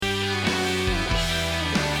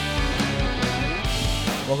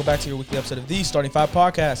Welcome back to your weekly episode of the Starting Five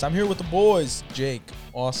Podcast. I'm here with the boys, Jake,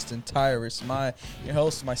 Austin, Tyrus, your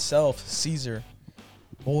host, myself, Caesar.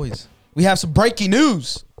 Boys, we have some breaking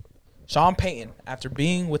news. Sean Payton, after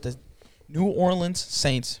being with the New Orleans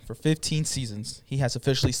Saints for 15 seasons, he has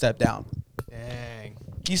officially stepped down. Dang.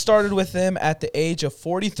 He started with them at the age of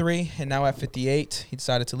 43, and now at 58, he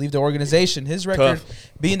decided to leave the organization. His record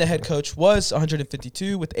being the head coach was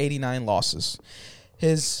 152 with 89 losses.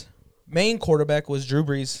 His main quarterback was Drew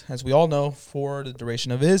Brees, as we all know, for the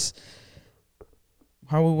duration of his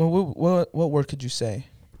what word could you say?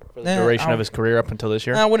 For the duration of his career up until this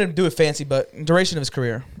year? I wouldn't do it fancy, but duration of his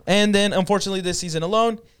career. And then, unfortunately, this season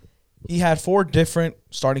alone, he had 4 different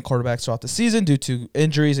starting quarterbacks throughout the season due to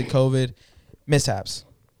injuries and COVID mishaps.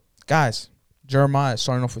 Guys, Jeremiah,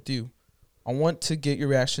 starting off with you. I want to get your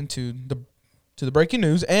reaction to the breaking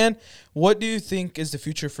news, and what do you think is the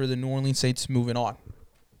future for the New Orleans Saints moving on?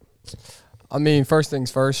 I mean, first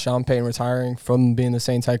things first, Sean Payton retiring from being the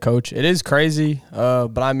Saints head coach. It is crazy,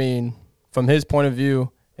 but I mean, from his point of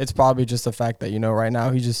view, it's probably just the fact that, right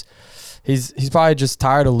now he's probably just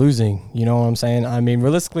tired of losing. You know what I'm saying? I mean,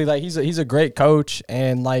 realistically, like he's a great coach,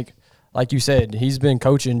 and like you said, he's been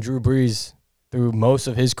coaching Drew Brees through most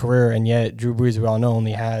of his career, and yet Drew Brees, we all know,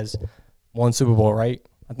 only has 1 Super Bowl, right?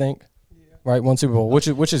 I think. Right, 1 Super Bowl, which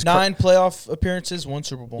is 9 playoff appearances, 1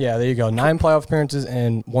 Super Bowl. Yeah, there you go. 9 playoff appearances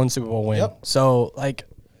and 1 Super Bowl win. Yep. So like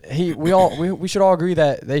we should all agree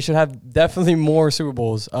that they should have definitely more Super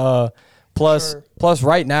Bowls. Plus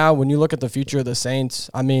right now, when you look at the future of the Saints,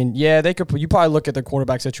 I mean, yeah, you probably look at the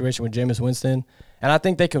quarterback situation with Jameis Winston, and I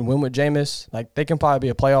think they can win with Jameis. Like, they can probably be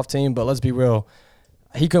a playoff team, but let's be real.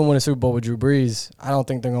 He couldn't win a Super Bowl with Drew Brees. I don't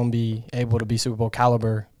think they're going to be able to be Super Bowl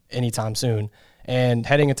caliber anytime soon. And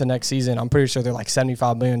heading into next season, I'm pretty sure they're like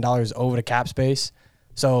 $75 million over the cap space.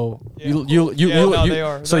 So you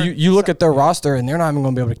look at their roster, and they're not even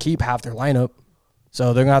going to be able to keep half their lineup.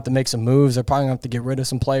 So they're going to have to make some moves. They're probably going to have to get rid of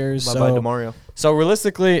some players. Bye-bye, DeMario. So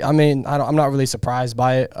realistically, I mean, I'm not really surprised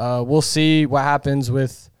by it. We'll see what happens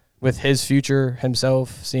with his future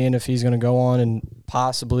himself, seeing if he's going to go on and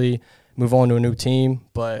possibly move on to a new team.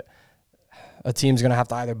 But a team's going to have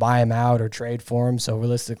to either buy him out or trade for him. So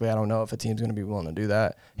realistically, I don't know if a team's going to be willing to do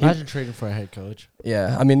that. Imagine trading for a head coach.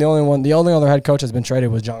 Yeah, I mean, the only other head coach that's been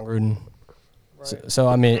traded was John Gruden. Right. So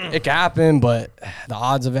I mean, it can happen, but the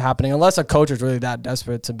odds of it happening, unless a coach is really that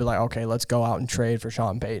desperate to be like, okay, let's go out and trade for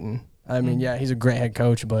Sean Payton. I mean, yeah, he's a great head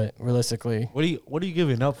coach, but realistically, what are you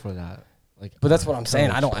giving up for that? Like, but that's what I'm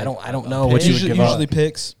saying. I don't know what you would give up. Usually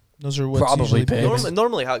picks. Those are what's probably usually picks.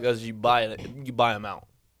 Normally, how it goes is you buy them out.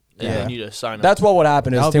 Yeah, you just sign up. That's what would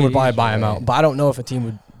happen. Is a team would probably buy him easy, out, but I don't know if a team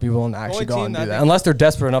would be willing to actually go out and do that unless they're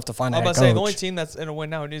desperate enough to find a head coach. The only team that's in a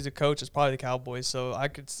win now who needs a coach is probably the Cowboys. So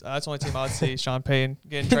that's the only team I would see Sean Payton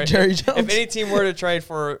getting traded. Jerry Jones. If any team were to trade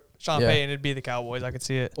for Sean Payton, it'd be the Cowboys. I could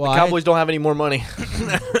see it. Well, the Cowboys don't have any more money.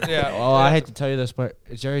 Yeah. Well, I hate to tell you this, but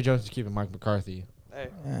Jerry Jones is keeping Mike McCarthy. Hey,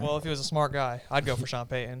 well, if he was a smart guy, I'd go for Sean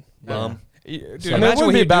Payton. Dude, I mean, it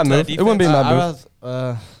wouldn't be a bad move. It wouldn't be a bad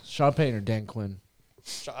move. Sean Payton or Dan Quinn.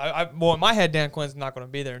 Well, in my head, Dan Quinn's not going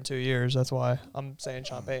to be there in 2 years. That's why I'm saying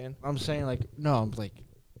Sean Payton. I'm saying I'm like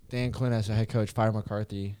Dan Quinn as a head coach, fire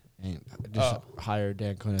McCarthy, and just hire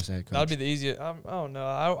Dan Quinn as a head coach. That would be the easiest. Oh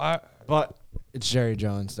no, But it's Jerry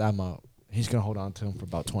Jones. He's gonna hold on to him for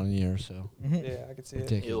about 20 years. So yeah, I could see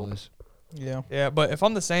ridiculous. Yeah, but if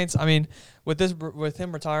I'm the Saints, I mean, with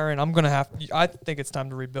him retiring, I think it's time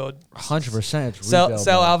to rebuild. 100%.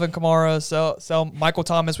 Sell Alvin Kamara, sell Michael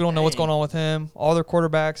Thomas. We don't know what's going on with him. All their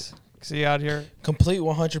quarterbacks. See out here. Complete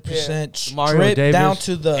 100%. Stripped down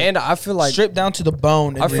to the and I feel like stripped down to the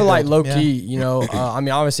bone. I feel like low key, I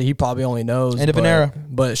mean, obviously he probably only knows. End of an era.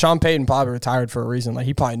 But Sean Payton probably retired for a reason. Like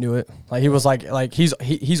he probably knew it. Like he was like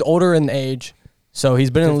he's older in age, so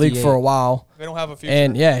he's been in the league for a while. They don't have a future.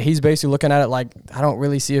 And yeah, he's basically looking at it like, I don't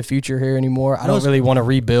really see a future here anymore. I don't really want to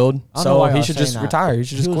rebuild. So he should just retire. He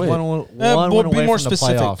should just quit. Be more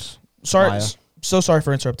specific. Sorry, so sorry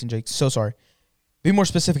for interrupting, Jake. So sorry. Be more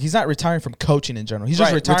specific. He's not retiring from coaching in general. He's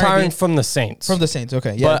just retiring from the Saints. From the Saints,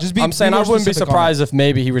 okay. Yeah, but I'm saying I wouldn't be surprised if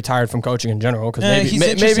maybe he retired from coaching in general. Because he's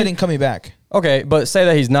interested in coming back. Okay, but say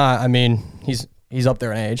that he's not. I mean, he's up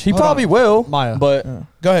there in age. He probably will. Maya. But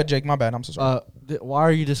go ahead, Jake. My bad. I'm so sorry. Why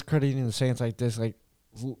are you discrediting the Saints like this? Like,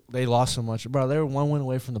 they lost so much. Bro, they were 1 win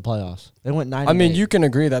away from the playoffs. They went 9. I mean, you can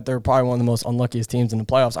agree that they're probably one of the most unluckiest teams in the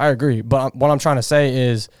playoffs. I agree. But what I'm trying to say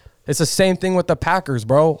is it's the same thing with the Packers,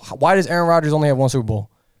 bro. Why does Aaron Rodgers only have 1 Super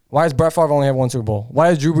Bowl? Why does Brett Favre only have 1 Super Bowl? Why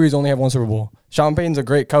does Drew Brees only have 1 Super Bowl? Sean Payton's a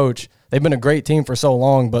great coach. They've been a great team for so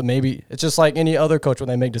long, but maybe it's just like any other coach when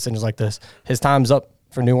they make decisions like this. His time's up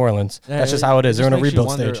for New Orleans. That's just how it is. They're in a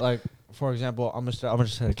rebuild stage. Like, for example, I'm gonna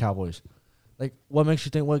say the Cowboys. Like, what makes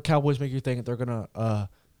you think? What Cowboys make you think they're gonna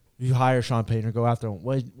you hire Sean Payton or go after him?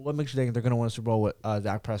 What makes you think they're gonna win a Super Bowl with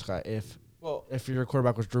Dak Prescott if your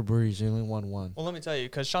quarterback was Drew Brees, you only won one? Well, let me tell you,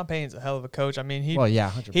 because Sean Payton's a hell of a coach. I mean,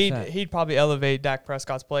 100%. he'd probably elevate Dak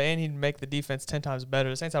Prescott's play, and he'd make the defense 10 times better.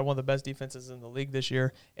 The Saints had one of the best defenses in the league this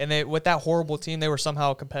year, and with that horrible team, they were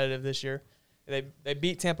somehow competitive this year. They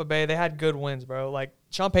beat Tampa Bay. They had good wins, bro. Like,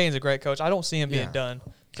 Sean Payton's a great coach. I don't see him being done.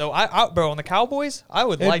 So bro, on the Cowboys, I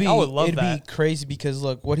would love that. It'd be crazy because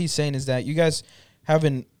look, what he's saying is that you guys have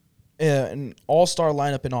an all-star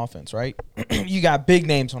lineup in offense, right? You got big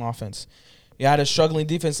names on offense. You had a struggling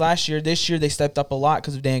defense last year. This year they stepped up a lot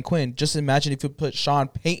because of Dan Quinn. Just imagine if you put Sean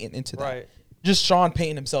Payton into that. Right. Just Sean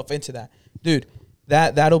Payton himself into that. Dude,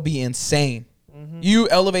 that'll be insane. Mm-hmm. You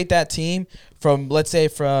elevate that team from, let's say,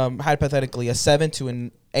 from hypothetically a 7 to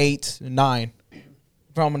an 8, 9.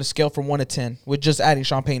 From on a scale from 1 to 10 with just adding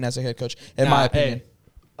Sean Payton as a head coach, in my opinion.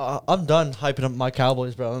 I'm done hyping up my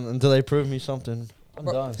Cowboys, bro, until they prove me something. I'm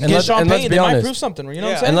done. Get Sean Payton, they might prove something. You know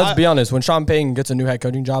what I'm saying? And let's be honest, when Sean Payton gets a new head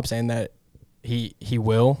coaching job, saying that he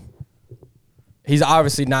will, he's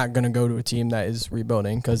obviously not going to go to a team that is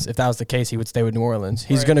rebuilding, because if that was the case, he would stay with New Orleans.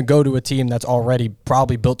 He's going to go to a team that's already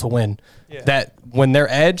probably built to win. Yeah. That when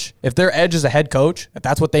if their edge is a head coach, if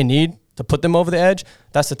that's what they need to put them over the edge,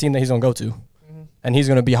 that's the team that he's going to go to. And he's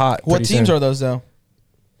going to be hot. What teams are those, though?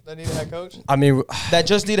 That need a head coach? I mean, that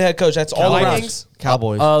just need a head coach. That's all around.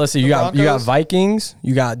 Cowboys. Let's see. You got Vikings.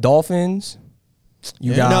 You got Dolphins.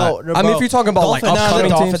 You got. I mean, if you're talking about Dolphins, like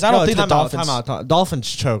upcoming Dolphins, teams, I don't think the Dolphins. Time out.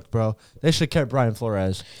 Dolphins choked, bro. They should have kept Brian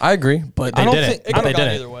Flores. I agree, but they didn't. They didn't.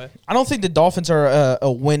 Either way. I don't think the Dolphins are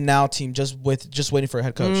a win now team just waiting for a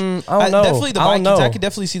head coach. I don't know. Definitely the Vikings. I could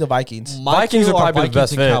definitely see the Vikings. Vikings are probably the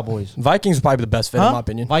best fit. Cowboys. Vikings are probably the best fit in my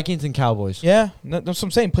opinion. Vikings and Cowboys. Yeah, that's what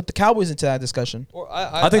I'm saying. Put the Cowboys into that discussion.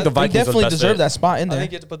 I think the Vikings definitely deserve that spot in there. I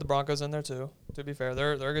think you have to put the Broncos in there too. To be fair,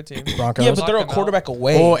 they're a good team. Broncos. Yeah, but they're a quarterback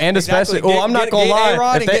away. Oh, and especially, I'm not gonna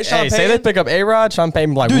lie. If say they pick up A-Rod, Sean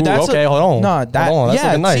Payton, like, dude, okay, hold on. No, that's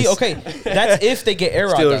looking nice. See, okay, that's if they get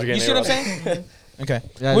A-Rod. You see what I'm saying? Okay.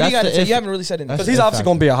 Yeah, what do you got to say? You haven't really said anything. Because he's obviously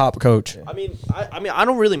going to be a hop coach. I mean, I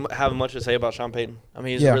don't really have much to say about Sean Payton. I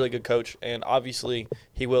mean, he's a really good coach, and obviously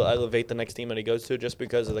he will elevate the next team that he goes to just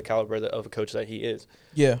because of the caliber of a coach that he is.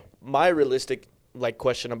 Yeah. My realistic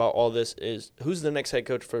question about all this is, who's the next head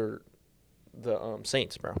coach for the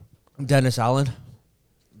Saints, bro? Dennis Allen,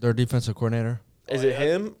 their defensive coordinator. Is it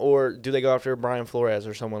him, or do they go after Brian Flores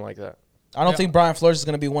or someone like that? I don't think Brian Flores is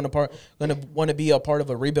going to want to be a part of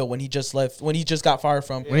a rebuild when he just left, when he just got fired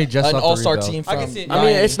from an all-star team. I mean,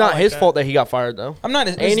 it's not his fault that he got fired, though. I'm not.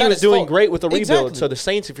 And he was doing great with the rebuild. So the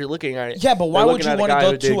Saints, if you're looking at it, yeah, but why would you want to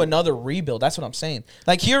go to another rebuild? That's what I'm saying.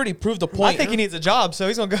 Like, he already proved the point. I think he needs a job, so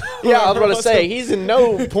he's gonna go. Yeah, I was going to say he's in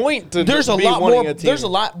no point to. There's a lot more. There's a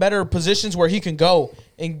lot better positions where he can go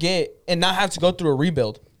and not have to go through a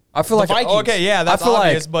rebuild. I feel like that's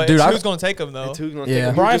obvious, but who's going to take him though?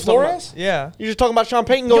 Brian Flores? Yeah. You're just talking about Sean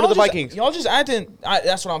Payton going to the Vikings. Y'all just acting.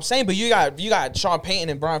 That's what I'm saying. But you got Sean Payton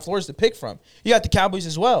and Brian Flores to pick from. You got the Cowboys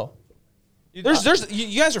as well. You guys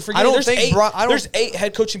are forgetting. There's 8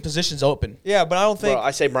 head coaching positions open. Yeah, but I don't think. Bro,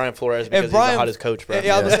 I say Brian Flores because he's the hottest coach, bro.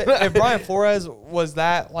 Yeah, if Brian Flores was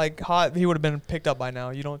that hot, he would have been picked up by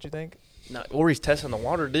now. Don't you think? No, or he's testing the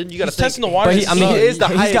water, dude. You got to testing the water. He is the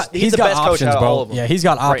highest. He's the best coach out of all of them. Yeah, he's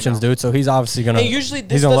got options, dude. So he's obviously gonna. And usually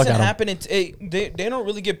this doesn't happen. They don't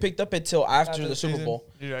really get picked up until after the Super Bowl.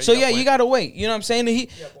 So yeah, you gotta wait. You know what I'm saying?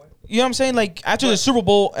 You know what I'm saying? Like, after the Super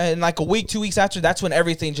Bowl and like a week, 2 weeks after, that's when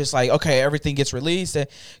everything just like, okay, everything gets released. And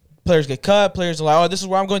players get cut. Players are like, oh, this is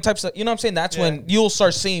where I'm going type stuff. You know what I'm saying? That's when you'll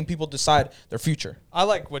start seeing people decide their future. I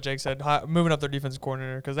like what Jake said, moving up their defensive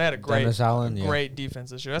coordinator, because they had a great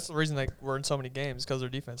defense this year. That's the reason they were in so many games, because their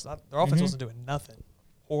defense. Their offense wasn't doing nothing.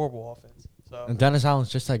 Horrible offense. So. And Dennis Allen's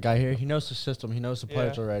just that guy here. He knows the system. He knows the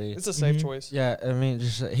players already. It's a safe choice. Yeah, I mean,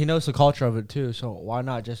 he knows the culture of it too. So why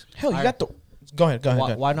not just you got the. Go ahead.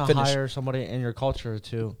 Why not hire somebody in your culture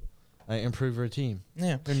to improve your team?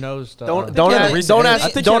 Yeah, who knows? Don't ask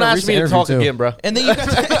me to talk again, bro. And then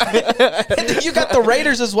you got the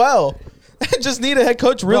Raiders as well. Just need a head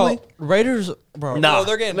coach, really. Raiders, bro. No,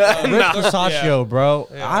 they're getting Rick Versace, bro.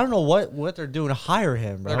 Yeah. I don't know what they're doing to hire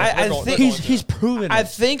him, bro. I think he's proven. I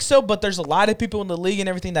think so, but there's a lot of people in the league and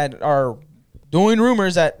everything that are doing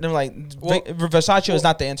rumors that they're like Versace is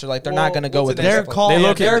not the answer. Like, they're not going to go with it. They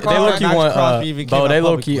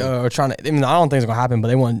low key are trying to. I mean, I don't think it's gonna happen, but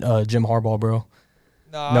they want Jim Harbaugh, bro.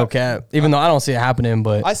 No cap. Even though I don't see it happening,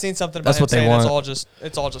 but I seen something. That's what they want.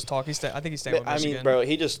 It's all just talk. I think he's staying with Michigan. I mean, bro,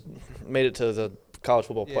 he just made it to the college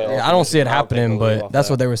football playoff. Yeah, I don't see it I don't think happening, he'll live but off that's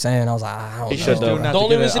that. what they were saying. I was like, I don't He know. should though. The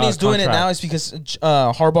only reason he's doing it now is because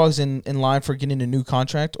Harbaugh's in line for getting a new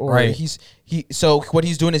contract, or Right. So what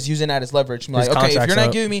he's doing is using that as leverage. I'm His like, okay, if contract's you're not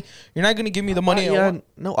up. giving me, you're not going to give me the money. I want.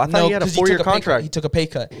 No, I thought he had a 'cause 4-year took a pay cut. contract. He took a pay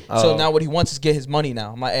cut. Oh. So now what he wants is get his money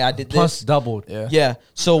now. I'm like, hey, I did Plus this. doubled. Yeah. Yeah.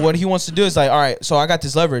 So what he wants to do is like, all right, so I got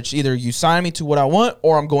this leverage. Either you sign me to what I want,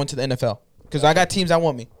 or I'm going to the NFL because I got teams that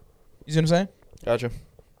want me. You see what I'm saying? Gotcha.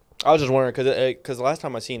 I was just wondering because the last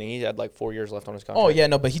time I seen him, he had like 4 years left on his contract. Oh yeah,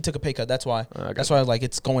 no, but he took a pay cut. That's why. Okay. That's why like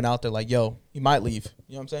it's going out there like, yo, you might leave.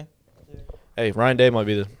 You know what I'm saying? Hey, Ryan Day might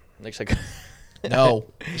be the next guy. No,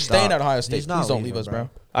 staying at Ohio State. He's not Please don't leaving, leave us, bro.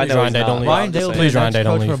 I Please, know Ryan he's Day, not. don't leave. I'm Ryan just Day will saying. be Please, the Ryan next Day,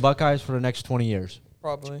 don't coach for leave. Buckeyes for the next 20 years.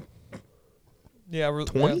 Probably. Yeah.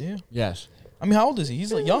 20? Yeah. Yes. I mean, how old is he?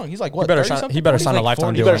 He's like young. He's like what? He better 30 sign, something? he better He's sign a like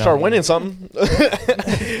lifetime 40. deal. You better right start now. winning something.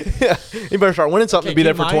 Yeah. You better start winning something to be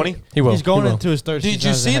there for 20. He will. He's going He will. into his third Did season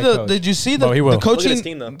you as a see head the? coach. Did you see the? No, he will. The Look at his coaching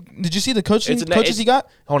team, though. Did you see the coaching It's a- coaches he got?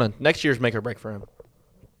 Hold on. Next year's make or break for him.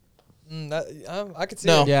 I could see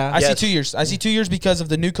No. it. Yeah. I see Yes. 2 years. I see 2 years because of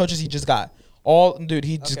the new coaches he just got.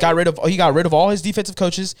 He just Okay. got rid of. He got rid of all his defensive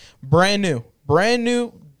coaches. Brand new.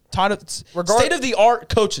 State of the art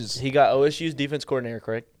coaches. He got OSU's defense coordinator,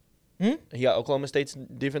 correct? Hmm? He got Oklahoma State's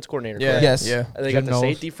defense coordinator, Yeah. correct? Yes. Yeah. And they got Jim the Knowles.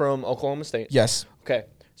 safety from Oklahoma State. Yes. Okay.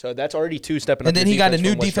 So that's already 2 stepping up. And then your he got a defense new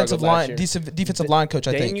from what defensive struggled last line, year. defensive line coach.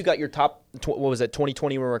 I Then think. you got your top, what was it,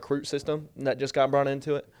 2020 recruit system that just got brought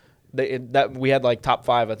into it. That we had like top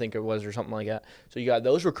 5, I think it was, or something like that. So you got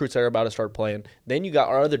those recruits that are about to start playing. Then you got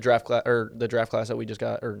our other draft class, or the draft class that we just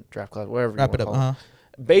got, or draft class, whatever. Wrap you it up. wanna call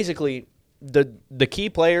it. Basically, the key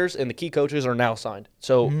players and the key coaches are now signed.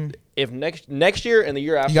 So if next year and the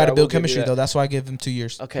year after, You got to I will build give you chemistry that. though. That's why I give him 2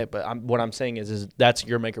 years. Okay, but what I'm saying is that's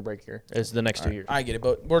your make or break year. Is the next 2 years, I get it,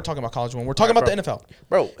 but we're talking about college one. We're talking All about right, the NFL.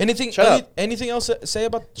 bro. Anything? Shut up. Anything else to say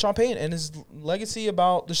about Sean Payton and his legacy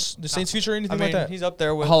about the Saints' future or I anything mean, like that? he's up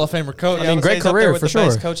there with Hall of Famer coach. yeah, I mean, would say great he's up there career with for the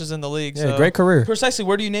best sure. coaches in the league. Yeah, so. great career. Precisely.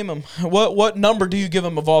 Where do you name him? What number do you give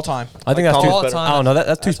him of all time? I think that's Like, too. all the time, I don't know.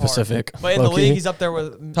 That's too that's hard. specific. But in the low-key. league, he's up there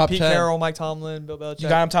with Top Pete 10. Carroll, Mike Tomlin, Bill Belichick. You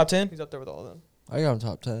got him top 10? He's up there with all of them. I got him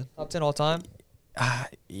top 10. Top 10 all time.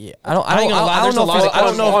 Yeah, I don't. I ain't gonna lie, I there's don't a know. lot If of- he's- I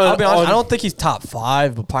don't know. on- I'll be honest. on- I don't think he's top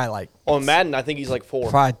 5, but probably like On Madden, I think he's like 4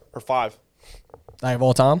 Probably- or 5. of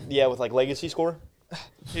all time. Yeah, with like legacy score.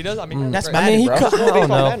 He does. I mean, That's great. mad. I mean, he Madden, could. bro. I don't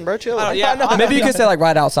know. Madden, bro, chill. Yeah, Maybe you could say like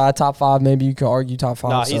right outside top 5. Maybe you could argue top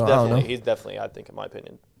 5. Nah, so he's I don't know. definitely. I think, in my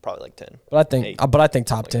opinion, probably like 10. But I think. Eight. But I think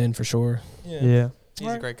top 10 for sure. Yeah.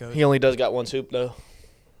 He's a great coach. He only does got one soup though.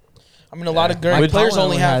 I mean, a lot of Mike great players Tomlin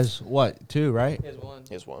only have. has what 2, right? He has one.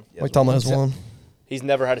 He has one. Mike Tomlin has one. He's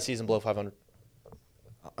never had a season below 500.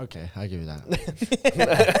 Okay, I give you that.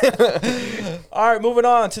 All right, moving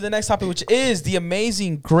on to the next topic, which is the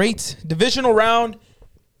amazing, great divisional round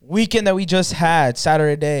weekend that we just had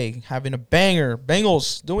Saturday day, having a banger.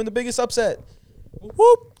 Bengals doing the biggest upset.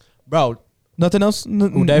 Whoop. Bro, Nothing else? No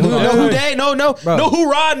day, no hoorah. day, no Bro.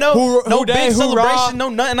 hoorah, no Who day, big hoorah. celebration, no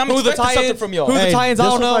nothing. I'm Who the expecting something Titans? from y'all. Who the hey, Titans? this I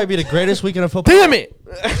don't will know. probably be the greatest weekend of football. Damn it!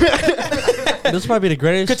 This might be the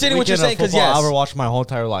greatest Continue what you're weekend saying, of 'cause football yes. I've ever watched in my whole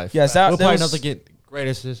entire life. Yes, we'll that probably was- never get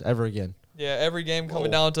greatest ever again. Yeah, every game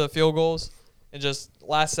coming down to field goals and just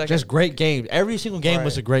last second. Just great game. Every single game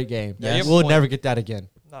was Right. a great game. Yeah, you We'll have never one. get that again.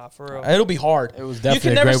 Nah, for real. It'll be hard. It was You definitely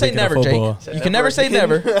can a never great say weekend of never, Jake. football. You can never say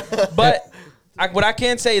never. But what I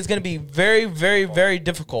can say is going to be very, very, very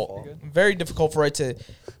difficult. Very difficult for it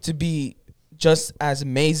to be just as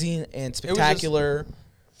amazing and spectacular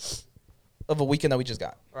of a weekend that we just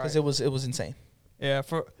got, because Right. it was insane. Yeah,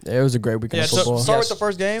 Yeah, it was a great weekend Yeah, of so football. start Yes. with the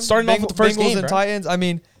first game. Starting off with the first Bengals game, and bro. Titans. I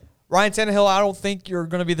mean, Ryan Tannehill, I don't think you're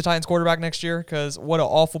going to be the Titans quarterback next year because what an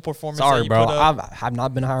awful performance. that Sorry, you bro. put up. I have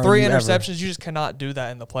not been higher. 3 on you ever. interceptions. You just cannot do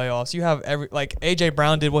that in the playoffs. You have A.J.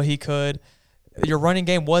 Brown did what he could. Your running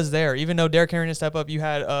game was there. Even though Derrick Henry didn't step up, you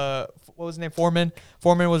had, what was his name, Foreman.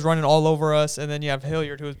 Foreman was running all over us, and then you have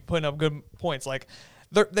Hilliard who was putting up good points. Like,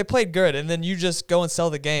 they played good, and then you just go and sell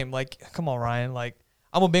the game. Like, come on, Ryan. Like,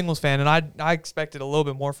 I'm a Bengals fan, and I expected a little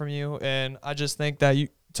bit more from you, and I just think that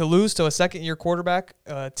to lose to a second-year quarterback,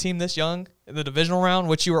 team this young in the divisional round,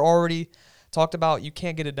 which you were already talked about, you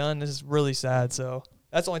can't get it done. This is really sad. So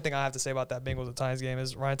that's the only thing I have to say about that Bengals and Titans game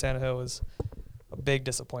is Ryan Tannehill was a big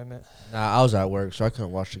disappointment. Nah, I was at work, so I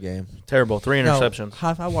couldn't watch the game. Terrible. 3 interceptions.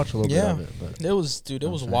 I watched a little Yeah. bit of it, but It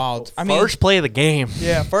was Okay. wild. I mean, First play of the game.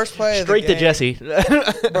 Yeah, first play of the Straight to game, Jesse.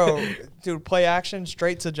 bro. Dude, play action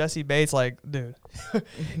straight to Jesse Bates. Like, dude,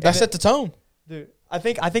 that set the tone. dude. I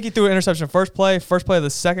think he threw an interception first play of the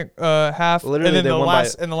second half, Literally, and then they the won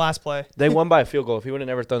by- last play. They won by a field goal. If he would have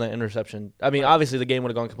never thrown that interception, I mean, obviously the game would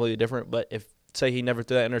have gone completely different. But if say he never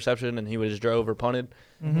threw that interception and he would have just drove or punted,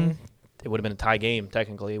 Mm-hmm. it would have been a tie game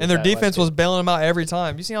technically. And their defense was bailing them out every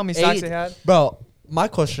time. You see how many sacks they had? Bro, my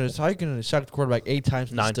question is, how are you going to sack the quarterback 8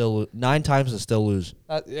 times and 9 times and still lose?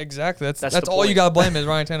 Exactly. That's the all you point. got to blame is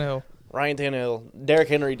Ryan Tannehill. Ryan Tannehill. Derrick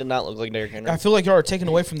Henry did not look like Derrick Henry. I feel like you are taking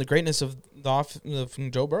away from the greatness of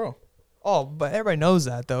from Joe Burrow. Oh, but everybody knows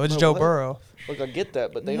that, though. It's No, Joe what? Burrow. Look, I get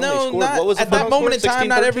that, but they only No, scored. not, What was the at that final moment in score? time,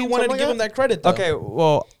 not 16, everyone wanted to 13, give him that credit, though. Okay,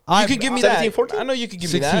 well, You could give me 17, that. 14? I know you could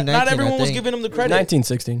give 16, me that. 19, Not everyone I was think. giving him the credit.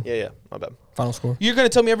 19-16 Yeah, my bad. final score. You're going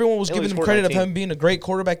to tell me everyone was They only giving him scored credit of 19. him being a great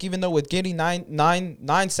quarterback, even though with getting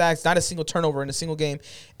nine sacks, not a single turnover in a single game,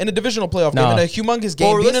 in a divisional playoff game, Nah. in a humongous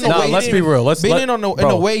game, Well, being in a listen, away let's game, be real. being in an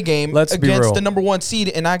away game let's be against real. the number 1 seed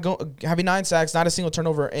and not having 9 sacks, not a single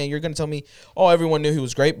turnover, and you're going to tell me, oh, everyone knew he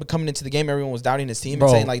was great, but coming into the game, everyone was doubting his team Bro.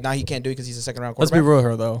 and saying, like, nah, he can't do it because he's a second-round Let's quarterback. be real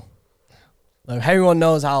here, though. Like, everyone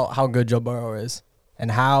knows how good Joe Burrow is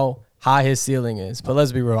and how high his ceiling is. But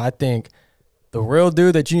let's be real. I think the real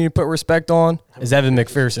dude that you need to put respect on is Evan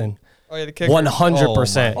McPherson. Oh, yeah, the kicker.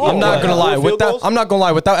 100%. Oh, I'm not yeah. gonna lie. Field goals? I'm not gonna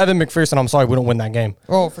lie. Without Evan McPherson, I'm sorry, we don't win that game.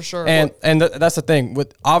 Oh, for sure. And that's the thing.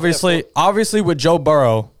 With obviously with Joe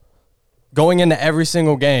Burrow going into every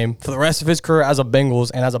single game for the rest of his career as a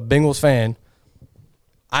Bengals and as a Bengals fan,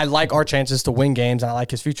 I like our chances to win games and I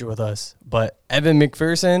like his future with us. But Evan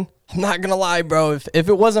McPherson, I'm not gonna lie, bro. If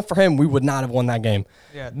it wasn't for him, we would not have won that game.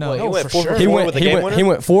 yeah, no. He went for 4 sure. for He 4 went with the game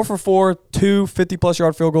winner. 4 for 4, 2 50-plus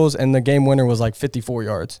yard field goals, and the game winner was like 54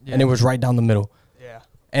 yards, and it was right down the middle. Yeah.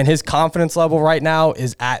 And his confidence level right now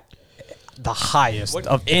is at the highest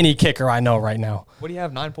of any kicker I know right now. What do you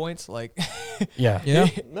have, 9 points? Like, Yeah. Yeah.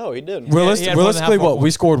 No, he didn't. he had more than Realistically, half what one.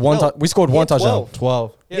 we scored one. No, We scored he one had touchdown.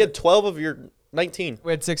 12. He had 12 of your 19.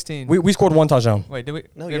 we had 16. We scored one touchdown. Wait, did we?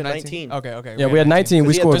 No, we you have had 19. Okay. Yeah, we had 19.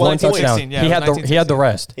 We Because he had scored 12 one points. touchdown. 16, yeah, he it had was the 19.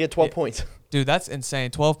 rest. He had 12 points. Dude, that's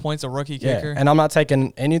insane. 12 points, a rookie Yeah, kicker. and I'm not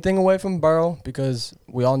taking anything away from Burrow because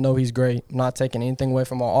we all know he's great. I'm not taking anything away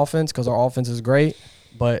from our offense because our offense is great.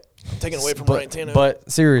 But Taken away from Ryan Tannehill. But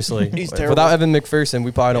seriously, He's terrible. without Evan McPherson,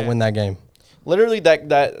 we probably don't win that game. Literally,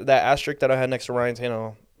 that asterisk that I had next to Ryan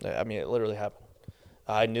Tannehill, I mean, it literally happened.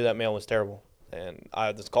 I knew that man was terrible. And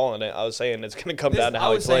I was calling it. I was saying it's going to come down to I how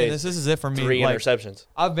he was saying plays. this is it for me. 3 Like, interceptions.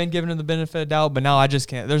 I've been giving him the benefit of doubt, but now I just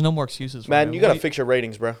can't. There's no more excuses for Man, him. you got to fix your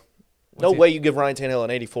ratings, bro. No What's he- way you give Ryan Tannehill an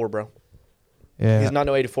 84, bro. Yeah. He's not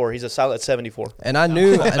no 84. He's a solid 74. And I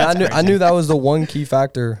knew, I knew that was the one key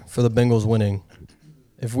factor for the Bengals winning.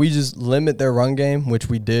 If we just limit their run game, which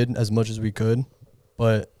we did as much as we could,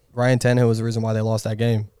 but Ryan Tannehill was the reason why they lost that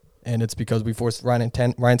game, and it's because we forced Ryan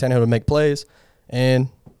Tannehill to make plays, and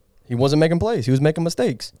he wasn't making plays. He was making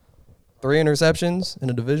mistakes. 3 interceptions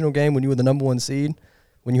in a divisional game when you were the number 1 seed,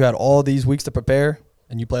 when you had all these weeks to prepare,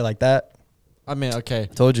 and you play like that. I mean, okay. I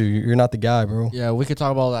told you, you're not the guy, bro. Yeah, we could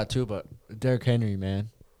talk about all that too, but Derrick Henry,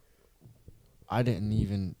 man. I didn't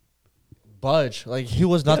even budge. Like, he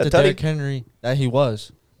was not Yeah, the Teddy. Derrick Henry that he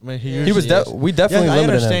was. I mean, he He was. usually is. We definitely I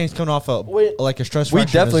limited understand him. he's coming off a Wait. like a stress We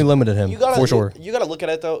fracture. definitely limited him for sure. You got to look at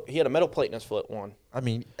it, though. He had a metal plate in his foot, 1. I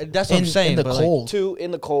mean, that's what I'm In saying. the but, like, cold. 2, in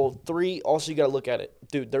the cold. 3, also you got to look at it.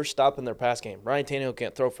 Dude, they're stopping their pass game. Ryan Tannehill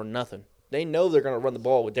can't throw for nothing. They know they're going to run the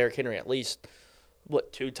ball with Derrick Henry at least,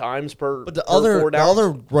 2 times per but the per other 4 the downs? other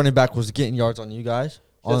running back was getting yards on you guys.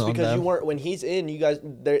 That's on because you them. weren't when he's in. You guys,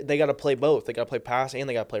 they got to play both. They got to play pass and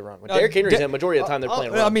they got to play run. When No, Derrick Henry's De- in, majority of the time they're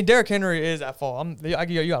playing run. I mean, Derrick Henry is at fault.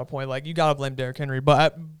 You got a point. Like, you got to blame Derrick Henry,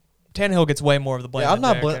 but Tannehill gets way more of the blame. Yeah, I'm than not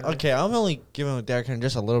Derrick blaming. Henry. Okay, I'm only giving Derrick Henry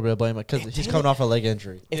just a little bit of blame because he's coming off a leg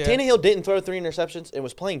injury. If Yeah. Tannehill didn't throw 3 interceptions and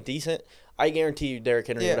was playing decent, I guarantee you Derrick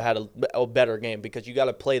Henry Yeah. would have had a better game because you got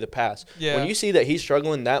to play the pass. Yeah. When you see that he's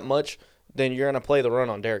struggling that much, then you're going to play the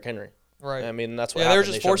run on Derrick Henry. Right. I mean, that's what Yeah, they were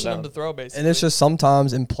happened. just shut forcing him him to down. throw, basically. And it's just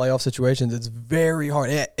sometimes in playoff situations, it's very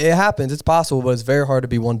hard. It happens. It's possible, but it's very hard to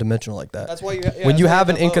be one-dimensional like that. That's why you. When you have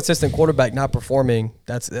an inconsistent quarterback not performing,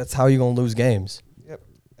 that's how you're going to lose games. Yep.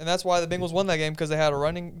 And that's why the Bengals won that game because they had a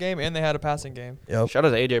running game and they had a passing game. Yep. Shout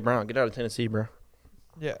out to A.J. Brown. Get out of Tennessee, bro.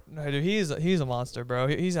 Yeah, no, dude, he's a monster, bro.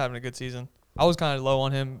 He's having a good season. I was kind of low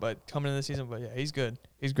on him, but coming into the season, but yeah, he's good.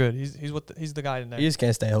 He's good. He's the guy in there. He just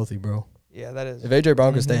can't stay healthy, bro. Yeah, that is. If A.J.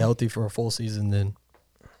 Brown could stay healthy for a full season, then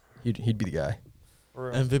he'd be the guy. For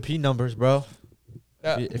real. MVP numbers, bro.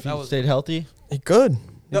 Yeah, If that he was- stayed healthy, He could.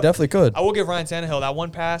 He Yep. definitely could. I will give Ryan Tannehill that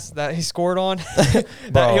one pass that he scored on.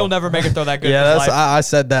 that he'll never make it throw that good. Yeah, in his that's. life. I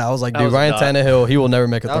said that. I was like, That dude, was a Ryan dot. Tannehill, he will never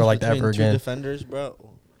make a that throw was like that between ever two again. defenders, bro.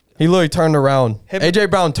 He literally turned around. Him- A.J.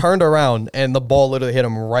 Brown turned around, and the ball literally hit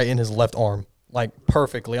him right in his left arm, like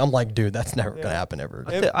perfectly. I'm like, dude, that's never gonna happen ever.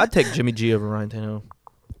 I'd take Jimmy G over Ryan Tannehill.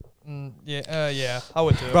 Yeah, I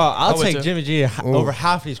would too. Bro, I'll would take too. Jimmy G over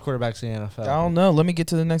half these quarterbacks in the NFL. I don't know. Let me get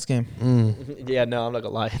to the next game. Yeah, no, I'm not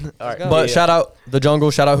gonna lie. All right, go. But shout out the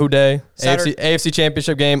Jungle, shout out Houday. Saturday- AFC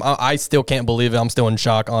Championship game. I still can't believe it. I'm still in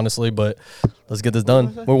shock, honestly. But let's get this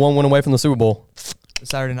done. We're 1 win away from the Super Bowl,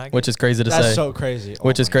 Saturday night. which is crazy to That's say. so crazy.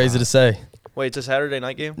 Which is crazy to say. Wait, it's a Saturday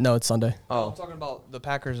night game? No, it's Sunday. Oh, I'm talking about the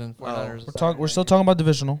Packers and 49ers. We're still talking about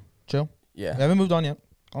divisional. Chill. Yeah. We haven't moved on yet.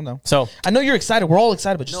 Calm down. So I know you're excited. We're all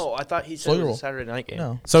excited, but just No, I thought he said slow it your was a roll. Saturday night game.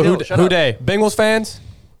 no. So Chill, shut up. Houday, Bengals fans,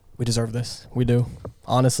 we deserve this. We do.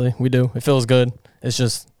 Honestly, we do. It feels good. It's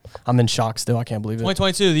just I'm in shock still. I can't believe it.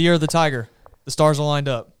 2022, the year of the Tiger. The stars are lined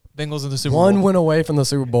up. Bengals in the Super Bowl. 1 win away from the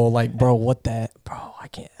Super Bowl. Like, bro, what that? Bro, I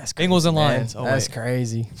can't. That's crazy, Bengals and man. Lions. Oh, That's wait.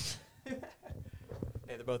 crazy. Hey,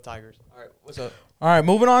 they're both Tigers. All right, what's up? All right,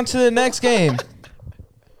 moving on to the next game,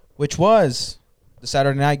 which was the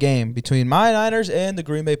Saturday night game between my Niners and the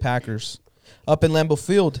Green Bay Packers up in Lambeau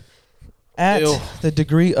Field at Ew. the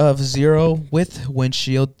degree of 0 with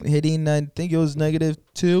windshield hitting, I think it was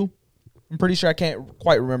 -2. I'm pretty sure. I can't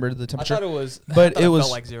quite remember the I temperature. thought it was, But it was-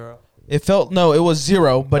 felt like 0. It felt, no, it was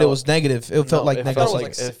 0, but it No. was negative. It felt like it negative. felt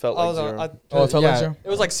like, it felt like 0. Oh, it felt like 0? It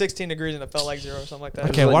was like 16 degrees and it felt like 0 or something like that.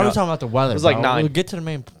 Okay, like why are we nine. talking about the weather? It was like bro? 9. We'll get to the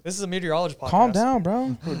main. This is a meteorology podcast. Calm down,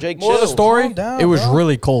 bro. Jake, Moral of the chill. story, Calm down, it was bro.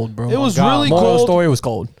 really cold, bro. It was God. really Moral of the cold. story, it was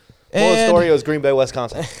cold. Moral of the story And, was Green Bay,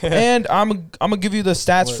 Wisconsin. and I'm gonna give you the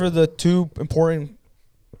stats for the two important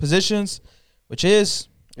positions, which is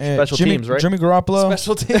Special teams, right? Jimmy Garoppolo.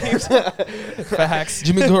 Special teams. Facts.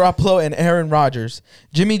 Jimmy Garoppolo and Aaron Rodgers.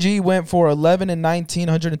 Jimmy G went for 11 and 19,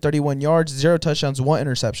 131 yards, 0 touchdowns, 1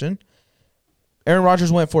 interception. Aaron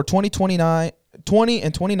Rodgers went for 20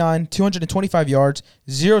 and 29, 225 yards,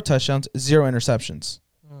 0 touchdowns, 0 interceptions.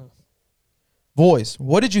 Boys,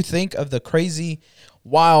 what did you think of the crazy,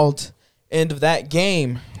 wild end of that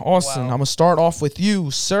game? Austin, Wow. I'm going to start off with you,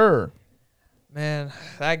 sir. Man,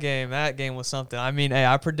 that game was something. I mean, hey,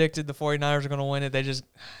 I predicted the 49ers are going to win it. It's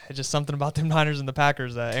just something about them Niners and the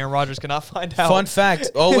Packers that Aaron Rodgers cannot find out. Fun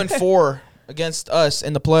fact, 0-4 against us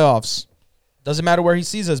in the playoffs. Doesn't matter where he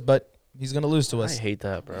sees us, but he's going to lose to I us. hate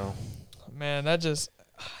that, bro. Man, this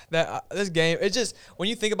game, it just, when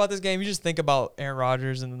you think about this game, you just think about Aaron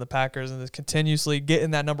Rodgers and the Packers and this continuously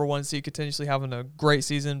getting that number 1 seed, continuously having a great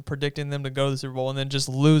season, predicting them to go to the Super Bowl, and then just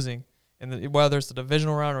losing, whether it's the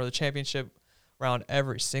divisional round or the championship round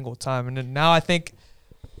every single time. And then now I think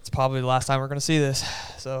it's probably the last time we're going to see this.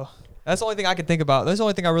 So that's the only thing I can think about. That's the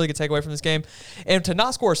only thing I really could take away from this game. And to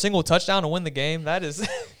not score a single touchdown and win the game, that is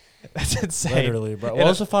that's insane. Literally, bro. And What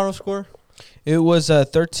was the final score? It was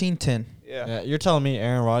 13-10. Yeah. You're telling me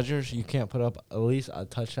Aaron Rodgers, you can't put up at least a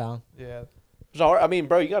touchdown? Yeah. So, I mean,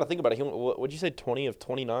 bro, you got to think about it. What'd you say, 20 of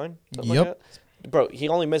 29? Something Yep. like that? Bro, he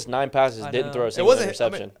only missed 9 passes, I didn't know. throw a It single wasn't-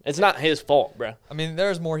 interception. It's not his fault, bro. I mean,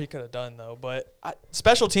 there's more he could have done though, but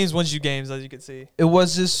special teams wins you games, as you can see. It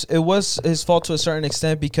was his fault to a certain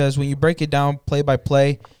extent because when you break it down play by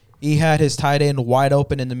play, he had his tight end wide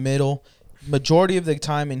open in the middle majority of the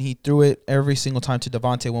time, and he threw it every single time to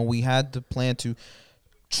Devontae when we had the plan to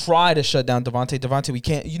try to shut down Devontae.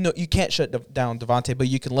 Devontae, you can't shut down Devontae, but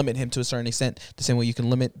you can limit him to a certain extent, the same way you can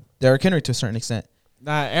limit Derrick Henry to a certain extent.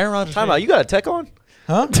 Nah, Aaron Rodgers. Time out. You got a tech on?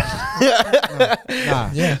 Huh? Nah.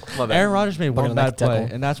 Yeah. My bad. Aaron Rodgers made But one on bad that play,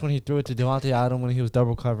 tackle. and that's when he threw it to Devontae Adams when he was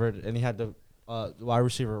double covered, and he had the wide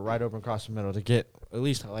receiver right open across the middle to get at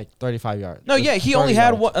least like 35 yards. No, Just yeah, he 30 only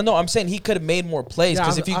had yards. one. No, I'm saying he could have made more plays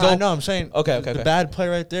because if you go, no, I'm saying Okay, the okay. bad play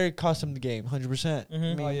right there cost him the game, 100%.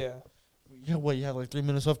 Mhm. Oh yeah. You had like 3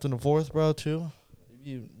 minutes left in the fourth, bro. Too. If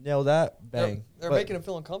you nail that, bang. They're But- making him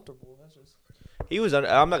feel uncomfortable. That's just He was. I'm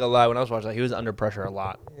not gonna lie. When I was watching that, he was under pressure a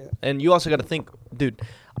lot. yeah. And you also got to think, dude.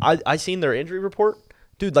 I seen their injury report.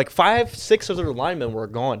 Dude, like 5, 6 of their linemen were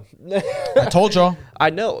gone. I told y'all. I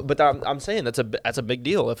know, but I'm saying that's a big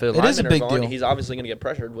deal. If is a linemen big are gone, deal. he's obviously gonna get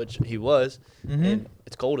pressured, which he was. Mhm. And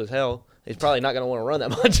it's cold as hell. He's probably not gonna want to run that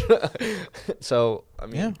much. So I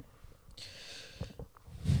mean, Yeah.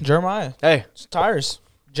 Jeremiah, hey, it's tires.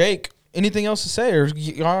 Jake, anything else to say, or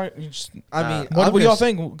y'all? You just, I mean, what do y'all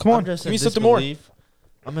think? Come on, just give in me something more. disbelief.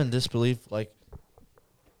 I'm in disbelief, like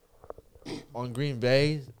on Green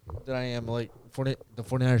Bay, that I am like the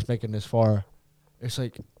 49ers making this far. It's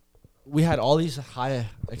like we had all these high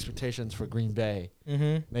expectations for Green Bay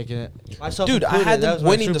Mm-hmm. making it. Myself Dude, I included, had them that was my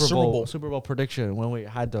winning the Super Bowl. Super Bowl prediction when we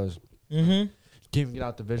had those. Mm-hmm. Can't get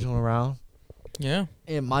out divisional round. Yeah.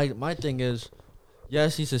 And my thing is,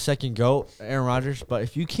 yes, he's the second GOAT, Aaron Rodgers, but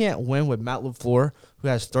if you can't win with Matt LaFleur, who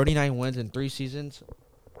has 39 wins in 3 seasons,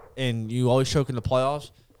 and you always choke in the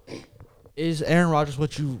playoffs, is Aaron Rodgers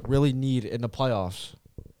what you really need in the playoffs?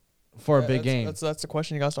 for a big game. That's the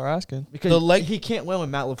question you got to start asking. Because he can't win with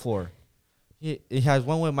Matt LaFleur. He has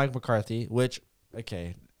one win with Mike McCarthy, which,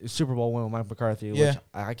 okay, Super Bowl win with Mike McCarthy, which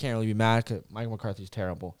I can't really be mad because Mike McCarthy's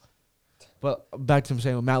terrible. But back to him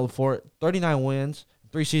saying with Matt LaFleur, 39 wins,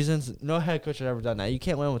 3 seasons, no head coach has ever done that. You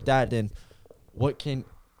can't win with that, then what can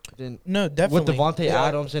 – No, definitely. With Devontae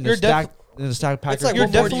Adams and the stacked Packers. Like,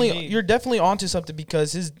 you're definitely onto something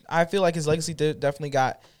because I feel like his legacy definitely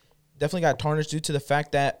got tarnished due to the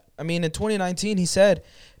fact that, I mean, in 2019 he said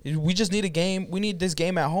we just need a game. We need this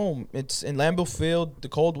game at home. It's in Lambeau Field. The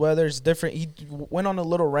cold weather is different. He went on a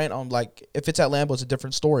little rant on like if it's at Lambeau, it's a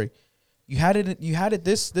different story. You had it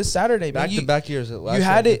this Saturday. Back to back years. You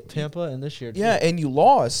had it Tampa and this year. Yeah, and you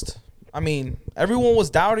lost. I mean, everyone was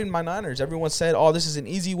doubting my Niners. Everyone said, "Oh, this is an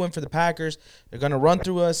easy win for the Packers. They're gonna run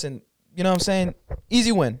through us," and you know what I'm saying?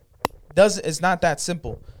 Easy win. It's not that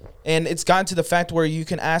simple. And it's gotten to the fact where you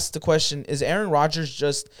can ask the question, is Aaron Rodgers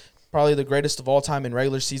just probably the greatest of all time in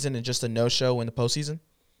regular season and just a no-show in the postseason?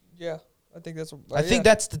 Yeah, I think that's. I think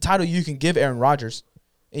that's the title you can give Aaron Rodgers,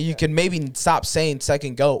 and you can maybe stop saying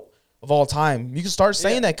second GOAT of all time. You can start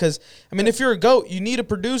saying that because I mean, if you're a GOAT, you need to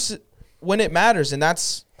produce it when it matters, and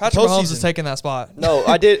that's Patrick Mahomes is taking that spot. No,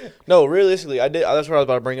 I did. No, realistically, I did. That's what I was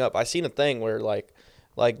about to bring up. I seen a thing where like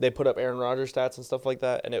they put up Aaron Rodgers stats and stuff like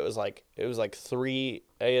that, and it was like 3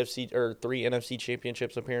 AFC or 3 NFC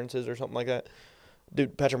championships appearances or something like that.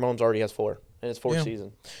 Dude, Patrick Mahomes already has 4 in his 4th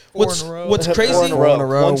season. What's crazy? 4 in a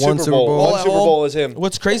row. One Super Bowl. One Super Bowl is him.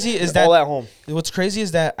 What's crazy is that all at home. What's crazy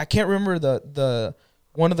is that I can't remember the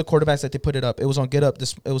one of the quarterbacks that they put it up. It was on Get Up.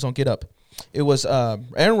 It was on Get Up. It was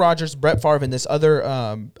Aaron Rodgers, Brett Favre, and this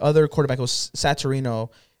other quarterback. It was Saturino.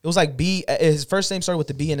 It was like B. His first name started with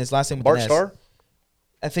the B and his last name with Bart an S. Starr?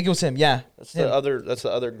 I think it was him. Yeah, that's the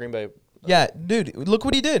other Green Bay. Yeah, dude, look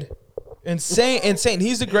what he did. Insane.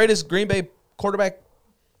 He's the greatest Green Bay quarterback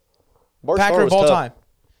Packer of all time.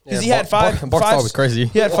 Because he had five. Bart Starr was crazy.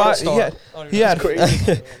 He had 5.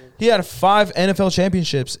 He had 5 NFL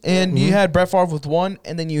championships, and you had Brett Favre with 1,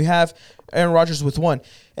 and then you have Aaron Rodgers with 1.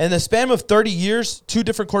 And in the span of 30 years, 2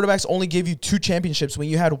 different quarterbacks only gave you 2 championships. When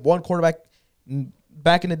you had one quarterback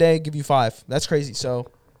back in the day give you 5, that's crazy.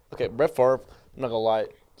 So, okay, Brett Favre. I'm not gonna lie,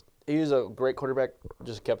 he was a great quarterback.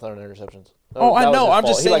 Just kept throwing interceptions. I know. I'm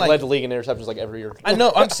just saying, he led the league in interceptions like every year. I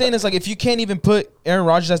know. I'm saying it's like if you can't even put Aaron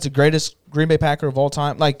Rodgers as the greatest Green Bay Packer of all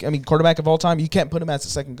time, quarterback of all time, you can't put him as the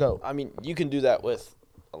second GOAT. I mean, you can do that with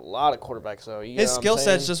a lot of quarterbacks, though. His skill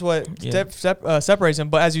set's just what separates him.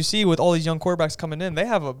 But as you see with all these young quarterbacks coming in, they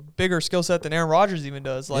have a bigger skill set than Aaron Rodgers even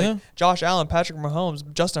does. Like Josh Allen, Patrick Mahomes,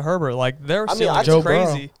 Justin Herbert, like they're crazy.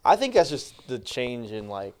 Burrow. I think that's just the change in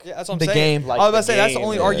that's what I'm the saying. game. I was about to say that's the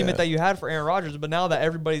only argument that you had for Aaron Rodgers. But now that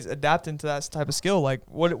everybody's adapting to that type of skill, like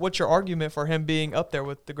what's your argument for him being up there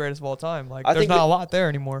with the greatest of all time? Like there's not a lot there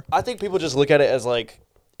anymore. I think people just look at it as like,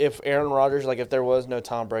 if Aaron Rodgers, like if there was no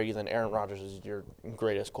Tom Brady, then Aaron Rodgers is your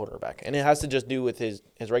greatest quarterback. And it has to just do with his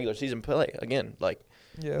regular season play. Again, like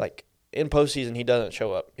in postseason, he doesn't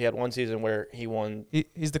show up. He had one season where he won.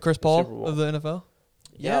 He's the Chris Paul of the NFL?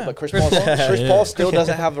 Yeah, but Chris Paul still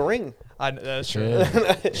doesn't have the ring. That's true.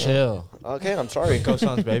 Chill. Okay, I'm sorry. Go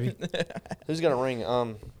Suns, baby. Who's got a ring?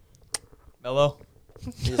 Melo.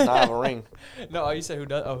 He does not have a ring. No, you said who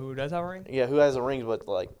does? Oh, who does have a ring? Yeah, who has a ring, but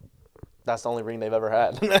like that's the only ring they've ever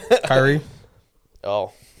had. Kyrie.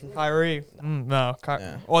 Oh. Kyrie. No.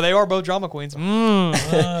 Well, they are both drama queens.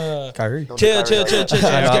 Kyrie. Chill. Let's get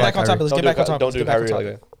back on topic. Don't do Kyrie like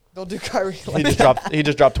that. Don't do Kyrie like that. He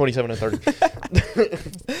just dropped 27 and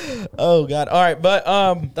 30. Oh God! All right, but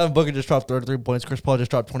Devin Booker just dropped 33 points. Chris Paul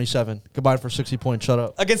just dropped 27. Combined for 60 points. Shut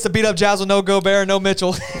up. Against the beat up Jazz with no Gobert, no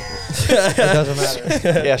Mitchell. It doesn't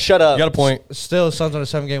matter. Yeah, shut up. You got a point. Still, the Suns on a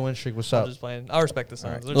 7-game win streak. What's I'm up? just playing. I respect the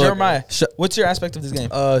Suns. Look, Jeremiah, what's your aspect of this game?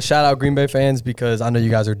 Shout out Green Bay fans because I know you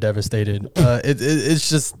guys are devastated. It's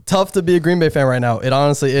just tough to be a Green Bay fan right now. It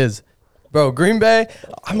honestly is. Bro, Green Bay,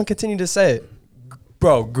 I'm going to continue to say it.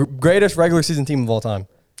 Bro, greatest regular season team of all time.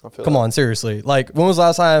 Come on, seriously. Like, when was the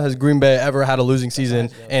last time has Green Bay ever had a losing season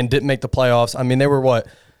and didn't make the playoffs? I mean, they were, what,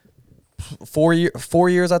 4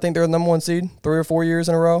 years, I think they were the number 1 seed, 3 or 4 years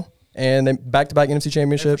in a row. And they back-to-back NFC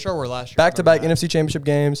Championship. For sure were last year. Back-to-back NFC Championship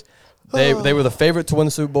games. They were the favorite to win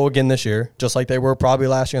the Super Bowl again this year, just like they were probably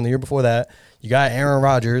last year and the year before that. You got Aaron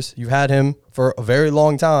Rodgers. You've had him for a very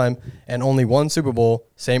long time and only 1 Super Bowl.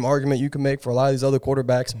 Same argument you can make for a lot of these other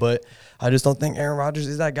quarterbacks, but I just don't think Aaron Rodgers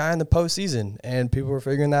is that guy in the postseason, and people are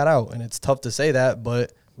figuring that out. And it's tough to say that,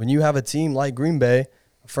 but when you have a team like Green Bay,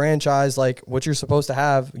 a franchise like what you're supposed to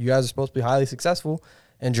have, you guys are supposed to be highly successful,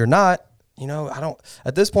 and you're not.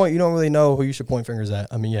 At this point, you don't really know who you should point fingers at.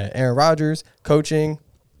 I mean, yeah, Aaron Rodgers, coaching,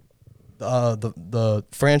 the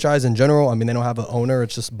franchise in general. I mean, they don't have an owner;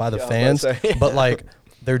 it's just by the fans. But like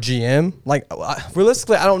their GM, like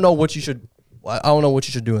realistically, I don't know what you should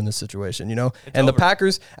do in this situation. You know, It's and over. the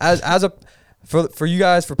Packers for you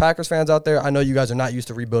guys, for Packers fans out there, I know you guys are not used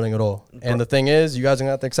to rebuilding at all. And the thing is, you guys are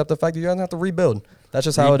gonna have to accept the fact that you guys have to rebuild. That's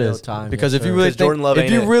just how it Rebuild is. time, Because yes, if you sir. really Because Jordan Love think,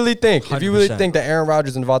 if ain't you it. really think 100%. that Aaron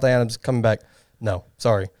Rodgers and Devontae Adams coming back, no,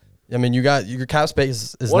 sorry. I mean, you got your cap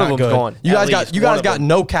space is One of not them's good. gone, You at guys least. got One of got them.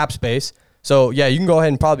 no cap space. So yeah, you can go ahead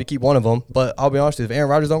and probably keep one of them. But I'll be honest with you, if Aaron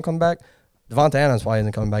Rodgers don't come back, Devontae Adams probably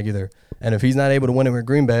isn't coming back either. And if he's not able to win it with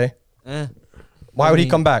Green Bay, why would he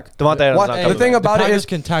come back? Devontae Adams What- not the coming thing back. about it Packers is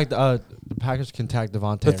can tag the Packers can tag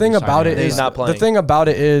Devontae. the thing about it He's is not the playing. thing about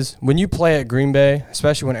it is when you play at Green Bay,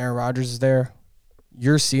 especially when Aaron Rodgers is there,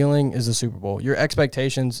 your ceiling is the Super Bowl. Your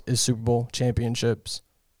expectations is Super Bowl championships.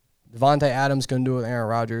 Devontae Adams couldn't do it with Aaron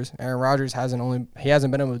Rodgers. Aaron Rodgers hasn't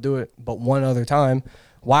been able to do it but one other time.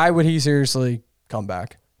 Why would he seriously come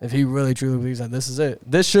back if he really truly believes that this is it?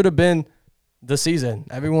 This should have been the season.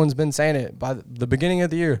 Everyone's been saying it by the beginning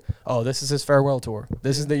of the year. Oh, this is his farewell tour.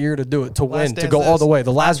 This is the year to do it, to win, to Dance go all this. the way.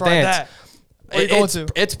 The last Ride dance. that. Where you going to?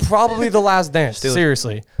 It's probably the last dance, Steelers.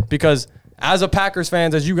 seriously. Because as a Packers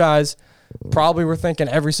fans, as you guys probably were thinking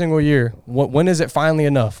every single year, when is it finally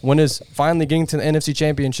enough? When is finally getting to the NFC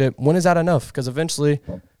Championship? When is that enough? Because eventually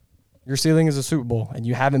your ceiling is a Super Bowl, and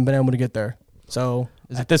you haven't been able to get there. So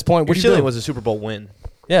at this point, Your what do you ceiling do? was a Super Bowl win.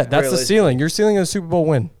 Yeah, that's the realistically. ceiling. Your ceiling is a Super Bowl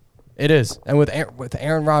win. It is. And with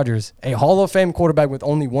Aaron Rodgers, a Hall of Fame quarterback with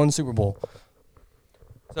only one Super Bowl,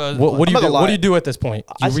 So what do you not do? gonna What lie. do you do at this point?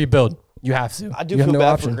 You rebuild. You have to. I do You have feel no bad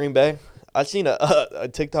option. for Green Bay. I seen a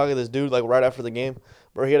TikTok of this dude like right after the game,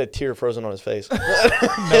 bro. He had a tear frozen on his face. no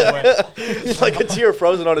way. Like a tear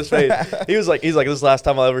frozen on his face. He's like, this is the last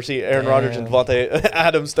time I'll ever see Aaron Rodgers and Devontae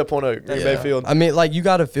Adams step on a Green Bay field. I mean, like, you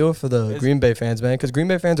got to feel for the Green Bay fans, man, because Green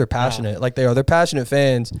Bay fans are passionate. Like, they are. They're passionate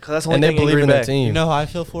fans, 'Cause that's the and only they thing in believe Green in their Bay. team. You know how I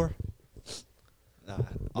feel for?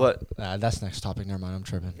 What? That's next topic. Never mind. I'm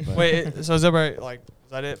tripping. But Wait, so is everybody like?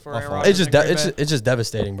 Is that it for My Aaron fault. Rodgers? it's just and Green Bay? it's just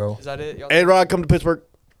devastating, bro. Is that it? Y'all- A-Rod, come to Pittsburgh.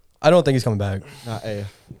 I don't think he's coming back. hey,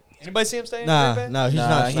 Anybody see him staying? in nah, Green Bay? no, he's Nah,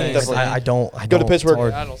 not he staying. ain't Definitely. I don't. Go to it's Pittsburgh.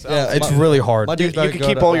 hard. I don't. see- Yeah, It's my- really hard. My You, dude's you about can to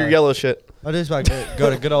keep go all to, your yellow shit. My dude's about to go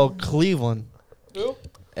to good old Cleveland. Who?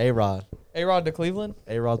 A-Rod. A-Rod to Cleveland.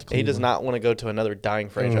 A-Rod to Cleveland. He does not want to go to another dying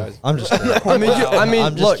franchise. I'm just kidding. I mean,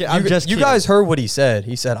 I'm just look, kidding. I'm just you kidding. guys heard what he said.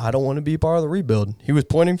 He said, "I don't want to be part of the rebuild." He was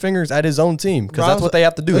pointing fingers at his own team because that's what they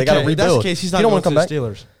have to do. They got to Okay, if that's rebuild. the case, he's He not don't going want to to the come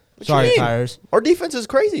back. Steelers. What Sorry, you mean? Tires. Our defense is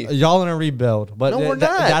crazy. Y'all in a rebuild, but No, we're not.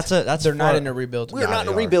 That's They're not for- in a rebuild. We're not in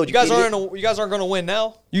a they are. rebuild. You guys idiot. aren't going to win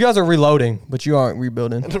now. You guys are reloading, but you aren't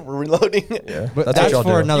rebuilding. We're reloading. Yeah, But that's, that's what y'all for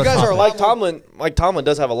do. another. You guys are topic. Mike Tomlin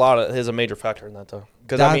does have a lot of, is a major factor in that though.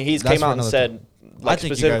 Because That- I mean, he's that's came for out and another said I like think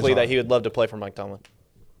you specifically guys that are. he would love to play for Mike Tomlin.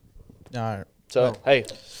 All right. So hey,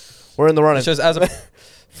 we're in the running. It's just as a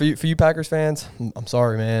for you Packers fans, I'm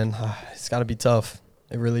sorry, man. It's got to be tough.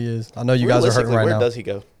 It really is. I know you guys are hurting Realistically, right where now. does he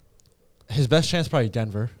go? His best chance probably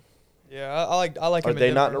Denver. Yeah, I like Are him. they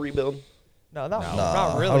in not in a Denver. rebuild? No, Nah,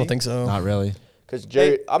 not really. I don't think so. Not really. Because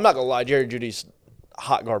Jerry, I'm not gonna lie, Jerry Judy's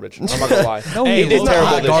hot garbage. I'm not gonna lie. No, Hey, he did he's not terrible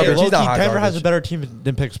hot this garbage. year. He's not Low-key, hot Denver has garbage. a better team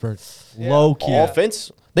than Pittsburgh. Yeah. Low key.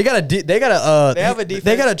 Offense. They got a They have a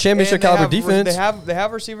defense. championship and they caliber have- defense. They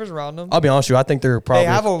have receivers around them. I'll be honest with you. I think they're probably. They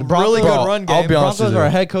have a Broncos- really Bro, good run game. I'll be honest with Broncos you. are a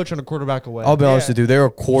head coach and a quarterback away. I'll be honest Yeah. with you. They're a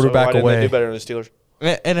So why quarterback didn't they away. do better than the Steelers?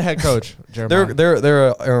 And a head coach. Jeremiah.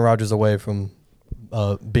 They're Aaron Rodgers away from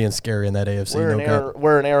being scary in that AFC.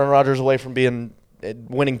 We're an Aaron Rodgers away from being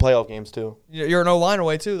winning playoff games too. You're an O-line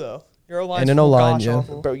away too, though. Your O-line And an O-line, yeah.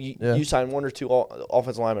 Bro, you Yeah. signed one or two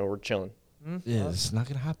offensive linemen. We're chilling. Yeah, it's not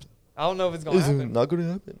gonna happen. I don't know if it's gonna happen. not gonna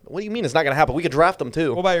happen. What do you mean it's not gonna happen? We could draft them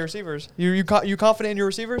too. What about your receivers? You confident in your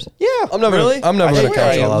receivers? Yeah, I'm never. Really? I'm never I gonna think count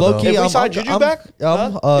I y'all am. out. Low-key, though. If we sign Juju back,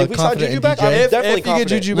 I'm if we sign confident Juju in back, DJ. I'm If definitely you get confident.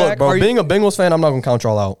 Juju Look, back, bro. are you- Being a Bengals fan, I'm not gonna count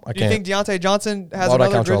y'all out. I Do you can't. think Deontay Johnson has Why would I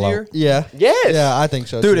another count good y'all out? year? Yeah. Yes. Yeah, I think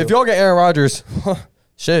so. Dude, too. if y'all get Aaron Rodgers,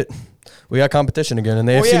 shit, we got competition again in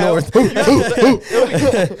the Well, AFC yeah, North.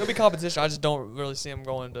 it'll be competition. I just don't really see him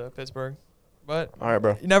going to Pittsburgh. But All right,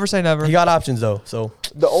 bro. you never say never. He got options though, so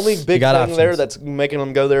The only big got thing there options. that's making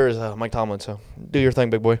them go there is Mike Tomlin. So do your thing,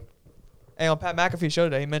 big boy. Hey, on Pat McAfee's show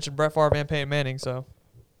today, he mentioned Brett Favre and Peyton Manning. So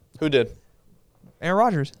Who did? Aaron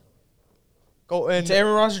Rodgers. Go and It's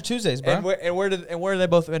Aaron Rodgers Tuesdays, bro. and where did they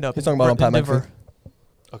both end up? He's talking about on Pat Denver.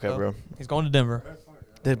 Okay, So, bro. He's going to Denver.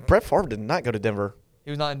 Brett Favre did not go to Denver.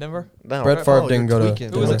 He was not in Denver. No. Brett Favre didn't go to.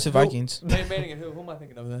 tweaking. Who was Went it? to Vikings. Peyton Manning and who am I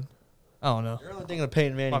thinking of then? I don't know. You're only thinking of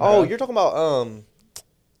Peyton Manning. My Oh, bad. you're talking about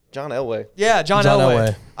John Elway. Yeah, John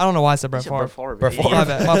Elway. I don't know why I said Brett Favre. Brett Favre. My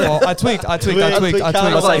bad. My fault. I tweaked. I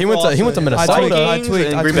was like, he went to Minnesota. I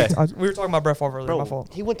tweaked. and Green Bay. We were talking about Brett Favre earlier. Bro, My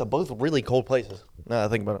fault. he went to both really cold places. Now I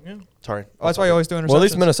think about it. Yeah. Sorry. Oh, that's why you always do interceptions. Well, at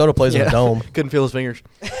least Minnesota plays in a dome. Couldn't feel his fingers.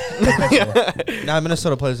 Nah,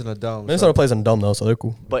 Minnesota plays in a dome. Minnesota plays in a dome though, so they're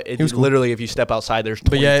cool. But it He was cool. literally, if you step outside, there's 20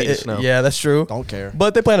 But yeah, feet of snow. yeah, that's true. Don't care.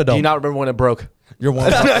 But they play in a Do dome. you not remember when it broke? You're one.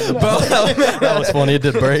 That was funny. It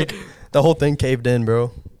did break. The whole thing caved in,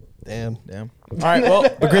 bro. Damn. All right, well,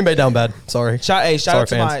 But Green Bay down bad. Sorry. shout out Sorry,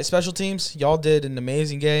 to fans. my special teams. Y'all did an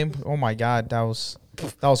amazing game. Oh my God, that was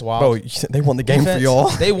wild. Bro, they won the game for Defense, y'all.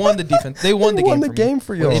 They won the defense. They won the They game. won the for me. game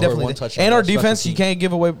for y'all. They Scored definitely one did. touchdown And our on special defense, you teams. can't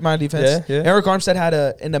give away my defense. Yeah, yeah. Eric Armstead had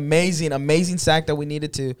an amazing sack that we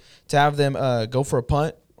needed to have them go for a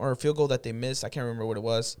punt or a field goal that they missed. I can't remember what it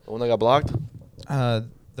was. The one that got blocked?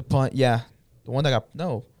 The punt, yeah, the one that got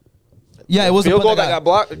Yeah, it was Field the goal punt that got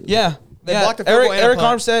blocked? Yeah. They Yeah, blocked the field goal and a Eric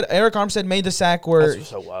punt. Armstead made the sack where That's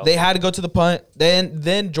so wild. they had to go to the punt.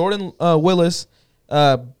 Then Jordan Willis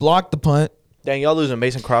blocked the punt. Dang, y'all losing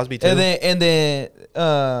Mason Crosby, too? And then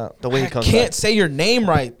The way he I comes can't back. say your name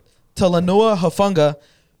right. Talanoa Hafunga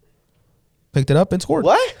picked it up and scored.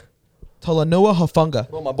 What? Talanoa Hafunga.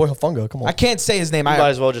 Bro, my boy Hafunga, come on. I can't say his name. You might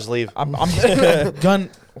as well just leave. I'm gun.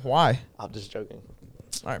 Why? I'm just joking.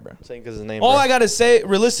 All right, bro. I'm saying because his name. All bro. I gotta say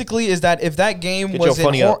realistically is that if that game Get was your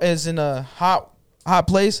funny up. is in a hot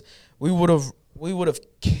place, we would have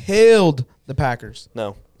killed the Packers.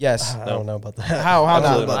 No. Yes. I don't know about that. How I don't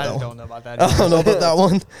know not? about I that one. don't know about that. I don't know about that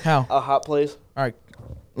one. How? A hot place? All right.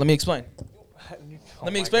 Let me explain.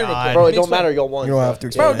 Let me explain real God. quick. Bro, Let it me don't explain. matter. Y'all won. You don't have to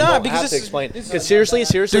Bro, explain. nah, Don't because have to this explain. is Because seriously, Dude,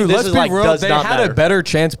 this let's is be like real. does They not had matter. a better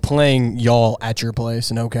chance playing y'all at your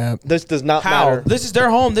place. No cap. This does not how. matter. This is their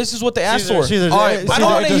home. This is what they asked for. All right, I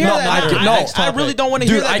don't want to hear that. No, I really don't want to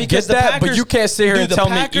hear Dude, that I because get the that, Packers, but you can't sit here and the tell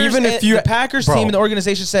me Packers even if and- you the Packers Bro. team and the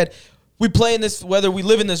organization said we play in this weather, we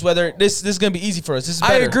live in this weather. This is gonna be easy for us. This is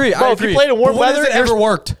better. I agree. Bro, I if you agree. played in warm But when weather, has it ever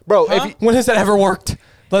worked? Bro, Huh? if you, When has that ever worked?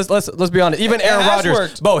 Let's be honest. Even It Aaron has Rodgers,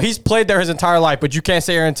 worked. bro, he's played there his entire life, but you can't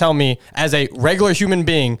sit here and tell me as a regular human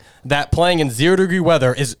being that playing in 0-degree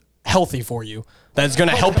weather is healthy for you. That's going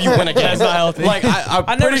to help you win a game. That's not healthy. Like I'm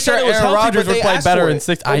I never pretty sure said it was Aaron healthy, Rodgers but would they play asked better for in it.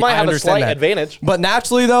 6. we might I have a understand slight that. advantage. But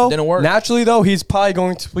naturally though, he's probably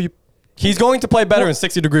going to play. He's going to play better in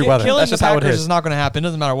 60-degree weather. Killing That's the just how it Packers is. is not going to happen. It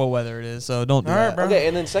doesn't matter what weather it is. So don't do All right, that. bro. Okay,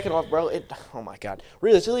 and then second off, bro, oh my God.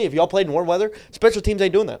 Realistically, if y'all played in warm weather, special teams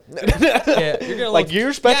ain't doing that. Yeah, you're gonna Like look-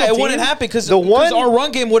 your special Yeah, teams. it wouldn't happen because the one. our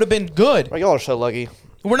run game would have been good. Bro, y'all are so lucky.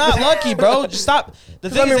 We're not lucky, bro. Just stop. The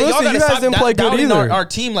thing I mean, is that y'all listen, gotta you guys stop didn't play good doubting either. Our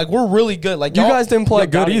team. Like we're really good. Like You y'all, guys didn't play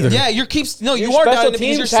good either. Yeah, you keep you Your are special doubting it because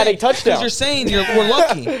teams you're had a saying touchdown. because you're saying we're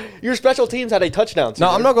lucky. Your special teams had a touchdown. No,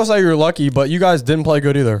 I'm not going to say you're lucky, but you guys didn't play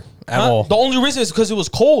good either at Huh? all. The only reason is because it was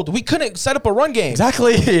cold. We couldn't set up a run game.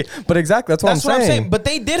 Exactly. But exactly, that's what That's I'm what I'm saying. saying. But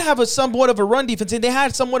they did have a somewhat of a run defense, and they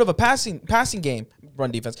had somewhat of a passing game,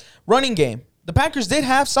 running game. The Packers did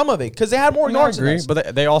have some of it because they had more No, I yards than agree, us.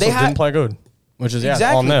 but they also They had- didn't play good, which is on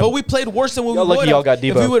Exactly, them. but we played worse than we Y'all would lucky y'all have got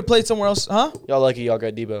if Debo. we would have played somewhere else, huh? Y'all lucky y'all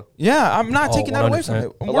got Debo. Yeah, I'm not taking that away from 100%.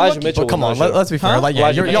 it. We're Elijah lucky. Mitchell But come was on, no show. let's be fair. Huh? Like, yeah,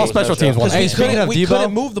 Elijah y'all Mitchell special was no teams show. won. Because Hey, we speaking couldn't, of we Debo-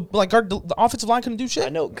 couldn't move the offensive line couldn't do shit. I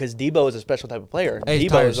know, because Debo is a special type of player. Hey, Debo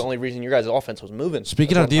Tyler. is the only reason your guys' offense was moving.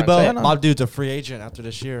 Speaking That's of what I'm trying to Debo, say. my dude's a free agent after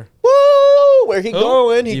this year. Woo! Where he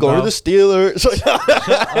going? He Debo. going to the Steelers.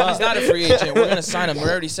 He's not a free agent. We're gonna sign him. We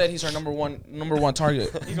already said he's our number one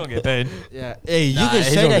target. He's gonna get paid. Yeah. Hey, you Nah, can he's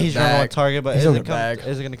say gonna that get he's number one bagged. target, but He's is gonna it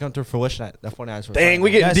get going to come to fruition at that 49ers? Dang,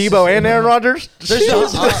 we getting Yes. Debo and Aaron Rodgers? There's no,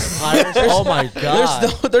 Oh my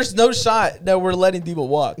god. there's no shot that we're letting Debo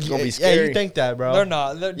walk. It's gonna be Yeah, scary. you think that, bro? They're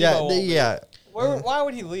not. They're Yeah, Debo won't. yeah. Why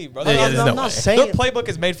would he leave, bro? Yeah, Their- there's I'm no not way. saying, Their playbook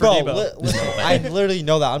is made for bro. Debo. I literally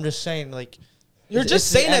know that. I'm just saying, like, You're it's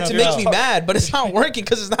just the saying that to NFL. make me mad, but it's not working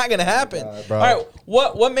because it's not gonna happen. bro. All right,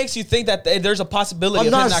 what makes you think that there's a possibility I'm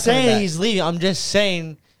of him not not coming saying back? he's leaving. I'm just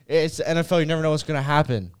saying it's the NFL. You never know what's gonna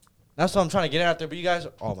happen. That's what I'm trying to get out there. But you guys,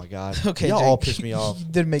 oh my god, Okay, y'all Jake, all piss me off.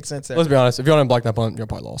 Didn't make sense there. Let's be honest. If y'all didn't block that punt, y'all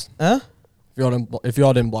probably lost. Huh? If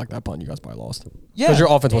y'all didn't block that punt, you guys probably lost. Yeah. Because your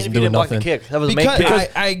offense And if wasn't you doing didn't block the nothing. kick, that was a make Because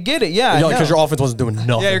kick. I get it. Yeah, I know. Because your offense wasn't doing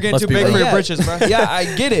nothing. Yeah, you're getting Let's too be big real. for your Yeah. britches, bro. Yeah, I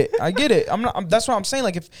get it. I'm not. That's what I'm saying.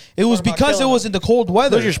 Like if it was What about because it killing was in the cold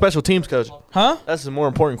weather, Who's your special teams coach? huh? That's the more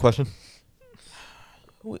important question.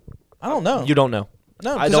 I don't know. You don't know.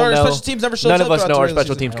 No, I because don't our know. special teams never shows None up of us throughout know the our regular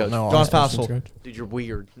special season. teams coach. No, John I'm special Fassel. teams coach. Dude, you're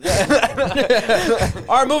weird.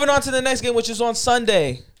 All right, moving on to the next game, which is on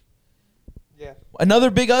Sunday. Yeah. Another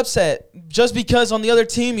big upset, just because on the other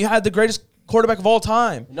team you had the greatest quarterback of all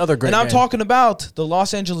time. Another great And I'm game. talking about the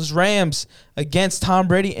Los Angeles Rams against Tom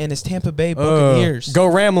Brady and his Tampa Bay Buccaneers. Go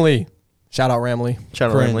Ramley. Shout out Ramley.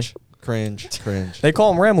 Shout out Cringe. Ramley. Cringe. They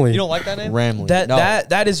call him Ramley. You don't like that name? Ramley.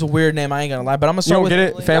 That is a weird name. I ain't gonna lie, but I'm gonna You start don't with get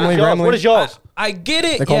it? Family Y'all's- Ramley. What is y'all's? I get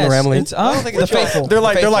it. They call yes, him Ramley. It's, I don't think the it's y'all. faithful. They're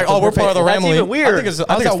like, oh, we're part of the That's Ramley. even weird. I think it's How's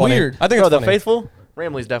funny. that weird? I think Bro, it's the funny. faithful.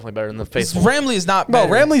 Ramley's definitely better than the faithful. Ramley is not Bro,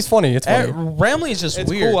 better. Ramley's funny. It's funny. Ramley is just It's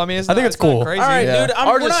weird. cool. I mean, it's I think not- it's cool. not crazy. All right, Yeah. dude. Ours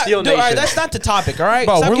We're is not, Steel dude, all right, Nation. that's not the topic. All right,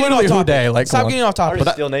 Bro, Stop we're getting literally off Who topic. Day. Like, Stop come on. getting off Ours topic.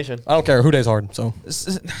 is Steel Nation. I don't care. Who Day's hard. So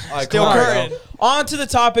Still All right, current. on to the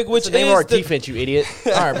topic, which What's the name of our is the. defense, you idiot?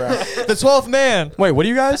 All right, bro. The 12th man. wait, what are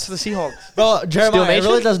you guys? the Seahawks. Bro, Jeremiah, it Nation?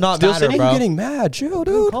 really does not Steel matter, City? Why are bro. you getting mad? Chill,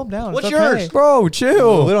 dude. Calm down. What's It's okay. yours? Bro,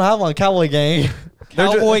 chill. We don't have one. Cowboy gang.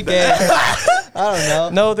 Cowboy gang. I don't know.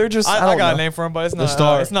 No, they're just. I don't got know. a name for him, but it's not.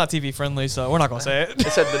 Star. It's not TV friendly, so we're not gonna say it.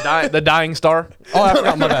 It said the dying star. Oh, I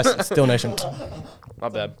forgot my bad. Still Nation. My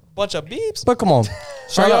bad. Bunch of beeps. But come on.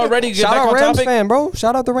 Are y'all ready to get Shout back out on Rams topic? fan, bro.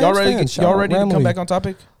 Shout out the Rams Y'all ready? fans. Shout Y'all out ready to come Ramley. back on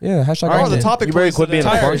topic? Yeah. Hashtag Oh, the Ramley. topic. You ready was to quit being a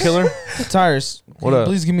today. farm killer? Tires. What up?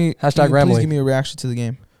 Please give me. Hashtag please Ramley. give me a reaction to the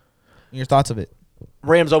game. Your thoughts of it.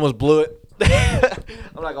 Rams almost blew it.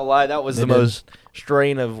 I'm not gonna lie, that was They the did. most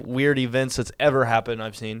strain of weird events that's ever happened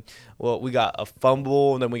I've seen. Well, we got a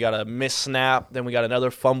fumble, and then we got a missed snap, then we got another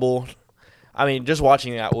fumble. I mean, just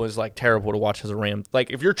watching that was like terrible to watch as a Ram. Like,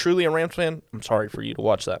 if you're truly a Rams fan, I'm sorry for you to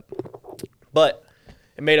watch that. But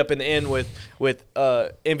it made up in the end with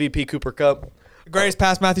MVP Cooper Kupp. Greatest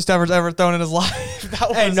pass Matthew Stafford's ever thrown in his life. That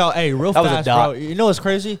was, Real That was a fast, dot. bro. You know what's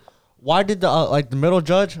crazy? Why did the middle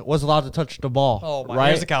judge was allowed to touch the ball? Oh my! right?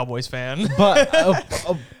 Here's a Cowboys fan. But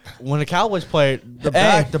when the Cowboys played, the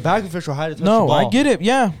back official had to touch the No, ball. I get it.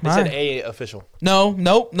 Yeah. They all said right. A official. No. It's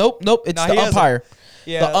Nah, the he has a- umpire.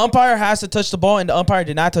 Yeah. The umpire has to touch the ball, and the umpire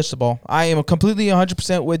did not touch the ball. I am completely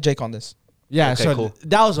 100% with Jake on this. Yeah, Okay, so cool.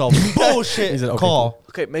 that was a bullshit He said, okay, call.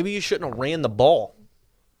 Okay, maybe you shouldn't have ran the ball.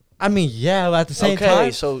 I mean, yeah, but at the same Okay,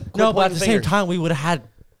 time, so quit no, but at pointing the same fingers. time, we would have had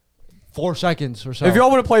 4 seconds or so. If y'all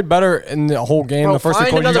would have played better in the whole game, Bro, the first three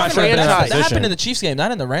find quarters, you another guys should have been in that franchise. That happened in position. the Chiefs game,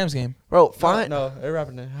 not in the Rams game. Bro, fine. no, it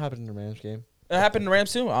happened in the Rams game. It happened in the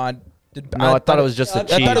Rams too. No, I thought it was just the I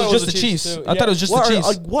thought it was Chiefs. just the Chiefs. too. I thought it was just the What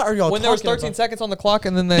Chiefs. what are y'all when there was talking 13 about? seconds on the clock,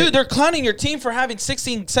 and then they Dude, they're clowning your team for having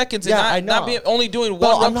 16 seconds and Yeah, I not know. being only doing Bro,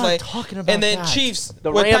 one I'm run not play. talking about And then that. Chiefs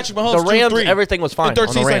The with Rams, Patrick Mahomes, the Rams, 2-3. everything was fine In 13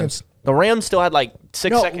 on the Rams. seconds. The Rams still had like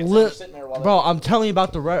 6 seconds. They were sitting there while bro, I'm telling you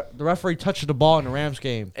about the referee touching the ball in the Rams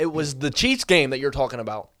game. it was the Chiefs game that you're talking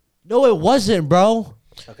about. No, it wasn't, bro.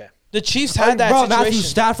 Okay. The Chiefs had that bro, situation. Matthew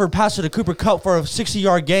Stafford passed to the Cooper Kupp for a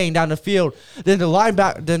 60-yard gain down the field. Then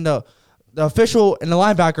the official and the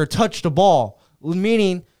linebacker touched the ball,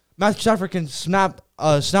 meaning Matthew Stafford can snap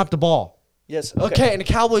the ball. Yes. Okay, in the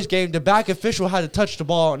Cowboys game, the back official had to touch the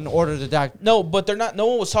ball in order to that. No, but they're not. No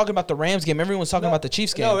one was talking about the Rams game. Everyone was talking about the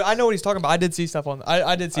Chiefs game. No, I know what he's talking about. I did see stuff on.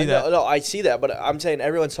 I did see that. No, I see that, but I'm saying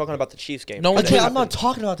everyone's talking about the Chiefs game. No one Okay, tweeted- I'm not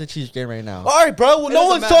talking about the Chiefs game right now. All right, bro. Well, no doesn't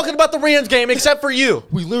one's matter. talking about the Rams game except for you.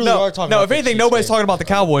 We literally No, are talking no. about If the anything, Chiefs nobody's game. talking about the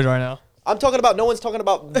Cowboys right now. I'm talking about no one's talking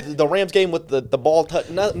about the Rams game with the ball touch.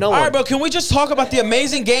 No All one. right, bro. Can we just talk about the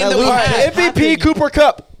amazing game that we literally had? just MVP Cooper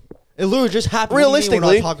Kupp. It literally just happened. Realistically-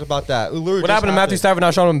 we're not talking about that. What happened to Matthew Stafford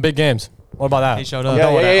not showing him in big games? What about that? He showed up. Yeah,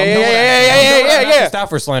 I'm yeah, doing yeah, that. yeah, I'm doing yeah, that. yeah, I'm doing yeah, that yeah, Matthew yeah.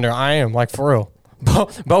 Stafford slander. I am, like, for real.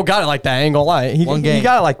 Bo got it like that. I ain't gonna lie. He game.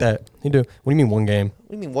 got it like that. He do. What do you mean one game? What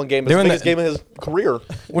do you mean one game? It's They're the in biggest the- game of his career.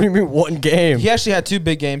 What do you mean one game? He actually had 2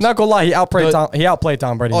 big games. Not gonna lie. He outplayed But-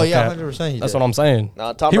 Tom Brady. Oh like yeah, that. 100%. That's what I'm saying.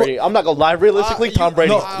 Nah, Tom He- Brady. I'm not gonna lie. Realistically, Tom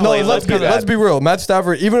Brady. No, played let's bad. be real. Matthew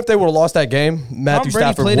Stafford, even if they would have lost that game, Matthew Brady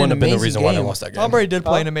Stafford played wouldn't an have been the amazing reason why they game. lost that game. Tom Brady did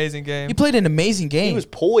play an amazing game. He played an amazing game. He was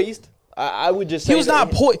poised. I would just say He was that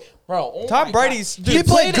not poised. Bro, oh Tom my Brady's. God. dude, He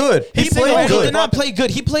played good. He played He good. did not play good.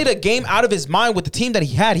 He played a game out of his mind with the team that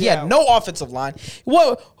he had. He had no offensive line.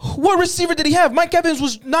 What receiver did he have? Mike Evans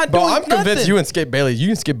was not Bro, doing I'm convinced nothing. you and Skip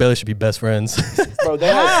Bailey should be best friends. Bro, they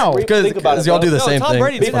How? Had, think about it. Because y'all bro. do the No, same Tom thing.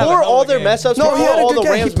 Brady It's did fine. have Before a hell of a their game. mess ups, No, he before had a all good the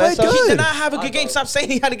game. He Rams played mess ups. He good. did not have a good game. Stop saying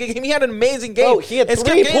he had a good game. He had an amazing game. Bro, he had And 3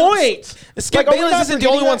 Skip Bayless- points. Skip Like, are we Bayless not isn't the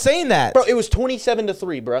only forgetting one that? saying that. Bro, it was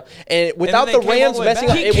 27-3, bro. And without they the came all Rams the way messing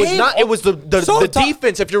back. up, He it was came not. It was the So Tom-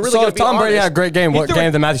 defense. If you're really So gonna if be Tom Brady honest. had a great game, what He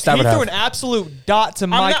game did Matthew Stafford He threw have? an absolute dot to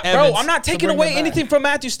Mike not, Evans. bro, I'm not to taking bring away them back. anything from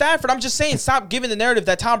Matthew Stafford. I'm just saying, stop giving the narrative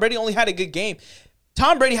that Tom Brady only had a good game.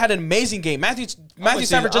 Tom Brady had an amazing game. Matthew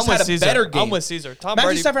Stafford just had a better game. I'm with Caesar. Tom Matthew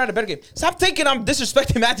Brady. Stafford had a better game. Stop thinking I'm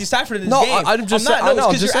disrespecting Matthew Stafford in this No, game. I'm just not. saying- No, I know, I'm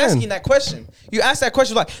because just you're saying. asking that question. You asked that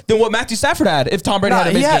question like, then what Matthew Stafford had if Tom Brady Nah, had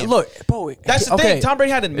an he amazing had- game? Look, bro. That's the okay. thing. Tom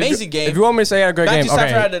Brady had an amazing game. If you want me to say he had a great Matthew game,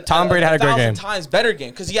 Stafford okay. had Tom Brady had a great game. 1,000 times better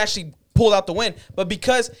game because he actually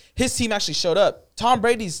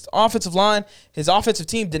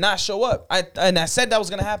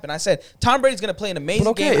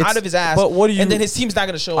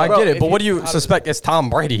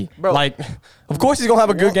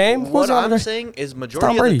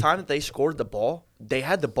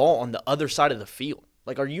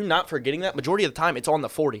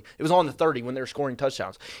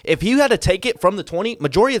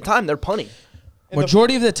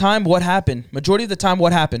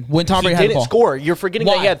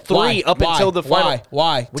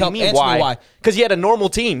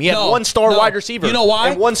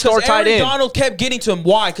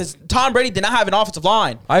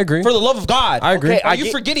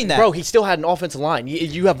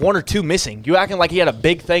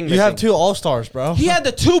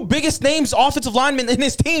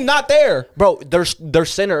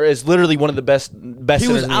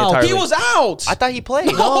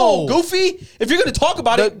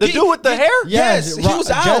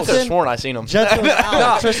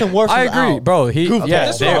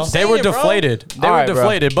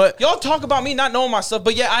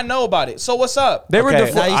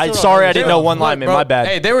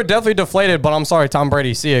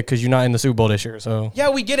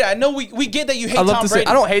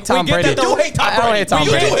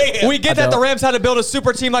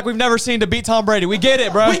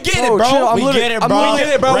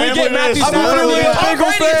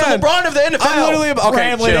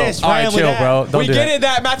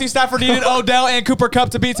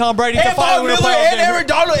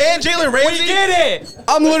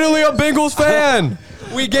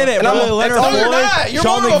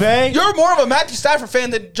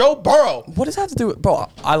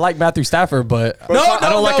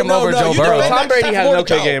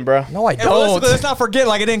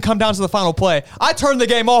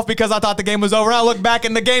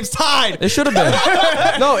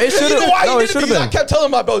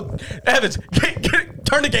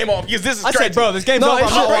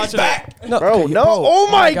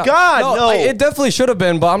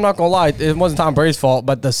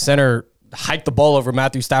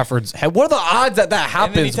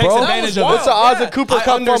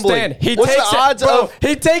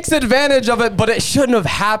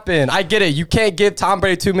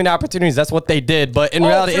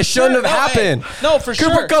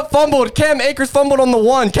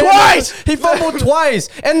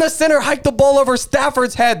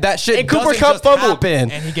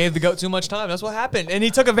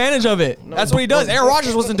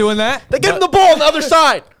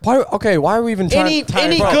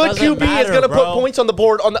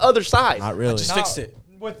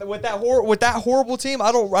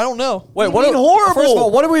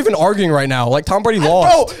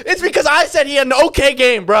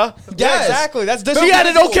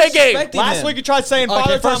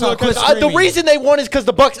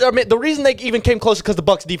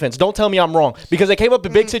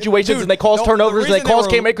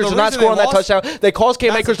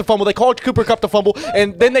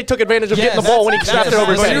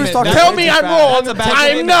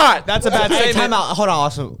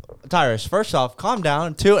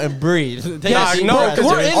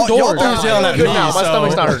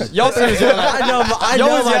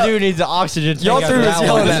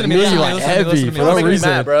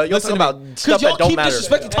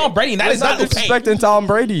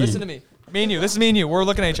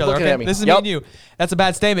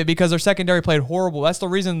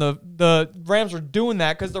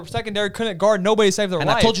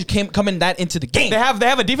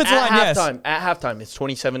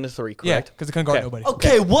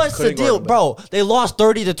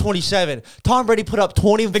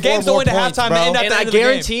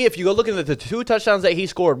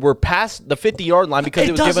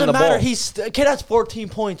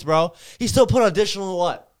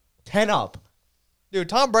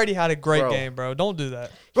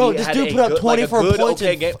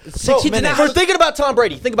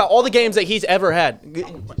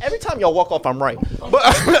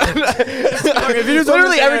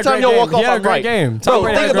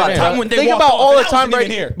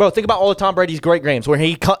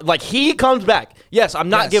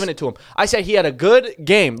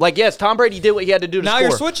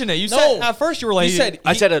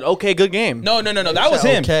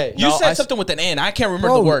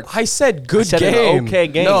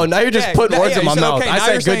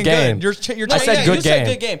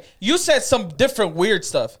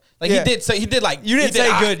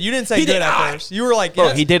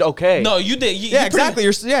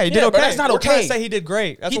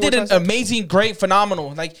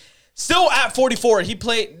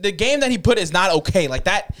Like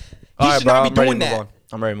that. All right, should bro. not I'm be ready doing to move that. on.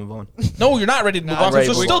 I'm ready to move on. No, you're not ready to move Nah, on. I'm ready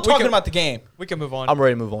We're to move still on. talking about the game. We can move on. I'm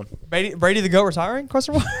ready to move on. Brady the GOAT retiring?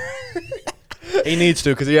 Question mark. He needs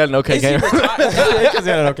to because he had an okay Is he game.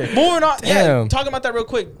 retiring? Okay. Moving on. Yeah, Damn. talking about that real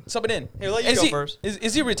quick. Sub it in. Hey, let you Is go he, first.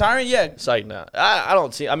 Is he retiring? Yeah. Psych now. I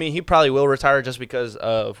don't see. I mean, he probably will retire just because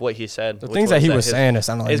of what he said. The which things that he was his- saying, it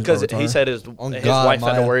sounded like It's he was because gonna he retire. said his On his God, wife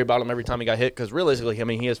had to Maya. worry about him every time he got hit. Because realistically, I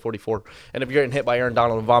mean, he is 44, and if you're getting hit by Aaron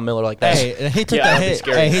Donald and Von Miller like that, Hey, and he took Yeah, that that'd be hit.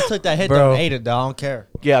 scary. Hey, he took that hit Bro. though and ate it, though. I don't care.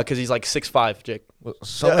 yeah, because he's like 6'5", Jake.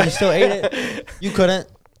 So he still ate it. You couldn't.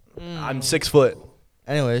 I'm 6 foot.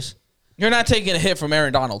 Anyways, You're not taking a hit from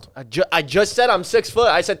Aaron Donald. I just said I'm 6 foot.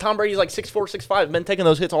 I said Tom Brady's like 6'4", 6'5". Been taking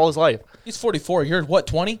those hits all his life, He's 44. You're what,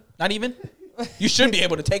 20? Not even? You should be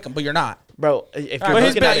able to take him, but you're not. bro. If All you're right,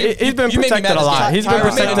 looking at it, you he's been made me protected mad a as lot. fuck. He's been Tyler,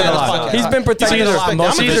 protected made me a mad as lot. fuck. He's been protected Caesar, for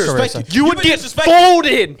most of his Caesar, career. respect you would You get disrespect-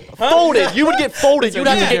 folded. Folded. You would get folded. You'd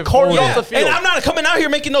have to get carted off the field. And I'm not coming out here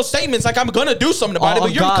making those statements like I'm gonna do something about it. Oh,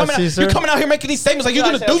 But you're God, coming Caesar. you're coming out here making these statements like you're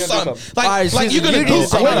Did I gonna say do I was gonna do something. something? Like Alright, like Caesar, you're gonna you do need to-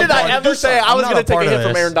 something. When did I ever say I was not going a to take part a of hit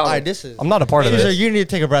from this. Aaron all Donald? right, this is. I'm not a part of Caesar, this. you need to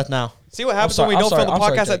take a breath now. See what happens sorry, when we I'm don't sorry, film the I'm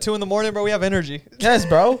sorry, podcast Jake. at 2 a.m, bro. We have energy. Yes,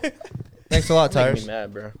 bro. Thanks a lot, Making Tires. me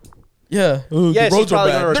mad, bro. Yeah. Yes, he's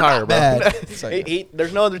probably going to retire, bro. Bad.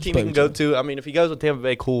 There's no other team he can go to. I mean, if he goes with Tampa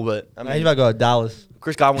Bay, cool. But I Nah, he's mean, about to go to Dallas.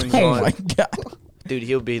 Chris Godwin's Oh my gone. god. Dude,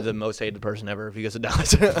 he'll be the most hated person ever if he goes to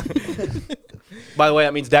Dallas. By the way,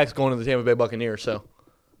 that means Dak's going to the Tampa Bay Buccaneers. So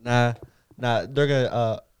Nah, they're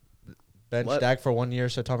gonna bench What? Dak for 1 year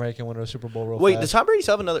so Tom Brady can win a Super Bowl real wait, fast. does Tom Brady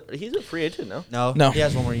still have another? He's a free agent now. No. He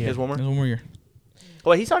has 1 more He year. has one more. There's one more year.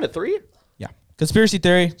 Wait, he signed a 3? Yeah. Conspiracy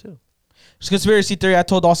theory. It's conspiracy theory. I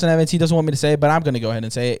told Austin Evans he doesn't want me to say it, but I'm gonna go ahead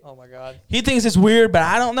and say it. Oh my god. He thinks it's weird, but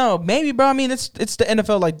I don't know. Maybe, bro. I mean, it's the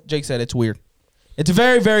NFL, like Jake said. It's weird. It's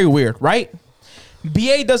very, very weird, right?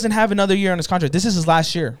 BA doesn't have another year on his contract. This is his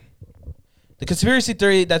last year. The conspiracy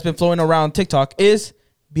theory that's been flowing around TikTok is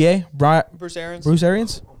BA, Bruce Arians. Bruce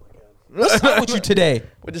Arians. What's up with you today?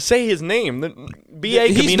 But just say his name. BA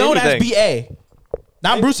could He's mean known anything. as BA.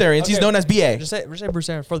 Not Bruce Arians. He's Okay. known as BA. Just say Bruce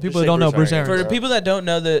Arians. For the people say that don't know, Bruce Bruce Arians. For Arians. the people that don't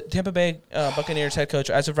know, the Tampa Bay Buccaneers head coach,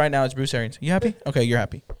 as of right now, is Bruce Arians. You happy? Okay, you're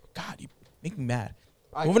happy. God, you make me mad.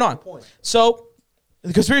 Moving on. So,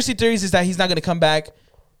 the conspiracy theories is that he's not going to come back.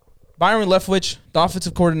 Byron Leftwich, the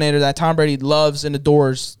offensive coordinator that Tom Brady loves and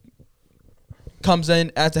adores, comes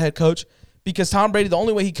in as the head coach. Because Tom Brady, the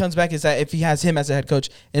only way he comes back is that if he has him as a head coach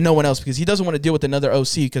and no one else, because he doesn't want to deal with another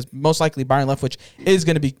OC, because most likely Byron Leftwich is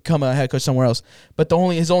going to become a head coach somewhere else. But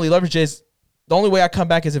his only leverage is, the only way I come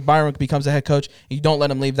back is if Byron becomes a head coach and you don't let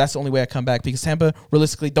him leave. That's the only way I come back, because Tampa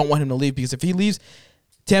realistically don't want him to leave, because if he leaves,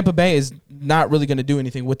 Tampa Bay is not really going to do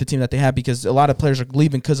anything with the team that they have, because a lot of players are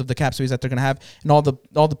leaving because of the cap space that they're going to have and all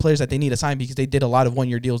the players that they need to sign, because they did a lot of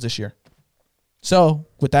one-year deals this year. So,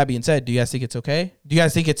 with that being said, do you guys think it's okay? Do you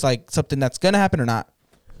guys think it's like something that's going to happen or not?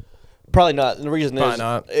 Probably not. And the reason Probably is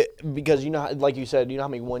not. Because you know, like you said, you know how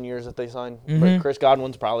many 1 years that they signed. Mhm. But Chris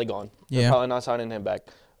Godwin's probably gone. Yeah. They're probably not signing him back.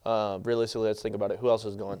 Realistically, let's think about it. Who else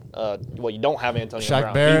is going? Well, you don't have Antonio Shaq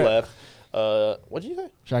Brown. Barrett. He left. What did you say?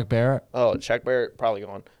 Shaq Barrett. Oh, Shaq Barrett probably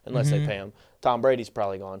gone unless they pay him. Tom Brady's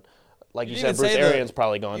probably gone. Like you, You said, didn't Bruce say the- Arians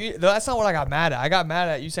probably gone. That's not what I got mad at. I got mad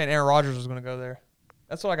at you saying Aaron Rodgers was going to go there.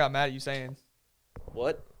 That's what I got mad at you saying.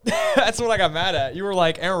 What? That's what I got mad at. You were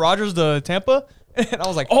like, Aaron Rodgers to Tampa? And I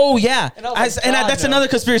was like, Oh, yeah. And I was like, God, that's no. another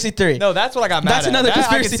conspiracy theory. no, that's what I got mad That's at. another I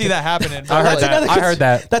conspiracy can see theory. that happening. I heard That's that. another I heard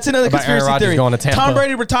that. That's another about Aaron conspiracy Rodgers theory. going to Tampa. Tom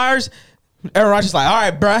Brady retires. Aaron Rodgers is like, all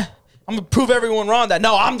right, bruh. I'm going to prove everyone wrong that,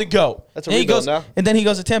 no, I'm the GOAT. That's a and he rebuild goes, now. And then he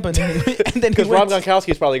goes to Tampa. And then he Because Rob wins.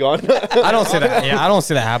 Gronkowski's probably gone. I don't see that. Yeah, I don't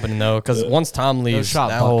see that happening though, because once Tom leaves, shot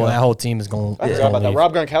that Bucko. whole team is going. I forgot about that.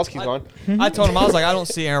 Rob Gronkowski's gone. I told him, I was like, I don't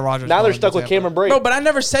see Aaron Rodgers. Now they're going to stuck with Tampa. Cameron Brate. Bro, but I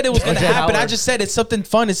never said it was going to OJ happen. I Howard. just said it's something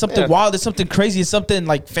fun. It's something Yeah. wild. It's something crazy. It's something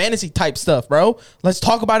like fantasy type stuff, bro. Let's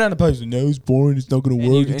talk about it on the post. No, it's boring. It's not going to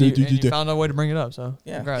And work. you found a way to bring it up, so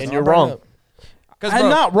Yeah. congrats. And I'll you're bring it wrong. up. 'Cause, I'm bro,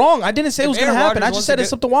 not wrong. I didn't say it was if going to Aaron happen. I Rodgers just wants said to it's get-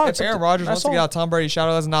 something wild. If Aaron Rodgers wants to get out Tom Brady's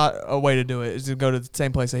shadow, that's not a way to do it. Is to go to the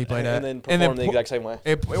same place that he played at. And then perform the exact same way.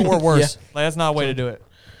 Or worse. Like, that's not a way to do it.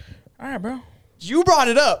 All right, bro. You brought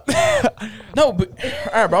it up. No, but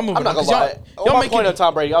all right, bro. I'm moving I'm not on, gonna 'cause lie. Y'all On my making point of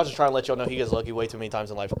Tom Brady, I was just trying to let y'all know he gets lucky way too many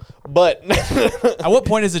times in life. But At what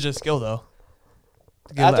point is it just skill, though?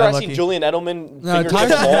 To get after I lucky? seen Julian Edelman No, fingertip Tyrus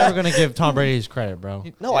the is ball, never gonna give Tom Brady his credit, bro.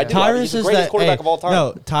 no, I do. Tyrus He's the is greatest that quarterback hey, of all time.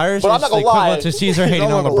 No, Tyrus But I'm is not the gonna lie. equivalent to Caesar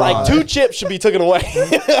hating on LeBron. like 2 chips should be taken away.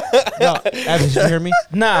 No, Evans, you hear me?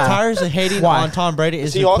 Nah. Tyrus hating Why? on Tom Brady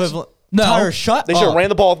is the Seahawks? equivalent. No. Tyrus, shut They should have up. ran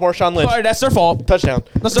the ball with Marshawn Lynch. All right, that's their fault. Touchdown.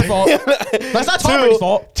 That's their fault. That's not Tom Brady's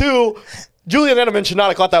fault. Two, Julian Edelman should not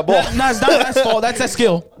have caught that ball. No, it's not that's fault. That's that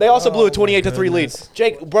skill. They also blew a 28-3 lead.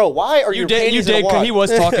 Jake, bro, why are You your did. panties You in did. a wad? 'Cause he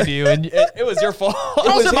was talking to you, and it was your fault.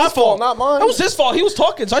 That wasn't my his fault, not mine. That was his fault. He was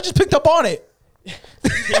talking, so I just picked up on it.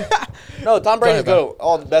 No, Tom Brady's go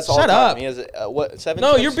all best all Shut time. up. He has what 7?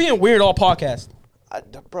 No, you're being weird all podcast.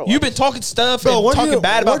 Bro. You've been talking stuff Bro, and talking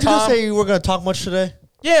bad about What did you Tom. say you were gonna talk much today?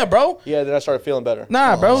 Yeah, bro. Yeah, then I started feeling better.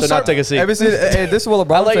 Nah, bro. So not take a seat. Hey, this is what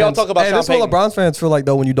LeBron I'll let y'all fans. talk about Hey, Sean this is what Payton. LeBron fans feel like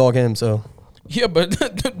though when you dog him. So Yeah, but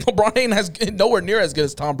LeBron ain't nowhere near as good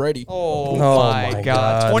as Tom Brady. Oh, my my God.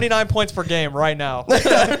 God. 29 points per game right now.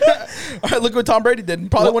 All right, look what Tom Brady did.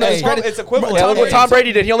 Probably one of his Well, greatest. it's equivalent. Yeah, look what Tom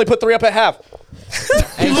Brady did. He only put 3 up at half.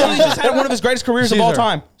 He literally just had one of his greatest careers of all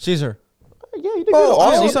time. Caesar. Yeah, he did Bro,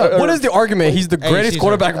 good. what is the argument? He's the greatest Caesar.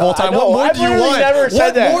 quarterback of all time. I know, What more I've do you literally want? never said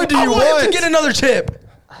What that. more do I you want him want? to get another chip.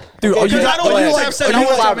 Dude, Okay, are you because like, I don't want are you you to like, have seven. are you I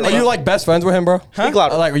want like, seven. are you like best friends with him, bro? Speak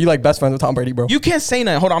louder. Like, are you like best friends with Tom Brady, bro? You can't say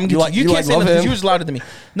nothing. Hold on, I'm gonna You get like- you. you You like can't say love nothing. 'Cause him? you was louder than me.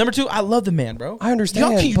 Number 2, I love the man, bro. I understand,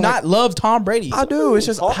 Y'all can you but- not love Tom Brady? I do. It's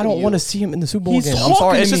just talking I to don't you. want to see him in the Super Bowl He's again. I'm sorry.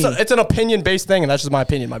 talking It's to just me. it's an opinion based thing, and that's just my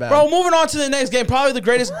opinion. My bad. Bro, moving on to the next game. Probably the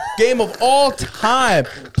greatest game of all time.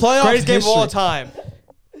 Playoff Greatest game of all history. time.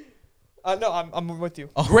 No, I'm with you.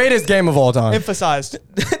 Greatest game of all time. Emphasized.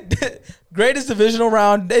 Greatest divisional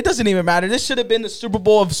round. It doesn't even matter. This should have been the Super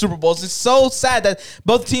Bowl of Super Bowls. It's so sad that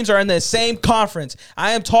both teams are in the same conference.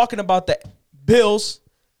 I am talking about the Bills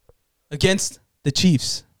against the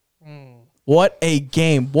Chiefs. What a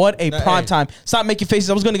game. What a prime time. Stop making faces.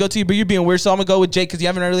 I was going to go to you, but you're being weird, so I'm going to go with Jake because you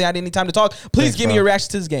haven't really had any time to talk. Please Thanks, give me bro. your reaction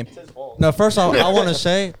to this game. No, first I want to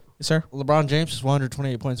say, Yes, sir. LeBron James is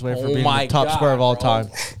 128 points away from Oh being my the top God, scorer of all bro. time.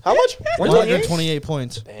 How much? 128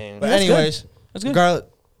 points. Dang. But That's good. anyways, That's good. regardless,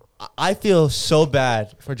 I feel so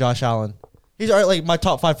bad for Josh Allen. He's like my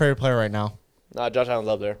top 5 favorite player right now. Nah, Josh Allen's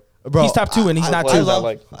up there. Bro, He's top 2 and he's not I 2.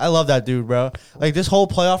 love- I love that dude, bro. Like this whole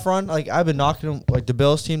playoff run, like I've been knocking him, like the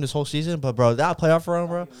Bills team this whole season, but bro, that playoff run,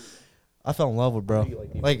 bro, I fell in love with, bro.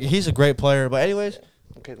 Like he's a great player. But anyways,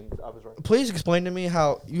 Okay, then I was right. please explain to me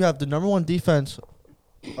how you have the number 1 defense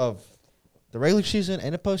of the regular season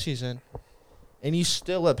and the postseason, and you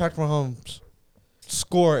still let Patrick Mahomes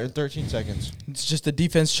score in 13 seconds. It's just the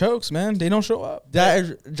defense chokes, man. They don't show up. That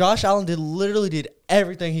is, Josh Allen literally did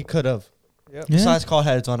everything he could have, Yep. besides call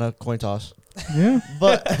heads on a coin toss. Yeah.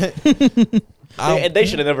 But They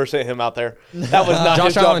should have never sent him out there. That was not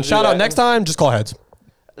his Josh job Allen, to do shout out that. next time. Just call heads.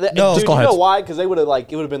 No, Dude, go you ahead. know why? Because they would have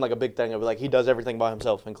it would have been like a big thing. It'd be like he does everything by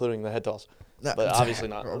himself, including the head toss. No, But obviously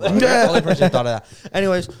not. the only person who thought of that.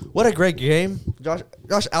 Anyways, what a great game. Josh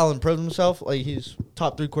Allen proved himself. Like he's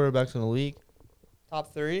top 3 quarterbacks in the league.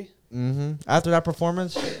 Top 3. After that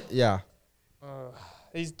performance, yeah.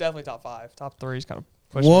 He's definitely top 5. Top 3 is kind of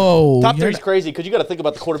pushing. Whoa. Top you're 3's crazy because you got to think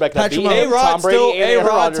about the quarterback that Patrick beat him, A-Rod, Tom Brady, still, and Aaron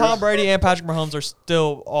A-Rod, Rodgers. Tom Brady, and Patrick Mahomes are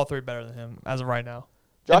still all 3 better than him as of right now.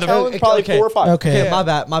 Josh And the- Allen's probably okay. 4 or 5. Okay. Okay, my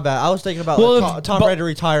bad. I was thinking about Well, like, Tom but- Brady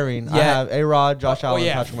retiring. I Yeah. have A-Rod, Josh Allen,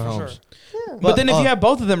 yeah, Patrick for Mahomes. sure. But then if you have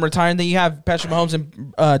both of them retiring, then you have Patrick Mahomes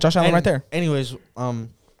and Josh Allen and right there. Anyways,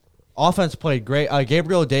 offense played great.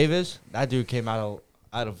 Gabriel Davis, that dude came out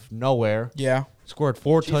of nowhere. Yeah. Scored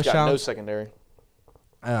 4 He's got no touchdowns. secondary.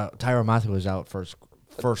 Tyrann Matthew was out first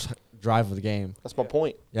drive of the game. That's my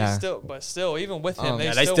point. Yeah. Still, even with him,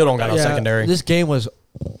 Yeah, they still don't got no Yeah. secondary. This game was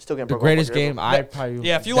Still getting the broke greatest off like game I probably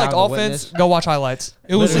Yeah, if you down like to offense, witness. go watch highlights.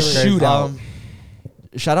 It was a Literally. shootout.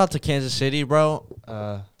 Shout out to Kansas City, bro.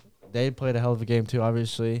 They played a hell of a game too,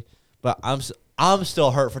 obviously. But I'm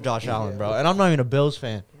still hurt for Josh Allen, bro. And I'm not even a Bills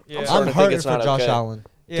fan. Yeah. I'm starting I'm to think hurting it's for not Josh okay. Allen.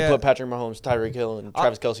 Yeah. to put Patrick Mahomes, Tyreek Hill, and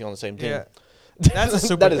Travis Kelsey on the same team. Yeah. That's a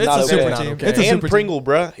super. That is it's not a okay. super Not team. okay. It's a And super team. Pringle,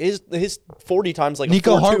 bruh. His 40 times like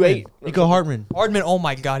Nico a 4.28. Hardman. Hardman, oh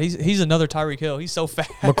my God, he's another Tyreek Hill. He's so fast.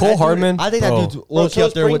 McCole Hardman. I think bro. that dude's low so key is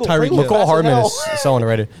up there with Pringle. Tyreek Pringle. Hill. McCole Fast as Hardman hell. is so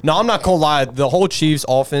underrated. No, I'm not gonna lie. The whole Chiefs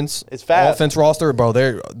offense, It's fast. offense roster, bro.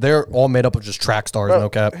 They're all made up of just track stars. Bro, No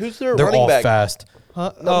cap. who's their They're running all back? fast.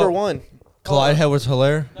 Number 1. Clyde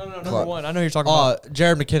Edwards-Helaire. No, number 1. I know who you're talking about.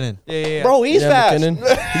 Jared McKinnon. Yeah. Bro, he's Yeah, fast. McKinnon. He's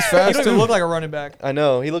he fast don't even too. look like a running back. I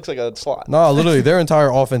know. He looks like a slot. No, literally, their entire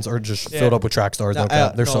offense are just Yeah. filled up with track stars. No No,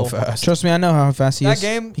 cap. They're so no. fast. Trust me, I know how fast he That is.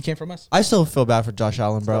 game- He came from us. I still feel bad for Josh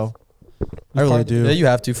Allen, bro. I really do. Yeah, you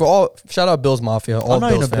have to. For all, shout out Bills Mafia. All I'm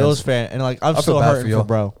not even Bills a Bills fans. fan, and like I'm I feel still bad hurting for you. for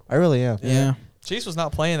bro. I really am. Yeah. Chiefs was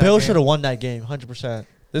not playing that Bills game. should have won that game, 100%.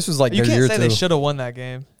 This was like You their year can't say too. they should have won that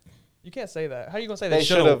game. You can't say that. How are you gonna say They they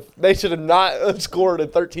should should have? have. They should have not scored in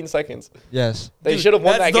 13 seconds. Yes. They should have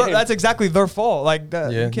won that game. That's exactly their fault. Like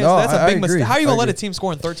that. Yeah. You can't, No, that's a I big agree. mistake. How are you I gonna let a agree. team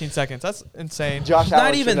score in 13 seconds? That's insane. Josh Allen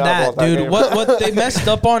Not should even not have that, lost that dude. game. What they messed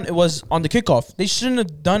up on was on the kickoff. They shouldn't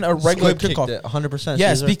have done a regular Squib kicked kickoff. it, 100%.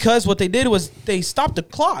 Yes, Caesar. because what they did was they stopped the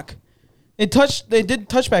clock. They did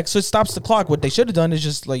touchback, so it stops the clock. What they should have done is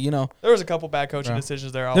just like There was a couple bad coaching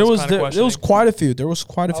decisions there. there was quite a few. There was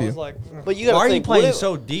quite a I few. was like, But you got Why to are you think, playing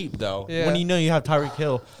so deep though? Yeah. When you know you have Tyreek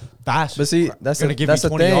Hill fast. But see, that's gonna the, give that's you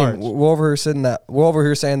the 20 thing. yards. We're over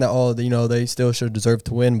here saying that they still should deserve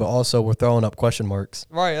to win, but also we're throwing up question marks.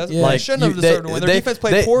 right. That's, Yeah. They shouldn't have deserved to win. Their defense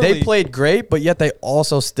played they, poorly. They played great, but yet they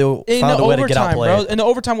also still In found the a way to get overtime, outplayed. bro. In the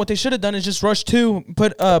overtime, what they should have done is just rush 2,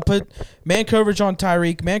 put man coverage on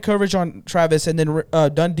Tyreek, man coverage on Travis, and then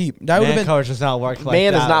done deep. That would have Man been. coverage does not work like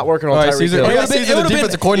man that. is not working on All right, Tyreek Caesar, Hill. we got It would've Caesar, the been-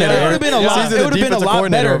 defensive coordinator. It would have been a lot. Caesar, It the would have been a defensive lot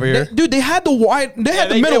coordinator better. over here. Dude, they had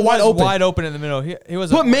the middle wide open. Wide open in the middle. He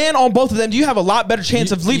was Put man on both of them. You have a lot better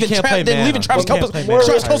chance of leaving can't play man on- Travis you can't play man on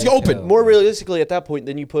Kelce Tyreek open. Hill. More realistically, at that point,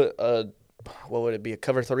 then you put what would it be, a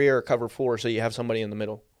cover 3 or a cover 4, so you have somebody in the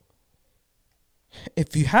middle.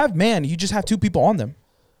 If you have man, you just have 2 people on them.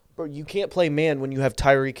 Bro, you can't play man when you have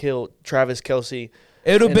Tyreek Hill, Travis Kelce.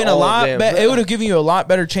 It would have And been a all of lot. them. It would have given you a lot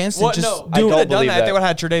better chance to What? just No, I I do could don't have done believe that if they that. would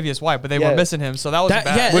have had Tre'Davious White, but they were Yeah. missing him, so that was That-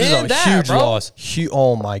 bad. yeah, Which is and a that, huge bro. loss.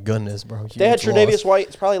 Oh my goodness, bro. They had Huge Tre'Davious loss. White.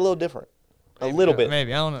 It's probably a little different. A little bit.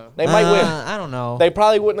 Maybe I don't know. They might win. I don't know. They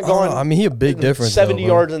probably wouldn't have I don't gone know. I mean, he a big difference. 70 though,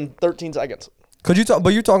 bro. yards in 13 seconds. Could you talk?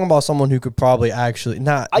 But you're talking about someone who could probably actually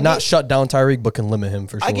not shut down Tyreek, but can limit him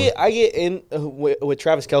for sure. I get in with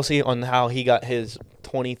Travis Kelce on how he got his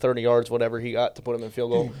 20, 30 yards, whatever he got to put him in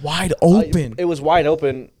field goal. wide open. It was wide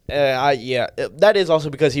open. That is also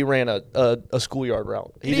because he ran a schoolyard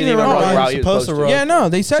route. He didn't even run the route he was supposed to. Yeah, no,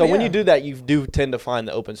 they said. So yeah. when you do that, you do tend to find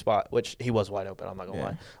the open spot, which he was wide open. I'm not gonna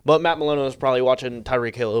lie, but Matt Malone was probably watching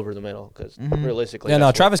Tyreek Hill over the middle because realistically, Yeah, no.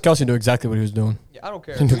 that's what- Travis Kelce knew exactly what he was doing. Yeah, I don't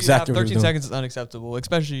care. He knew You exactly have what he 13 was doing. seconds is unacceptable,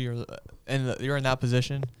 especially you're in that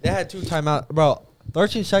position. They had 2 timeouts, bro.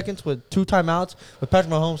 13 seconds with 2 timeouts. With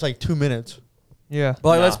Patrick Mahomes, like 2 minutes. Yeah. But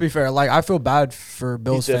like, Nah. let's be fair. Like, I feel bad for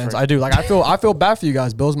Bills fans. different. I do. Like, I feel bad for you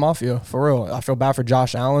guys, Bills Mafia, for real. I feel bad for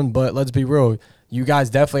Josh Allen, but let's be real. You guys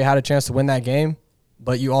definitely had a chance to win that game,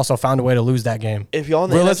 but you also found a way to lose that game. If y'all in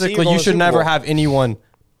the NFC, Realistically, you're you going should to Super never Bowl. have anyone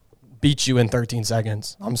beat you in 13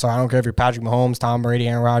 seconds. I'm sorry. I don't care if you're Patrick Mahomes, Tom Brady,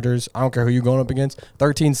 Aaron Rodgers. I don't care who you're going up against.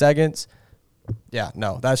 13 seconds. Yeah,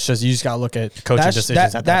 no. That's just, you just got to look at coaching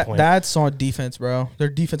decisions at that point. That's on defense, bro. Their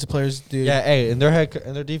defensive players, dude. Yeah, hey, and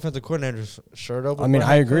their defensive coordinator's shirt open. I mean,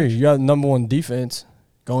 I agree. You got number 1 defense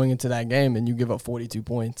going into that game, and you give up 42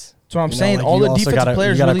 points. That's what I'm You know, saying. like, all you the also defensive gotta-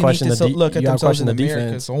 players you gotta really need question to the look at you gotta themselves in question the the mirror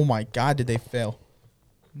defense. because, oh my God, did they fail?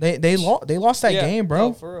 They lost that game, bro.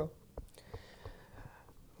 No, for real.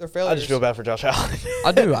 They're I failures. just feel bad for Josh Allen.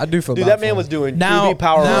 I do feel Dude, bad that man for was him. doing Now- QB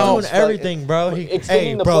power now- runs, doing everything, bro.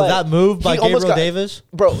 extending the Bro, play. that move by He almost Gabriel got- Davis,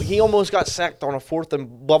 Bro, he almost got sacked on a 4th and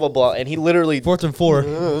blah blah blah, and he literally 4th and 4.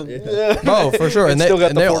 Oh, for sure. And still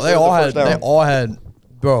got the they all first down. had,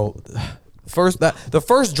 bro. The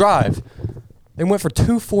first drive, they went for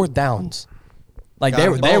 2 4th downs. Like they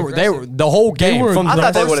were the whole game were- from I the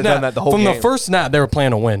thought they first would've snap. done that the whole From the game. first snap, they were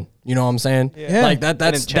playing to win. You know what I'm saying? Yeah. Like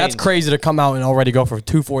that's it changed. crazy to come out and already go for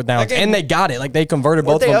 2 4th downs, game- and they got it. Like they converted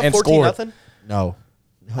Weren't both of they them up and 14 scored. nothing? No.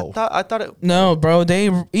 I thought it. No, bro.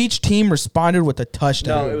 Each team responded with a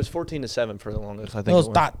touchdown. No, it was 14-7 for the longest. I think It was it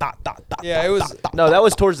was. dot, dot, dot, dot, Yeah, it dot, was. dot, dot. No, that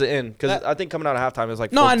was towards the end because That- I think coming out of halftime it was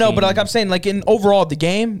like. No, I know, but 14. like I'm saying, like in overall the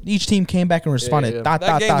game, each team came back and responded. yeah. Dot, That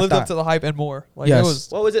dot, game dot, lived dot. up to the hype and more. Like Yes. it was.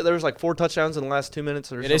 What was it? There was like 4 touchdowns in the last 2 minutes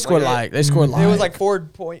or Yeah, something. they scored like they scored It was like 4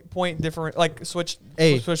 point different, like switch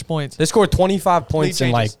points. they scored 25 points in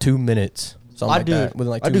changes. like 2 minutes. Something like that. Within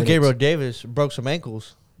like 2 minutes. Gabriel Davis broke some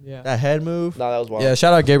ankles. Yeah. That head move. No, that was wild. Yeah,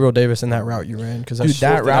 shout out Gabriel Davis in that route you ran because Dude,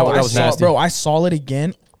 that route, that was nasty. bro. I saw it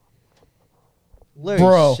again.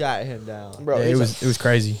 Literally Bro. shot him down. Bro, Yeah, he's it was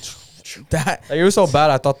crazy. That Like, it was so bad.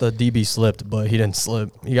 I thought the DB slipped, but he didn't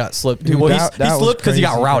slip. He got slipped. Dude, Well, that he was slipped because he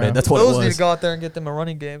got crazy, routed. bro. That's what Bills it need to was. go out there and get them a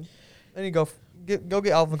running game. Then you go get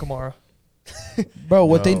Alvin Kamara. bro,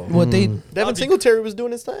 what they Devin Singletary was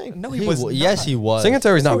doing his thing. No, He was. wa- yes, he was.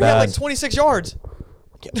 Singletary's not He had bad. like 26 yards.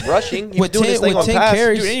 Rushing. He was With doing 10 his thing with on 10 pass.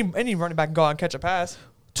 carries. Dude, any running back can go out and catch a pass.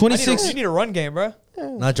 26. You need a run game, bro.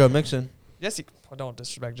 Not Joe Mixon. Yes, don't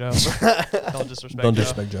disrespect Joe. Don't disrespect Don't Joe.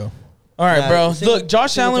 disrespect Joe. All right, Yeah, bro. Singletary Look,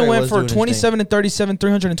 Josh Allen went was for doing his 27 and 37,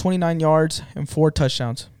 329 yards and 4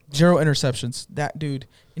 touchdowns, 0 interceptions. That dude,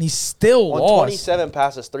 and he still On lost. 27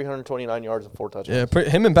 passes, 329 yards and 4 touchdowns. Yeah,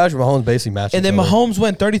 him and Patrick Mahomes basically matched. And then each other. Mahomes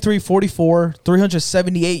went 33-44,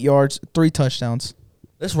 378 yards, 3 touchdowns.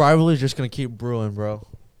 This rivalry is just gonna keep brewing, bro.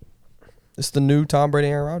 It's the new Tom Brady,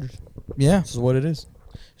 Aaron Rodgers. Yeah, This is what it is.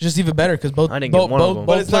 just even better because both I didn't get one of them.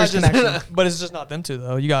 But both it's not players can just. actually. But it's just not them two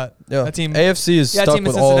though. You got Yeah, a team. AFC is Yeah, stuck team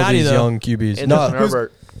in with all of Cincinnati, these though. young QBs. And No, Justin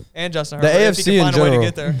Herbert. And Justin The Herbert. If he AFC can in find a way to general,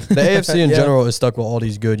 get there. the AFC in Yeah. general is stuck with all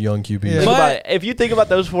these good young QBs. Yeah. Think But- about it. If you think about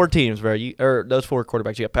those 4 teams, bro, or those 4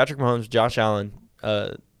 quarterbacks, you got Patrick Mahomes, Josh Allen,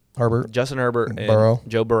 Herbert, Justin Herbert, and Burrow.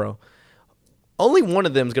 Joe Burrow. Only one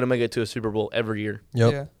of them is going to make it to a Super Bowl every year.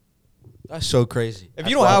 Yep. Yeah. That's so crazy. If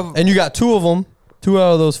you don't have, And you got 2 of them, 2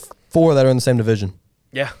 out of those 4 that are in the same division,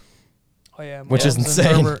 Yeah. oh yeah, which is Mahomes and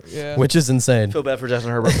insane. Herbert, yeah. which is insane, Feel bad for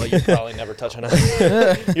Justin Herbert, but you're probably never touching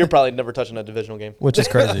a you're probably never touching a divisional game. which is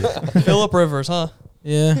crazy. Phillip Rivers, huh?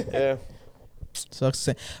 Yeah, Yeah. sucks to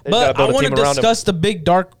say. They gotta But I build a want to team around him. discuss the big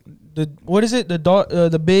dark. What is it?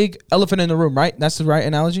 The big elephant in the room, right? That's the right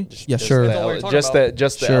analogy. Yeah, Sure. Depends on what you're talking about.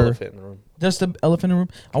 Just the Sure. elephant in the room. Just the elephant in the room.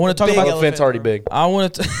 I want to talk Big about. elephant. Elephant's already in the room. big. I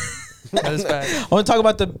want to. That is bad. I want to talk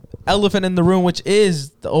about the elephant in the room, which is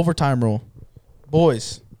the overtime rule.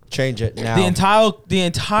 Boys, Change it now. the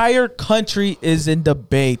entire country is in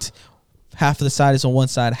debate. Half of the side is on one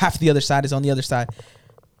side, half of the other side is on the other side.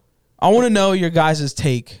 I want to know your guys'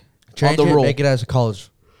 take Change on the it, rule. make it as a college.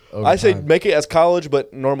 I say overtime. make it as college,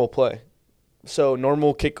 but normal play. So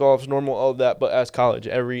normal kickoffs, normal all of that, but as college,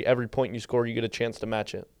 every point you score, you get a chance to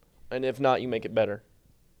match it, and if not, you make it better.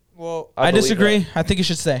 Well, I believe disagree. that. I think it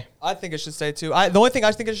should stay. I think it should stay too. The only thing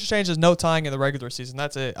I think it should change is no tying in the regular season.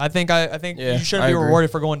 That's it. I think Yeah, you shouldn't I be agree.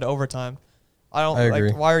 rewarded for going to overtime. I agree.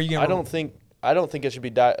 like. Why are you? Gonna I don't think it should be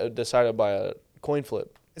decided by a coin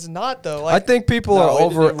flip. It's not though. I Like, think people No, are it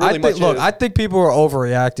over. really I think much look. is. I think people are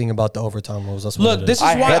overreacting about the overtime rules. That's what Look, it this is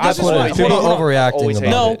I why. hate- This that's is what why. it is. People hold on, hold on. overreacting Always about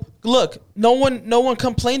hated No, it. look, no one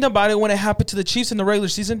complained about it when it happened to the Chiefs in the regular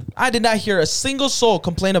season. I did not hear a single soul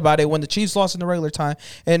complain about it when the Chiefs lost in the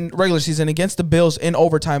regular season against the Bills in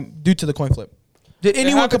overtime due to the coin flip. Did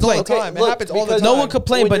anyone happens all complain? the time. It happens all the because No time. one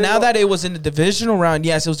complained, When but you're now not- that it was in the divisional round,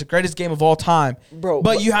 yes, it was the greatest game of all time. Bro,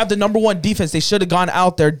 but but- you have the number 1 defense. They should have gone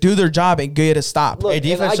out there, do their job, and get a stop. Look, Hey, and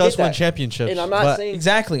defense I does get win that. championships. And I'm not but, saying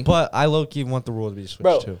Exactly. But I low-key want the rule to be switched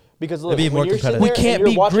Bro, too. because look, be more when you're sitting competitive. We there can't and you're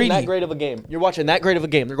be watching greedy. that great of a game. You're watching that great of a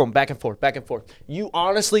game. They're going back and forth, back and forth. You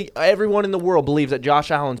honestly, everyone in the world believes that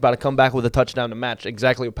Josh Allen's about to come back with a touchdown to match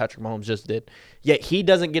exactly what Patrick Mahomes just did. Yet he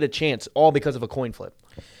doesn't get a chance, all because of a coin flip.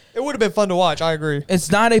 it would have been fun to watch. I agree.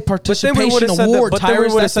 It's not a But then we participation would have said award. but then we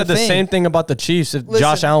Tyrus, would have that's said the thing. same thing about the Chiefs if Listen,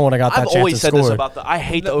 Josh Allen would have got that I've chance always to said score. this about I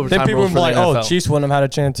hate the overtime Then people rules would be for the like, "Oh, NFL. Chiefs wouldn't have had a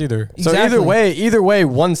chance either." So Exactly. either way,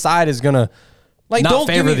 one side is gonna not don't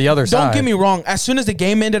favor get me, the other side. Don't get me wrong. As soon as the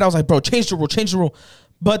game ended, I was like, bro, change the rule.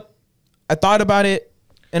 But I thought about it,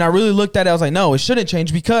 and I really looked at it. I was like, no, it shouldn't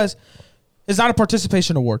change because it's not a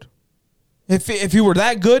participation award. If you were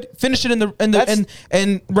that good, finish it in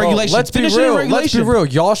regulation. Let's be Finish it real. in Let's be regulation. real.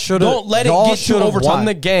 Y'all should have. Don't let it y'all get to should have overtime. won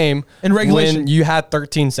the game In regulation. when you had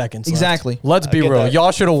 13 seconds. left. Exactly. Let's be get real. that.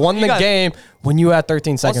 Y'all should have won You the got- game when you had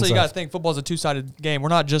 13 seconds Also, you got to left. think football's a two-sided game. We're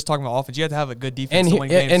not just talking about offense. You have to have a good defense And to win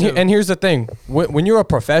games too. and here's the thing: when you're a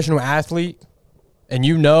professional athlete, and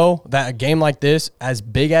you know that a game like this, as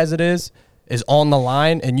big as it is on the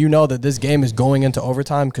line, and you know that this game is going into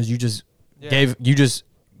overtime because you just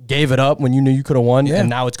gave it up when you knew you could have won, Yeah. and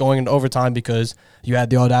now it's going into overtime because you had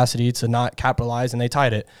the audacity to not capitalize and they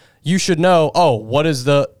tied it. You should know, what is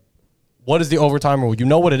the overtime rule? You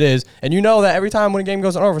know what it is, and you know that every time when a game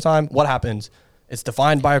goes in overtime, what happens? It's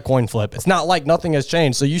defined by a coin flip. It's not like nothing has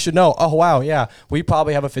changed. So you should know, we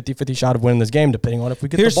probably have a 50-50 shot of winning this game depending on if we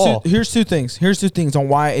get the ball. Here's two things on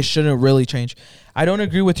why it shouldn't really change. I don't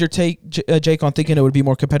agree with your take, Jake, on thinking it would be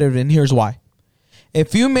more competitive, and here's why.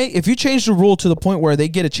 If you change the rule to the point where they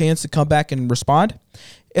get a chance to come back and respond,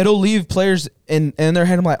 it'll leave players in their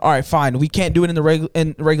head. I'm like, all right, fine, we can't do it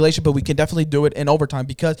in regulation, but we can definitely do it in overtime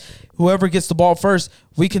because whoever gets the ball first,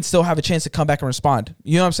 we can still have a chance to come back and respond.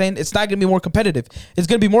 You know what I'm saying? It's not going to be more competitive. It's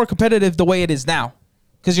going to be more competitive the way it is now.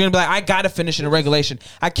 Because you're going to be like, I got to finish it in regulation.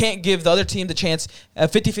 I can't give the other team the chance, a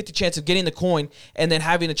 50-50 chance of getting the coin and then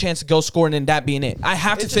having a chance to go score and then that being it. I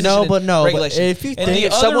have to finish it in regulation. if you and think the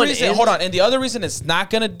if other someone reason, ends- hold on, and the other reason it's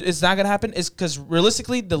not gonna happen is because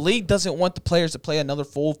realistically, the league doesn't want the players to play another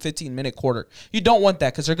full 15-minute quarter. You don't want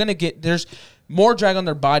that because there's more drag on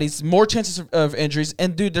their bodies, more chances of injuries,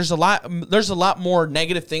 and dude, there's a lot more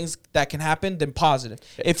negative things that can happen than positive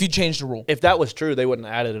if you change the rule. If that was true, they wouldn't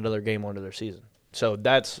have added another game onto their season. So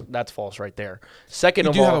that's false right there. Second You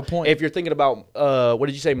of do all, have a point. if you're thinking about what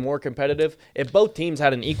did you say, more competitive? If both teams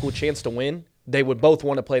had an equal chance to win, they would both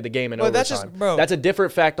want to play the game in Well, overtime. that's just- bro. That's a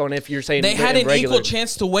different fact on if you're saying They had in an regular. equal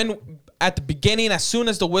chance to win at the beginning as soon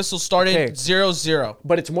as the whistle started Okay. 0-0.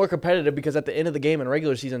 But it's more competitive because at the end of the game in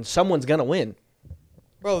regular season, someone's gonna win.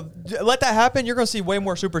 Bro, let that happen. You're going to see way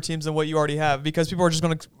more super teams than what you already have because people are just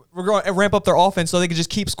going to ramp up their offense so they can just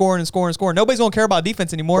keep scoring and scoring and scoring. Nobody's going to care about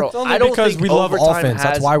defense anymore. Bro, I don't because think we love overtime offense.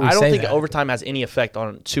 That's why we I don't say think that. overtime has any effect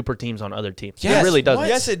on super teams on other teams. Yes. It really doesn't.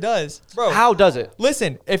 Yes, it does. Bro, How does it?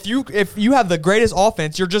 listen, if you have the greatest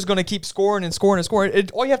offense, you're just going to keep scoring and scoring and scoring.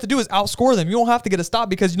 All you have to do is outscore them. You don't have to get a stop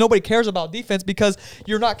because nobody cares about defense because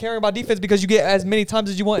you're not caring about defense because you get as many times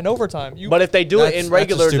as you want in overtime. But if they do it in That's a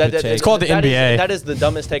regular, stupid take. It's called the NBA. That is the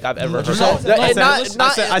dumbest take I've ever heard.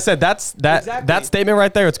 I said that Exactly. statement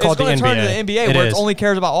right there. It's called the going to turn NBA. to the NBA where it only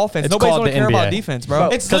cares about offense. It's Nobody's called going to the care about NBA. defense, bro.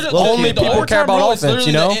 It's Because literally only the people overtime care about rule is offense,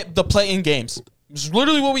 literally you know? the play-in games. It's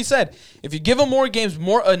literally what we said. If you give them more games,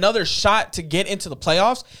 another shot to get into the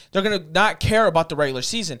playoffs, they're gonna not care about the regular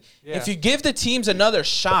season. Yeah. If you give the teams another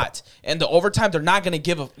shot and the overtime, they're not gonna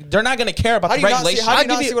care about How the do you not see- regulation. how do you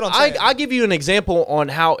not see what I'm saying? I'll give you an example on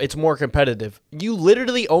how it's more competitive. You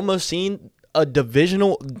literally almost seen a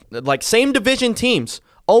divisional, like same division teams,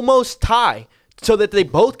 almost tie so that they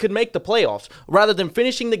both could make the playoffs rather than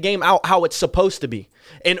finishing the game out how it's supposed to be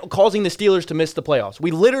and causing the Steelers to miss the playoffs. We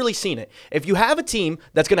literally seen it. If you have a team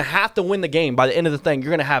that's going to have to win the game by the end of the thing, you're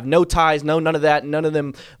going to have no ties, none of that, none of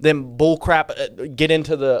them bull crap get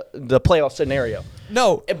into the playoff scenario.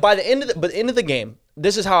 No. By the end of the game,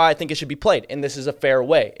 this is how I think it should be played, and this is a fair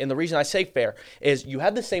way. And the reason I say fair is you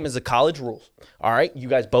have the same as the college rules. All right, you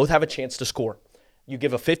guys both have a chance to score. You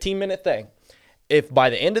give a 15-minute thing. If by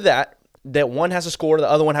the end of that one has to score, the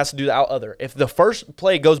other one has to do the other. If the first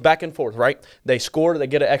play goes back and forth, right? They score, they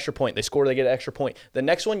get an extra point. They score, they get an extra point. The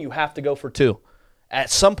next one, you have to go for 2.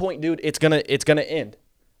 At some point, dude, it's gonna end.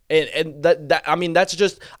 And that's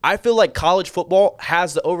just, I feel like college football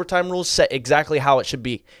has the overtime rules set exactly how it should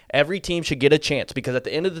be. Every team should get a chance because at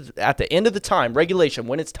the end of the time, regulation,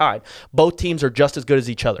 when it's tied, both teams are just as good as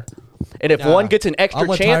each other. And if one gets an extra I'm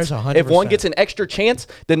with chance, Tyrus 100%.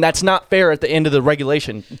 then that's not fair at the end of the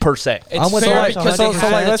regulation per se. It's I'm with fair Tyrus because 100%. they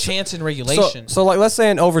had a let's- chance in regulation. So like let's say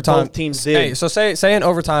in overtime, Both teams did. Hey, so say in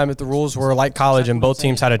overtime, if the rules were like college and both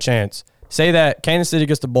teams had a chance. Say that Kansas City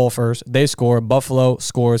gets the ball first, they score, Buffalo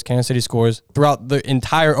scores, Kansas City scores throughout the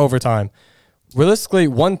entire overtime. Realistically,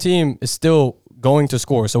 one team is still going to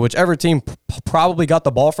score. So whichever team probably got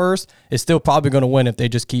the ball first is still probably going to win if they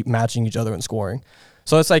just keep matching each other and scoring.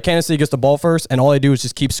 So it's like Kansas City gets the ball first, and all they do is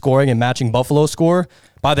just keep scoring and matching Buffalo's score.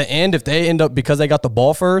 By the end, if they end up, because they got the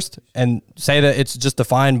ball first, and say that it's just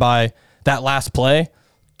defined by that last play,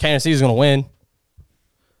 Kansas City is going to win.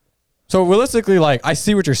 So realistically, like, I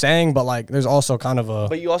see what you're saying, but like, there's also kind of a.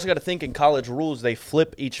 But you also got to think in college rules, they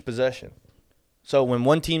flip each possession. So when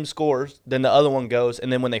one team scores, then the other one goes,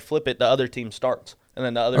 and then when they flip it, the other team starts, and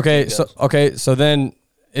then the other team goes. So then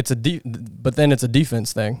it's but then it's a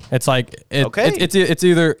defense thing. It's like Okay. it's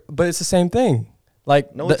either, but it's the same thing.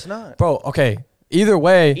 Like No, it's not. bro. Okay, either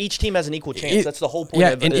way, Each team has an equal chance. That's the whole point yeah,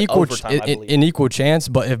 of an it, equal overtime, I believe. an equal chance.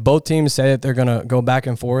 But if both teams say that they're gonna go back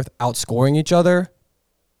and forth, outscoring each other,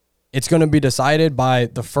 it's gonna be decided by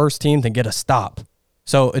the first team to get a stop.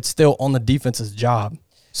 So it's still on the defense's job.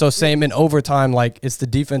 So same in overtime, like it's the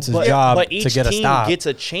defense's job but each to get a team stop. gets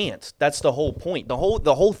a chance. That's the whole point. The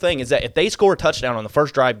whole thing is that if they score a touchdown on the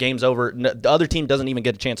first drive, game's over. The other team doesn't even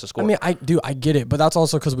get a chance to score. I mean, I get it, but that's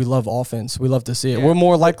also because we love offense. We love to see it. We're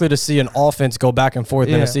more likely to see an offense go back and forth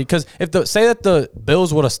than to see. Because if say that the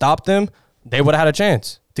Bills would have stopped them, they would have had a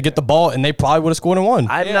chance to get the ball, and they probably would have scored and won.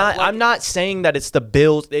 I'm not saying that it's the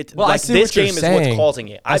Bills. It's Well, I like see this what you're game is saying. what's causing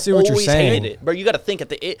it. I see I've what you're always saying. hated it, but you got to think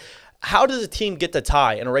how does a team get the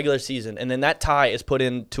tie in a regular season, and then that tie is put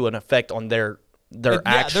into an effect on their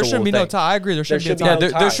actual there shouldn't be no thing? tie. I agree. There shouldn't be a should tie. be no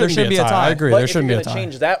tie. there shouldn't be a tie. I agree. But There if shouldn't you're be a gonna tie.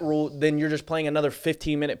 change that rule, then you're just playing another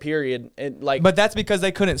 15-minute period, and like. But that's because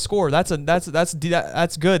they couldn't score. That's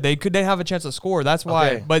good. They have a chance to score. That's why.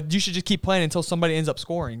 Okay. But you should just keep playing until somebody ends up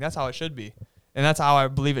scoring. That's how it should be, and that's how I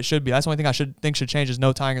believe it should be. That's the only thing should change is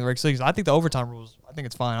no tying in the regular season. I think the overtime rules. I think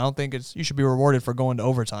it's fine. I don't think you should be rewarded for going to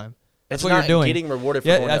overtime. That's It's what not you're doing. getting rewarded for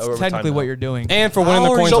Yeah, going to that's overtime, technically what though. you're doing. And for winning the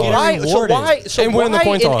coin So toss. why And winning the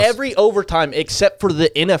coin in toss. every overtime except for the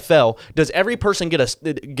NFL does every person get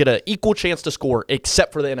a equal chance to score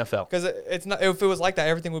except for the NFL? Because it's not. If it was like that,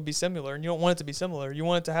 everything would be similar, and you don't want it to be similar. You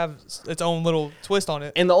want it to have its own little twist on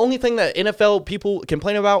it. And the only thing that NFL people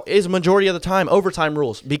complain about is majority of the time overtime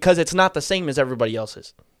rules because it's not the same as everybody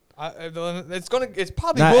else's. It's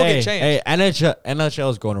probably will get changed. Hey, NHL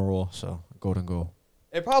is going to rule, so golden goal.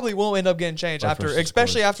 It probably will end up getting changed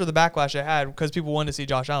especially after the backlash it had because people wanted to see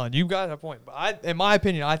Josh Allen. You got a point, but in my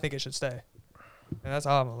opinion, I think it should stay, and that's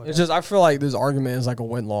how I'm looking. It's just I feel like this argument is like a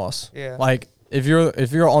win-loss. Yeah. Like if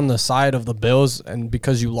you're on the side of the Bills and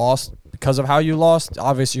because you lost because of how you lost,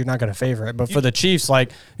 obviously you're not going to favor it. But for the Chiefs,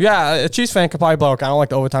 like, yeah, a Chiefs fan could probably be like, okay, I don't like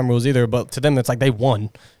the overtime rules either. But to them, it's like they won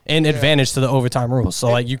and advantage to the overtime rules. So,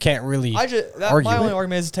 like, you can't really argue my only it.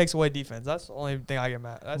 argument is it takes away defense. That's the only thing I get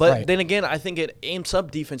mad at. But Right. then again, I think it amps up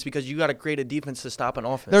defense because you got to create a defense to stop an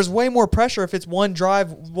offense. There's way more pressure if it's one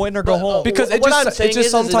drive, win or go home. Because it what just- I'm saying it just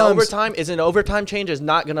is sometimes- an overtime change is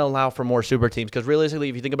not going to allow for more super teams because realistically,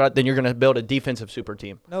 if you think about it, then you're going to build a defensive super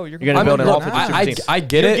team. No, you're going to build an offensive super team. I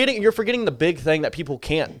get it. You're forgetting the big thing that people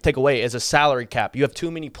can't take away is a salary cap. You have too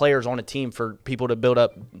many players on a team for people to build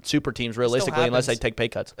up super teams realistically unless they happens. take pay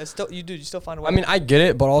cuts. It's still you still find a way. I mean, I get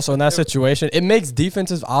it, but also in that situation, it makes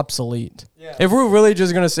defenses obsolete. Yeah. If we're really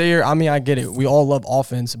just gonna say here, I mean, I get it. We all love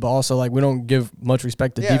offense, but also like we don't give much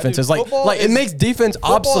respect to defenses. Dude, Like it makes defense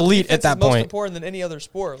obsolete defense at that is most point. important than any other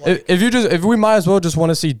sport. Like, If we might as well just want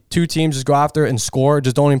to see two teams just go after it and score,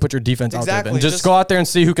 just don't even put your defense out there. Exactly. Then. Just Just- go out there and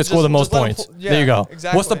see who can score the most just let 'em points. yeah, there you go.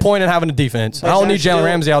 exactly. What's the point in having a defense? I don't need Still- Jalen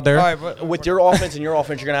Ramsey out there. all right, but With your offense and your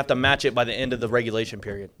offense, you're going to have to match it by the end of the regulation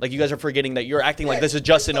period. Like you guys are forgetting that you're acting like this is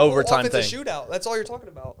just an overtime thing. It's a shootout. That's all you're talking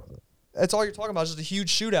about. That's all you're talking about. It's just a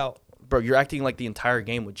huge shootout. Bro, you're acting like the entire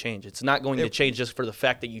game would change. It's not going to change just for the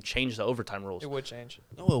fact that you changed the overtime rules. It would change.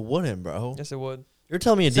 No, it wouldn't, bro. Yes, it would. You're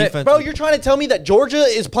telling me a defense. Bro, you're trying to tell me that Georgia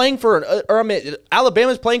is playing for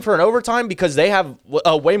Alabama's playing for an overtime because they have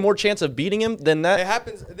a way more chance of beating him than It that?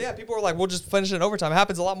 happens. Yeah, people are like, we'll just finish it in overtime. It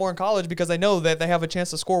happens a lot more in college because they know that they have a chance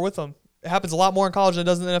to score with them. It happens a lot more in college than it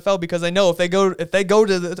does in the NFL because they know if they go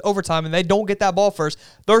to the overtime and they don't get that ball first,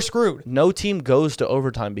 they're screwed. No team goes to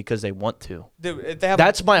overtime because they want to. Dude, if they have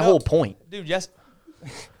That's my whole point. Dude, yes.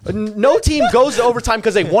 No team goes to overtime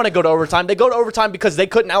because they want to go to overtime. They go to overtime because they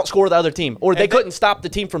couldn't outscore the other team or they couldn't stop the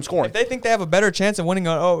team from scoring. If they think they have a better chance of winning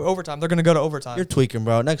on overtime, they're going to go to overtime. You're tweaking,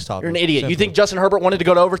 bro. Next topic. You're an idiot. You Simple. think Justin Herbert wanted to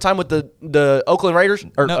go to overtime with the Oakland Raiders?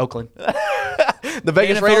 Or No. Oakland. The the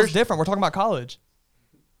Vegas NFL Raiders? is different. We're talking about college.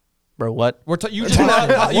 Bro, what? You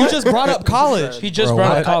just brought up college. He just Bro, brought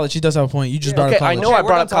what? up college. He does have a point. You just brought Okay, up college. I know I We're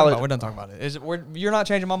brought done up talking college. about it. We're done talking about it. You're not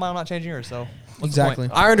changing my mind. I'm not changing yours. So what's the Exactly.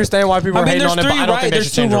 point? I understand why people I are mean, hating there's on it, but three I don't right, think they there's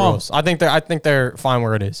should two change the wrong. rules. I think they're fine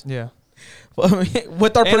where it is. Yeah.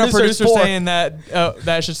 With our And our producers, producer four. saying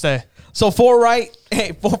that should stay. So 4 right.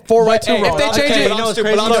 Hey, four right, 2 Hey, wrong. if they change Okay. it, you know it's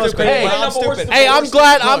crazy. Look, Hey, I'm stupid. Hey, I'm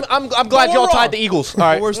glad. I'm glad y'all we're tied wrong. the Eagles. All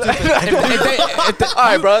right. We're stupid. All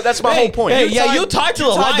right, bro. That's my whole point. Hey, yeah, you tied to the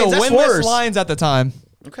Lions. the That's winless worse. Lions at the time.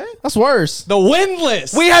 Okay. That's worse. The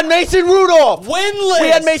winless. We had Mason Rudolph. winless. We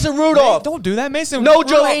had Mason Rudolph. Don't do that, Mason. No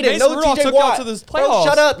Joe Rudolph- Hayden. Mason No Rudolph TJ took y'all Watt. to the Bro, playoffs.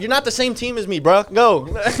 shut up. You're not the same team as me, bro. Go.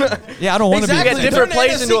 Yeah, I don't want to Exactly. be. Get different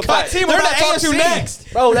plays into a What fight. team They're we're the not talking to AFC.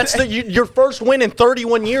 next? Bro, that's your first win in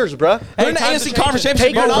 31 years, bro. They're in the time to AFC change Conference it. Championship.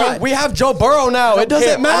 Take You're your not. time. We have Joe Burrow now. It doesn't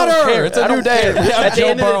I don't matter. care. It's a I new don't day. care. We have At the Joe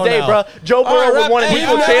end of Burrow the day, now. bro, Joe Burrow would want an We've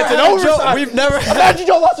equal never chance in had overtime. We've never Imagine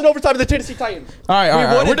y'all lost in overtime to the Tennessee Titans. All right.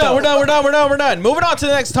 We're wouldn't, done. though. We're done. Moving on to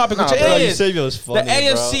the next topic, which Bro, you is said it was funny, the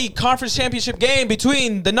AFC Conference Championship game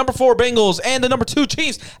between the number 4 Bengals and the number 2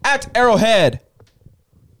 Chiefs at Arrowhead.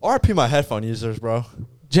 RP my headphone users, bro.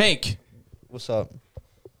 Jake, What's up?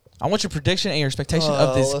 I want your prediction and your expectation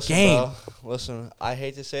of this listen, game. bro. Listen, I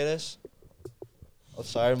hate to say this. I'm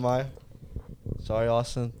sorry, Sorry,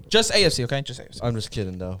 Austin. Just AFC, okay? Just AFC. I'm just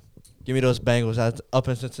kidding, though. Give me those Bengals up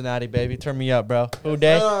in Cincinnati, baby. Turn me up, bro. Who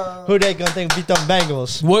they gonna think beat them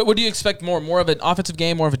Bengals? What do you expect more? More of an offensive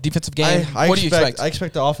game, more of a defensive game? What do you expect? I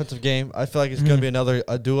expect the offensive game. I feel like it's gonna be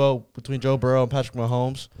a duo between Joe Burrow and Patrick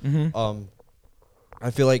Mahomes. Mhm. I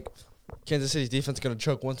feel like Kansas City's defense is gonna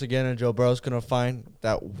choke once again, and Joe Burrow's gonna find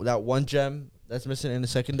that one gem that's missing in the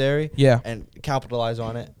secondary. Yeah. and capitalize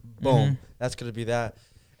on it. Boom. That's gonna be that.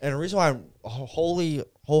 And the reason why I'm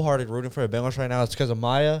wholehearted rooting for the Bengals right now is because of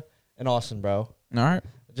Maya and Austin, bro. All right.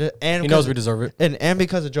 And He knows we deserve it. and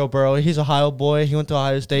because of Joe Burrow, he's a Ohio boy. He went to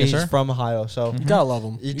Ohio State. Yes, He's sir. from Ohio, so You gotta love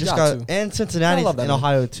him. you You just got got to. and Cincinnati love that in man.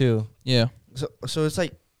 Ohio too. Yeah. So it's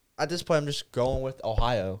like at this point, I'm just going with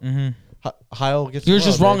Ohio. Mm-hmm. Ohio gets. You're the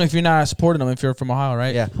just world, wrong baby. if you're not supporting them if you're from Ohio,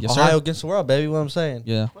 right? Yeah, Yes, Ohio sir. against the world, baby. What I'm saying.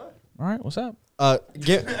 Yeah. All right. What's up?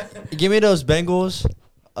 Give me those Bengals.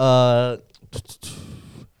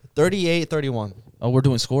 38-31. Oh, we're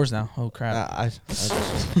doing scores now. Oh, crap. I just,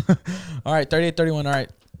 All right. 38-31. All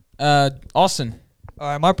right. Austin. All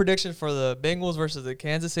right, my prediction for the Bengals versus the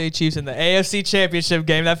Kansas City Chiefs in the AFC Championship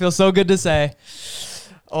game. That feels so good to say.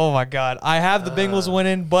 Oh my God, I have the Bengals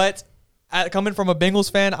winning, but coming from a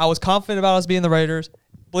Bengals fan, I was confident about us beating the Raiders.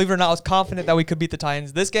 Believe it or not, I was confident that we could beat the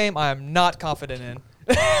Titans. This game, I am not confident in.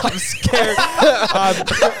 I'm scared.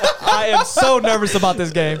 I am so nervous about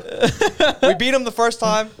this game. We beat them the first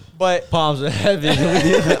time, but Palms are heavy.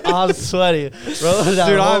 I'm sweaty. Bro, dude,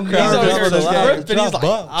 I'm nervous for this game. Ripped, and he's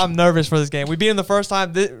like, I'm nervous for this game. We beat them the first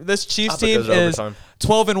time. This Chiefs team is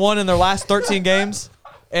 12-1 in their last 13 games,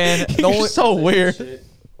 and the You're only, so weird.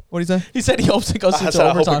 what do you say? He said he hopes it goes I into said I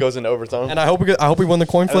hope overtime. it goes into overtime. And I hope we win the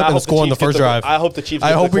coin flip and score in the first drive. I hope the Chiefs I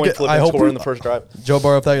get hope the we coin get- flip I and hope score we- in the first drive. Joe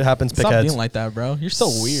Burrow, if that happens, pick Stop heads. being like that, bro. You're so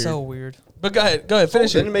weird. So weird. But go ahead,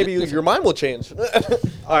 finish it. Then maybe your mind will change. All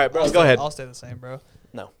right, bro, go ahead. I'll stay the same, bro.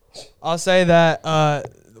 No. I'll say that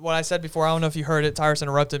what I said before, I don't know if you heard it. Tyrus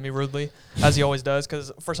interrupted me rudely, as he always does,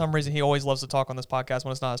 because for some reason he always loves to talk on this podcast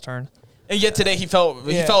when it's not his turn. And yet today he felt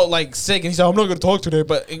Yeah. like sick, and he said, "I'm not going to talk today."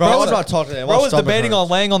 But Bro, I'm not talking to him. Bro was debating on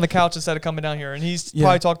laying on the couch instead of coming down here, and he's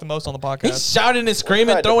probably talked the most on the podcast. he's shouting and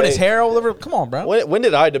screaming, What throwing his debate? hair all over. Come on, bro. When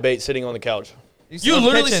did I debate sitting on the couch? You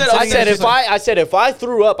literally said, I said if I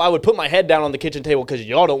threw up, I would put my head down on the kitchen table because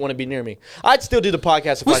y'all don't want to be near me. I'd still do the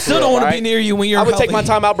podcast if We I still threw don't up, want to right? be near you when you're. I would take my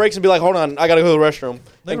healthy. timeout breaks and be like, hold on, I gotta go to the restroom,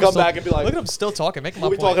 and come back and be like, look at him still talking, making my what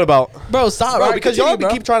are we point. talking about? bro. Stop, Bro, bro. because y'all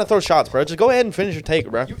keep trying to throw shots, bro. Just go ahead and finish your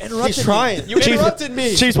take, bro. He's trying. You interrupted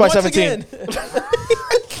me. Chiefs by Once 17. again.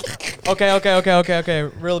 Okay.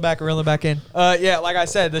 Reel it back in. Yeah, like I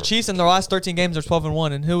said, the Chiefs in their last 13 games are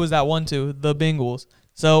 12-1, and who was that one to? The Bengals.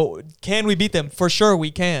 So can we beat them? For sure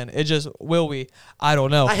we can. It just will we? I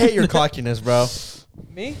don't know. I hate your cockiness, bro.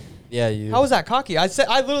 Me? Yeah, you. How was that cocky? I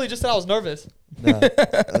literally just said I was nervous.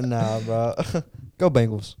 Nah, bro. Go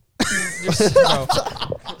Bengals. Bro,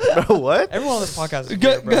 Bro, what? everyone on this podcast is Go-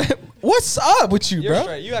 weird, bro. go- What's up with you, You're bro?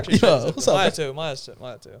 straight. You actually Yo, straight. what's up,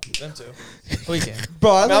 Mine too. Them too. We can.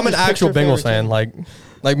 Bro, I'm an actual Bengals fan. Like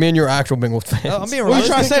me and you're actual Bengals fans. I'm being What are you realistic.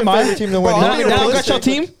 trying to say, Maya? team to Bro, win. now I don't got your realistic.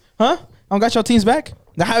 team, huh? I don't got your teams back.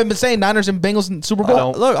 I haven't been saying Niners and Bengals in Super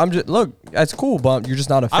Bowl. don't. Look. That's cool, but you're just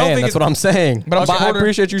not a I don't fan. think That's it's- what I'm saying. But I'm I supporter.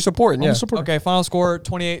 appreciate you supporting. I'm Yeah. a supporter. Okay, final score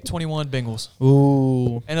 28-21 Bengals.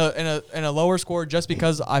 Ooh. And a lower score just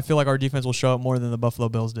because I feel like our defense will show up more than the Buffalo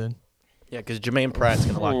Bills did. Yeah, because Jermaine Pratt's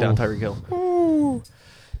gonna lock down Tyreek Hill.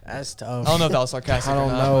 That's tough. I don't know if that was sarcastic. I don't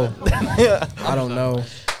or not, know. I don't know.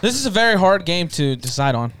 This is a very hard game to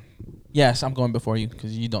decide on. Yes, I'm going before you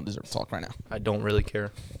because you don't deserve to talk right now. I don't really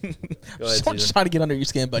care. Go ahead, I'm just Caesar. trying to get under your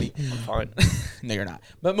skin, buddy. I'm fine. No, you're not.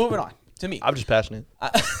 But moving on to me. I'm just passionate.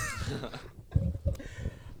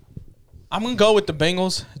 I'm gonna go with the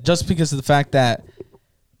Bengals just because of the fact that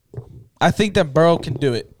I think that Burrow can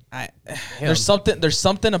do it. There's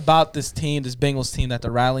something about this team, this Bengals team, that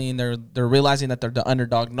they're rallying. They're realizing that they're the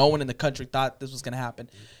underdog. No one in the country thought this was gonna happen.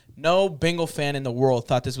 No Bengal fan in the world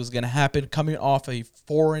thought this was gonna happen. Coming off a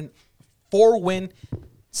 4-win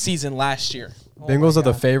season last year. Bengals are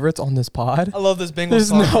the favorites on this pod. I love this Bengals There's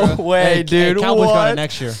song, no bro. way, dude. Cowboys got What? it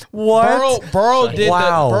next year. What? Burrow did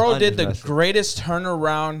Wow. the greatest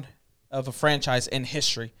turnaround of a franchise in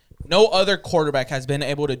history. No other quarterback has been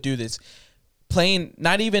able to do this. Playing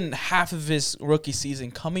not even half of his rookie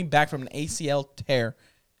season, coming back from an ACL tear,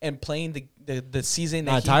 and playing the season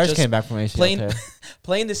that he Tyrus just came back from ACL playing, tear.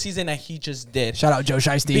 playing the season that he just did. Shout out Joe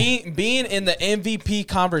Shiesty. Being in the MVP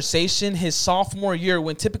conversation his sophomore year,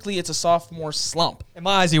 when typically it's a sophomore slump. In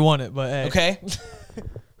my eyes, he won it, but hey. Okay,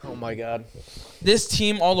 Oh my God. this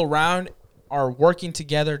team all around are working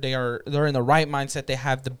together. They're in the right mindset. They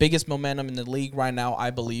have the biggest momentum in the league right now, I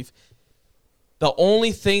believe. The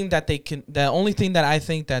only thing that I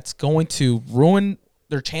think that's going to ruin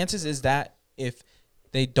their chances is that if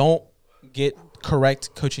they don't get correct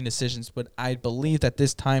coaching decisions. But I believe that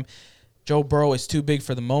this time Joe Burrow is too big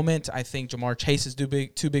for the moment. I think Jamar Chase is too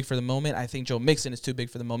big for the moment. I think Joe Mixon is too big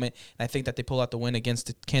for the moment. And I think that they pull out the win against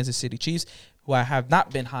the Kansas City Chiefs, who I have not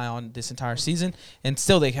been high on this entire season. And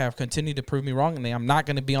still they have continued to prove me wrong, and I'm not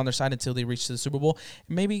going to be on their side until they reach the Super Bowl.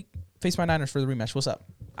 And maybe face my Niners for the rematch. What's up?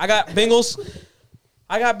 I got Bengals.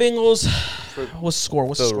 What's the score?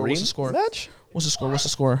 What's the score? Match? What's the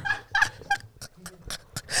score?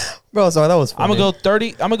 Bro, sorry, that was funny. I'm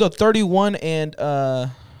gonna go 31 and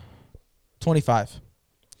 25.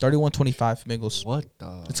 31-25 Bengals. What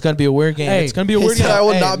the? It's gonna be a weird game. Hey, It's gonna be a He weird said game. I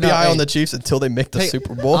will Hey, not be no, high hey. on the Chiefs until they make the Hey,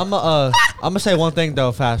 Super Bowl. I'm gonna say one thing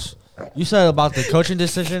though, fast. You said about the coaching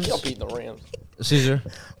decisions, Y'all beating the Rams. Caesar.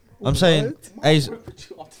 I'm saying, hey,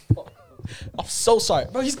 I'm so sorry,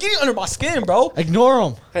 bro. He's getting under my skin, bro. ignore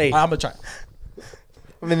him. Hey, I'm gonna try.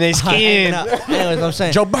 I'm in their skin. Anyways, I'm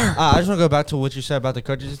saying, Joe Burr. I just want to go back to what you said about the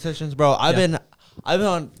coaching decisions, bro. I've been I've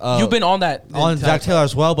been on. You've been on that on entire Zach Taylor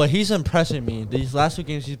as well, but he's impressing me. These last 2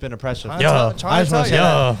 games, he's been impressive. Yeah. Trying to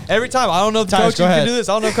tell you. Every time. I don't know if the Tyus, coach go you can ahead. do this.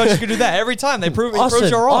 I don't know if coach you can do that. Every time they prove you're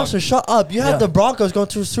wrong. Austin, shut up. You have the Broncos going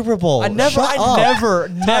to a Super Bowl. I never,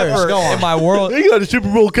 go on. in my world. They got a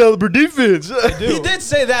Super Bowl caliber defense. He did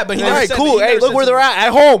say that, but he All never right, said cool. he Hey, never look said where they're something.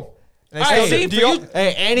 at home. All right, see, do for y'all- you,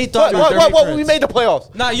 Hey, and he thought What? We made the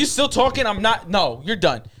playoffs. nah, you still talking? I'm not. No, you're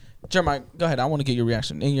done. Jeremiah, go ahead. I want to get your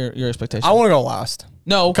reaction and your expectation. I want to go last.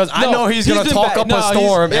 No, Because I know he's going to been talk bad. up No, a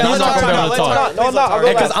storm, and he's he's not going to be able to talk. No, I'm not. I'll go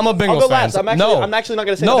Hey, 'cause last. I'm a Bengals I'll go fan. last. I'm actually not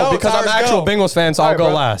going to say No, that. because I'm Tyrus, actual go. Bengals fan, so I'll go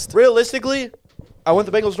last. Realistically, I want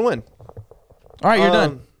the Bengals to win. All right, you're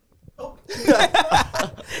done.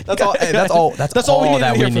 That's all. Hey, that's all. That's all we all need to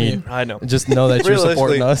that hear we from need. you. I know. Just know that you're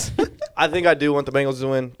supporting us. I think I do want the Bengals to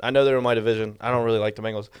win. I know they're in my division. I don't really like the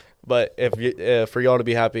Bengals, but if for y'all to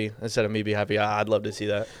be happy instead of me be happy, I'd love to see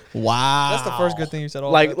that. Wow, That's the first good thing you said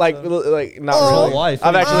all Like night, so. not Oh. really. Life.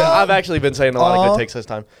 I've actually been saying a lot of good takes this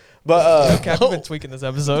time, but Cap, you've been tweaking this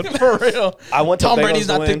episode. for real. I want Tom the Bengals Brady's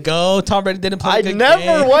to not win. to go. Tom Brady didn't play. I a good never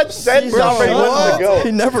game. once said Tom Brady wasn't to go.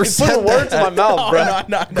 He never You're said putting words in my mouth, bro.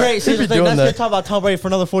 No. Great. See, be let's doing that. talk about Tom Brady for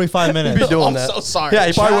another 45 minutes. be doing I'm that. so sorry. Yeah,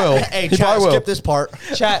 he probably will. Hey, He chat, probably will. skip this part.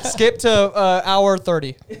 Chat, skip to hour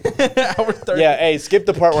 30. Hour 30. Yeah, hey, skip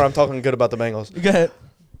the part where I'm talking good about the Bengals. Go ahead.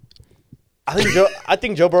 I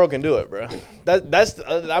think Joe Burrow can do it, bro. That's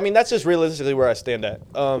just realistically where I stand at.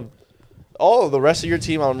 All of the rest of your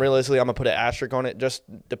team, I'm gonna put an asterisk on it, just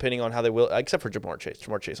depending on how they will. Except for Jamar Chase.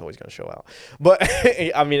 Jamar Chase always gonna show out, but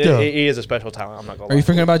I mean, he is a special talent. I'm not gonna Are you lie.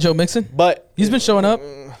 thinking about Joe Mixon? But He's been showing up.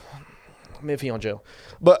 I'm iffy on Joe,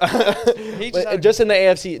 but, just had- just in the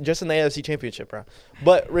AFC Championship, bro.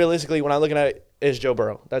 But realistically, when I'm looking at it, is Joe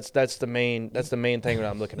Burrow. That's the main thing that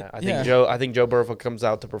I'm looking at. I think Joe Burrow comes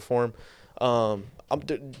out to perform.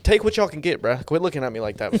 Take what y'all can get, bro. Quit looking at me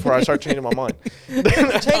like that before I start changing my mind.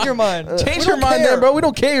 Change your mind. Change your mind, then, bro. We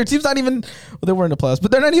don't care. Your team's not even. Well, they were in the playoffs, but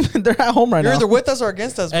they're not even. They're at home right You're now. either with us or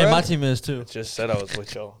against us, Hey, bro. my team is too. Just said I was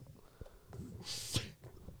with y'all.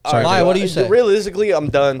 Sorry, All Maya, what do you say? Realistically, I'm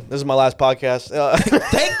done. This is my last podcast.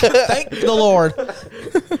 Thank the Lord.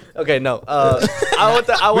 Okay, no.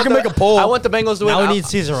 We can make a poll. I want the Bengals to win. Now we need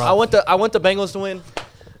Caesar off. I want the Bengals to win.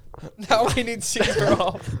 Now we need Caesar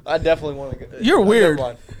off. I definitely want to. You're weird.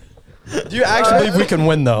 Do you actually believe we can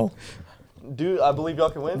win though? Dude, I believe y'all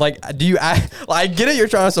can win. Like, do you? I get it. You're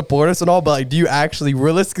trying to support us and all, but like, do you actually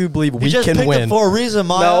realistically believe You we just can picked win? it for a reason,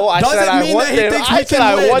 Maya. no, I Doesn't said I mean want that he them. thinks I we said can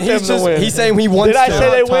I win. want them He's to just- win. He's saying he wants Did I to.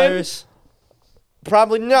 say they win? Tyrus.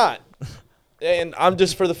 Probably not. And I'm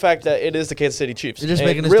just for the fact that it is the Kansas City Chiefs. You're just And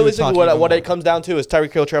making this dude realistically, talk even what more. it comes down to is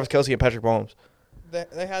Tyreek Hill, Travis Kelce, and Patrick Mahomes.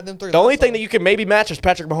 They had them three. The only last thing time. that you can maybe match is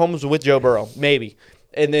Patrick Mahomes with Joe Burrow, maybe.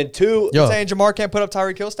 And then two, Yo. saying Jamar can't put up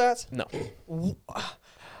Tyreek Hill stats? no.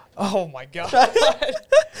 Oh my god.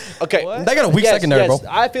 Okay, What? They got a weak secondary, bro.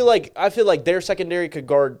 I feel like their secondary could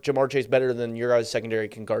guard Jamar Chase better than your guys' secondary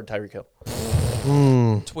can guard Tyreek Hill.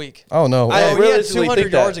 Tweak. Oh no. I Oh, he had realistically 200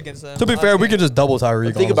 think that. yards against them. To be fair, we could just double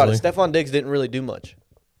Tyreek. Think about it. honestly. Stephon Diggs didn't really do much.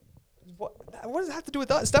 What does that have to do with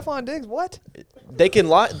that? Stephon Diggs? What? They can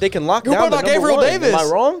lock What down. about the number Gabriel one. Davis? Am I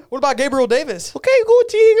wrong? What about Gabriel Davis? Okay, go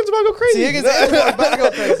T Higgins about to go crazy. T. Higgins is about to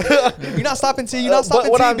go crazy. You're not stopping T. You're not But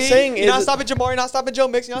stopping what TB. I'm saying you're not is- stopping Jamar. You're not stopping Joe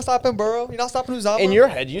Mixon. You're not stopping Burrow. You're not stopping Uzama. In your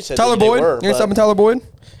head, you said Tyler that they Boyd. were, You're gonna but- stop Tyler Boyd? All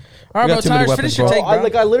We right, got bro. too many Tyrus, weapons, finish your bro.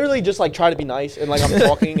 take, bro. I literally just try to be nice and I'm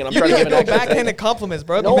talking and I'm You trying to give go an extra backhanded thing. compliments,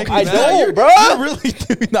 bro. No, Make me I mad. don't, bro. You really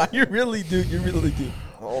do. Nah, you really do. You really do.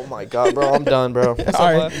 Oh my god, bro, I'm done, bro. All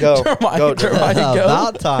right, Go, Jeremiah, Jeremiah. go.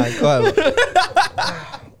 About time. Go ahead.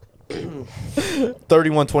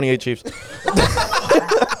 31-28 Chiefs.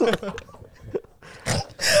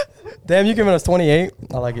 Damn, you giving us 28?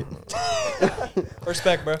 I like it.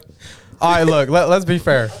 Respect, bro. All right, look. Let's be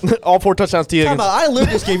fair. All 4 touchdowns T Time Higgins. out. I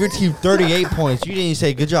literally just gave your team 38 points. You didn't even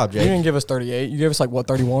say good job, You Jake. didn't give us 38. You gave us like what,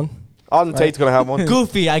 31? Austin Tate's gonna have one.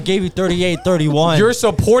 Goofy, I gave you 38-31. You're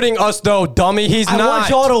supporting us though, dummy. He's I not. want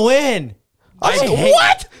y'all to win.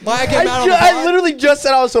 What? Maya get mad on the I pod. literally just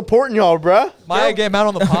said I was supporting y'all, bro. Maya get mad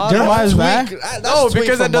on the pod. Jeremiah's back. No,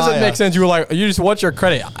 because that doesn't make sense. You were like, you just want your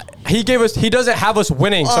credit. He gave us. He doesn't have us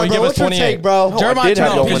winning, so he gave us what's your 28. take, bro? Jeremiah, I did have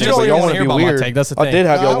no, y'all because winning, you but don't y'all even want to hear be about my weird. take. That's the I thing. did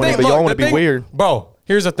have y'all The winning, thing- but y'all look, want to the be thing- weird. Bro,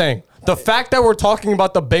 here's the thing. The fact that we're talking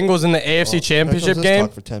about the Bengals in the AFC Championship Let's game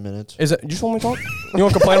talk for 10 minutes. is it? You just want me to talk? You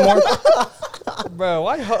want to complain more? Bro,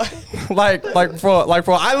 why? like for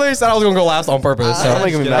I literally said I was gonna go last on purpose. So. Don't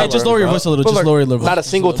make me Hey, mad, just bro. lower your voice a little. But Just look, lower your voice. Not a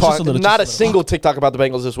single Just talk. little, Not a just little. single TikTok about the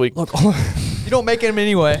Bengals this week. You don't make him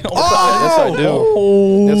anyway. Yes, I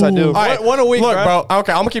do. Yes, I do. All right, One a week, Look, bro. bro.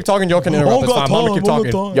 Okay, I'm gonna keep talking. Y'all can interrupt. It's fine. I'm gonna keep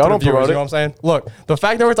talking. Y'all To don't the viewers, promote you it. know what I'm saying? Look, the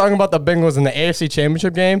fact that we're talking about the Bengals in the AFC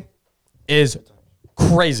Championship game is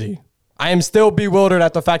crazy. I am still bewildered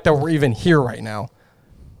at the fact that we're even here right now.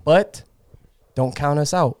 But don't count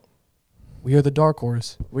us out. We are the dark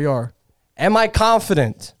horse. We are. Am I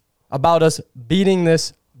confident about us beating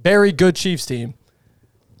this very good Chiefs team?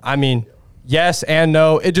 I mean, yes and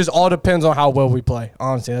no. It just all depends on how well we play.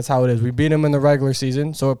 Honestly, that's how it is. We beat them in the regular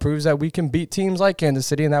season, so it proves that we can beat teams like Kansas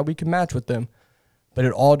City and that we can match with them. But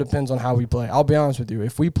it all depends on how we play. I'll be honest with you.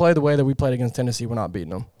 If we play the way that we played against Tennessee, we're not beating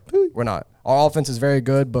them. We're not. Our offense is very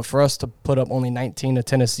good, but for us to put up only 19 to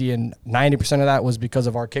Tennessee and 90% of that was because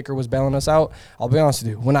of our kicker was bailing us out, I'll be honest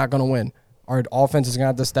with you, we're not going to win. Our offense is going to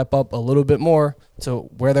have to step up a little bit more to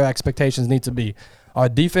where their expectations need to be. Our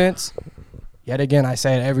defense, yet again, I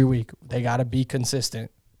say it every week, they got to be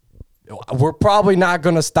consistent. We're probably not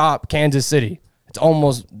going to stop Kansas City. It's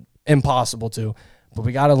almost impossible to. But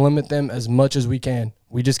we got to limit them as much as we can.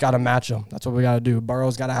 We just got to match them. That's what we got to do.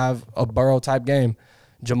 Burrow's got to have a Burrow-type game.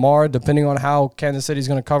 Jamar, depending on how Kansas City's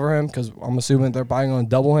going to cover him, because I'm assuming they're probably going to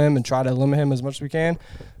double him and try to limit him as much as we can.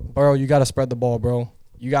 Burrow, you got to spread the ball, bro.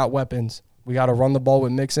 You got weapons. We got to run the ball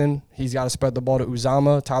with Mixon. He's got to spread the ball to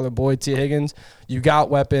Uzama, Tyler Boyd, T. Higgins. You got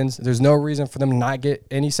weapons. There's no reason for them to not get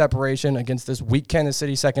any separation against this weak Kansas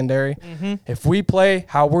City secondary. Mm-hmm. If we play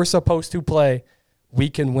how we're supposed to play, we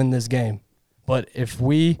can win this game. But if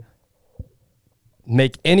we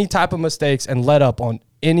make any type of mistakes and let up on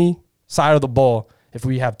any side of the ball, if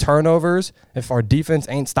we have turnovers, if our defense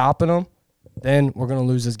ain't stopping them, then we're going to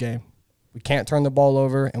lose this game. We can't turn the ball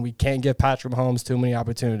over, and we can't give Patrick Mahomes too many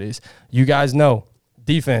opportunities. You guys know,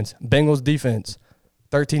 defense, Bengals defense,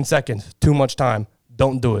 13 seconds, too much time.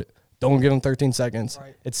 Don't do it. Don't give them 13 seconds.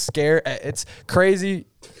 Right. It's crazy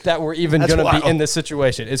that we're even going to be in this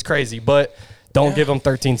situation. It's crazy, but don't give them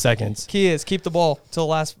 13 seconds. Key is keep the ball till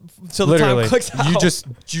the time clicks out. You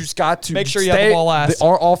just got to make sure you have the ball last.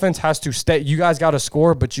 Our offense has to stay. You guys got to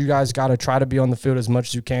score, but you guys got to try to be on the field as much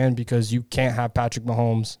as you can because you can't have Patrick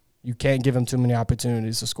Mahomes. You can't give him too many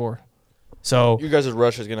opportunities to score. So you guys'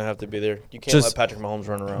 rush is going to have to be there. You can't let Patrick Mahomes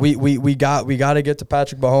run around. We got to get to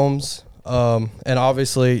Patrick Mahomes. And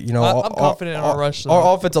obviously, you know, I'm confident in our rush.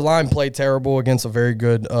 Our offensive line played terrible against a very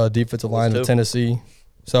good defensive line in Tennessee.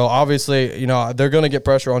 So obviously, you know, they're going to get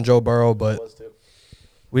pressure on Joe Burrow, but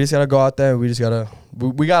we just got to go out there. We just got to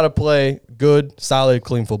we got to play good, solid,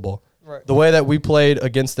 clean football. Right. The way that we played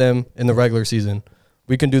against them in the regular season,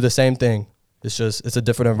 we can do the same thing. It's a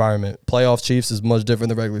different environment. Playoff Chiefs is much different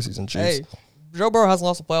than regular season Chiefs. Hey, Joe Burrow hasn't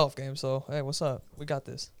lost a playoff game, so hey, what's up? We got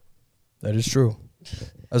this. That is true.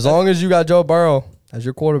 As long as you got Joe Burrow as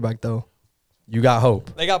your quarterback, though, you got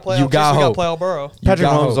hope. They got playoff Chiefs. We got playoff Burrow. Patrick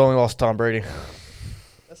Mahomes only lost to Tom Brady.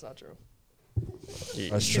 That's not true. That's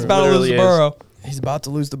true. He's about to lose to Burrow. He's about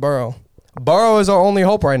to lose to Burrow. Burrow is our only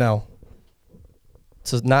hope right now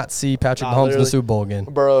to not see Patrick Mahomes in the Super Bowl again.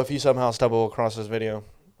 Burrow, if you somehow stumble across this video,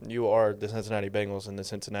 you are the Cincinnati Bengals and the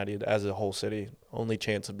Cincinnati as a whole city only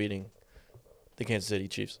chance of beating the Kansas City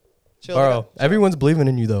Chiefs. Chill, Burrow, everyone's believing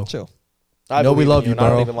in you though. Chill. We love you,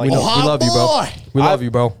 Burrow. We love you, bro. We love you,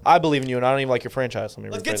 bro. I believe in you, and I don't even like your franchise.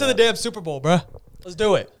 Let's get to the damn Super Bowl, bro. Let's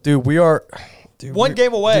do it. Dude, we are one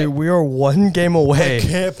game away. Dude, we are one game away. I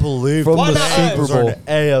can't believe from the Super Bowl. The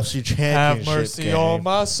AFC Championship Have mercy game. on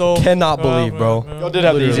my soul. Cannot believe, bro. Y'all did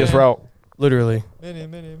have the easiest route. Literally. Many.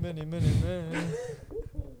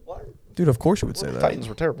 Dude, of course you would say that. Titans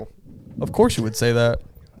were terrible. Of course you would say that.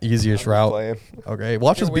 Easiest route. Playing. Okay,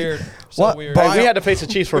 watch us beat. Weird. So weird. Hey, we had to face the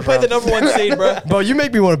Chiefs first We played round. the number one seed, bro. Bro, you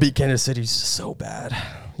make me want to beat Kansas City so bad.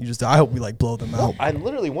 I hope we blow them out. I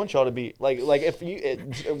literally want y'all to be like if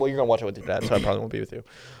you. Well, you're gonna watch it with your dad, so I probably won't be with you.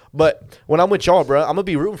 But when I'm with y'all, bro, I'm gonna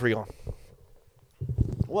be rooting for y'all.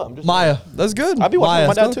 What? I'm just Maya, that's good. I'll be watching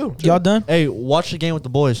with my dad too. Y'all done? hey, watch the game with the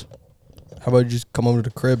boys. How about you just come over to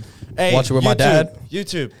the crib, Hey, watch it with my dad?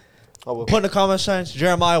 YouTube. I will. Put in the comment section,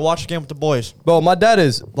 Jeremiah, watch the game with the boys. Bro, my dad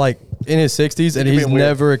is in his 60s and You're he's being weird.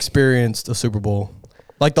 never experienced a Super Bowl.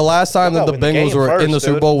 Like the last time that the win the Bengals game were in the first,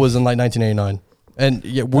 Super dude. Bowl was in like 1989. And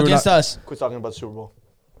yeah, we're Against not, us. Quit talking about the Super Bowl.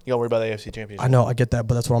 You don't worry about the AFC Championship. I know, I get that,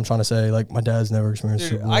 but that's what I'm trying to say. Like my dad's never experienced a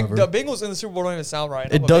Dude, Super Bowl ever. the Bengals in the Super Bowl don't even sound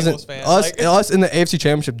right. It doesn't. Us in the AFC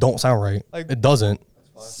Championship don't sound right. It doesn't.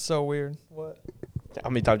 So weird. What? How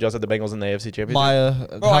many times y'all said the Bengals in the AFC Championship? Maya,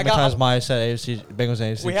 Bro, how many times Maya said AFC Bengals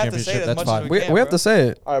and AFC We have to say Championship? it as That's much fine. as We can, have bro. to say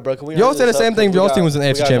it. All right, bro. Can we Y'all hurry say the this same up? thing if 'Cause y'all's team was in the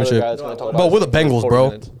we AFC got another Championship. guy that's gonna talk But about we're it the for Bengals, 4 bro.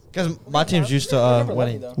 minutes. Because my team's used to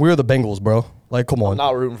winning. We're the Bengals, bro. Like, come on. I'm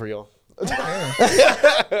not rooting for y'all. All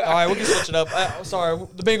right, we can switch it up. Sorry,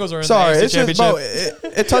 the Bengals are in Sorry, the AFC it's just, Championship.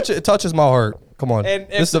 bro. It touches my heart. Come on. And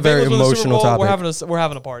This is if a the very Bengals win the Super emotional Bowl, topic. We're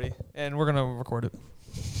having a party, and we're gonna record it.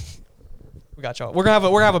 We got y'all. We're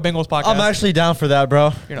gonna have a Bengals podcast. I'm actually down for that,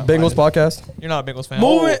 bro. You're not Bengals podcast. You're not a Bengals fan.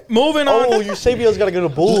 Moving on. Oh, Eusebio's got to go to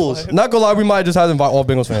Bulls. Not gonna lie, we might just have to invite all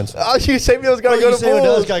Bengals fans. Oh, Eusebio's got to go to does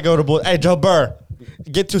Bulls. gotta go to Bulls. Hey, Joe Burr,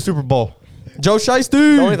 get to Super Bowl. Joe The only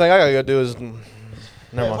Shiesty. thing I got to go do is. Never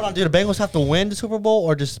Hold on, mind. do the Bengals have to win the Super Bowl,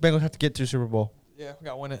 or just the Bengals have to get to Super Bowl? Yeah, we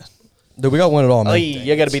got to win it. Dude, we gotta win it all, Oh, man.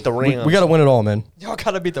 you got to beat the Rams. We gotta win it all, man. Y'all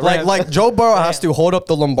got to beat the Like Rams. like Joe Burrow has to hold up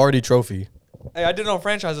the Lombardi Trophy. Hey, I did it on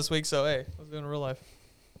franchise this week, so hey, I was doing it in real life.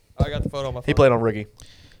 I got the photo on my phone. He played on rookie.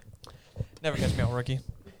 Never catch me on rookie.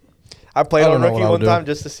 I played I don't on know rookie what I would one time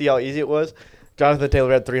do. just to see how easy it was. Jonathan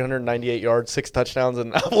Taylor had 398 yards, 6 touchdowns,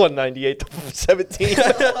 and I won 98 to 17.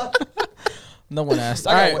 No one asked.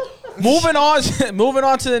 All right, moving on. Moving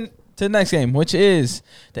on to the next game, which is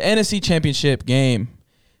the NFC Championship game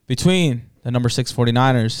between the number 6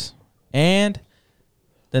 49ers and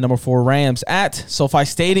the number 4 Rams at SoFi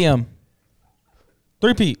Stadium.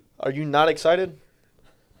 Three-peat. Are you not excited?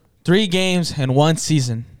 3 games in 1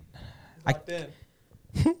 season. Locked in.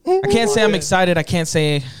 I can't say I'm excited. I can't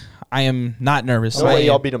say I am not nervous. No I way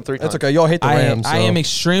y'all am, beat him 3 times. That's okay. Y'all hate the Rams. I am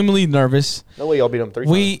extremely nervous. No way y'all beat him 3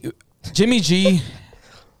 times. Jimmy G,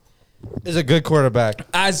 Is a good quarterback.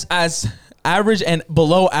 as average and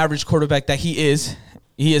below average quarterback that he is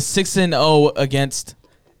 6-0 against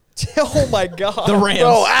Oh my god. the Rams.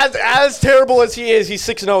 Bro, as terrible as he is, he's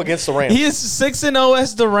 6-0 against the Rams. He is 6-0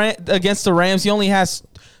 as against the Rams. He only has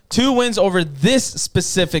 2 wins over this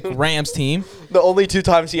specific Rams team. The only 2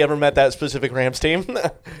 times he ever met that specific Rams team.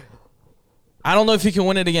 I don't know if he can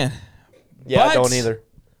win it again. Yeah, I But- don't either.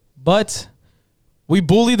 But we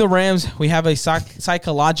bully the Rams. We have a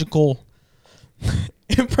psychological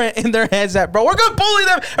imprint in their heads that, bro, we're going to bully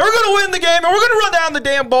them, and we're going to win the game, and we're going to run down the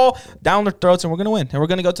damn ball down their throats, and we're going to win. And we're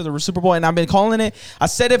going to go to the Super Bowl, and I've been calling it. I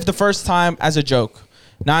said it the first time as a joke.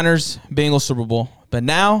 Niners, Bengals, Super Bowl. But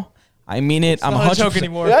now, I mean it. I'm not a 100%. joke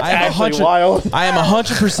anymore. That's I am actually 100 wild. I am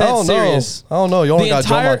 100% serious. I don't know. You only got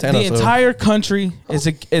Joe Montana. The entire country is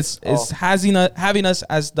having us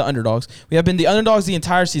as the underdogs. We have been the underdogs the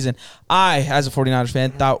entire season. I, as a 49ers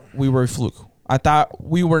fan, thought we were a fluke. I thought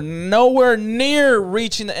we were nowhere near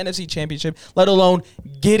reaching the NFC Championship, let alone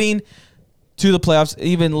getting to the playoffs,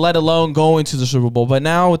 even let alone going to the Super Bowl. But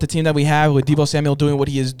now with the team that we have, with Deebo Samuel doing what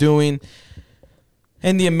he is doing,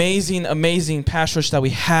 and the amazing, amazing pass rush that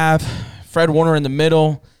we have, Fred Warner in the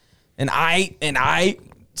middle, and I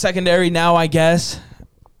secondary now, I guess.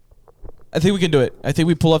 I think we can do it. I think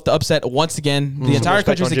we pull off the upset once again. The entire Respect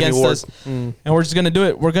country's on Jimmy against Ward. us, and we're just gonna do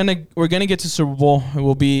it. We're gonna get to Super Bowl.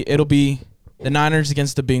 It'll be the Niners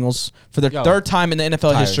against the Bengals for their third time in the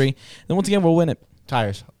NFL Tires. history. And once again, we'll win it.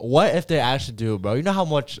 Tires. What if they actually do, bro? You know how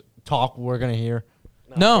much talk we're gonna hear.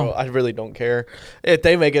 No. Bro, I really don't care. If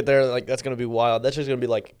they make it there, like that's gonna be wild. That's just gonna be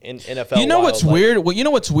like in NFL. You know wild. what's Like, weird? Well, you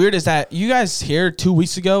know what's weird is that you guys here 2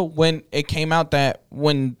 weeks ago when it came out that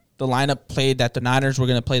when the lineup played that the Niners were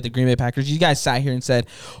going to play the Green Bay Packers, you guys sat here and said,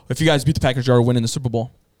 if you guys beat the Packers, you are winning the Super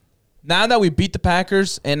Bowl. Now that we beat the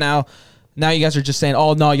Packers, and now you guys are just saying,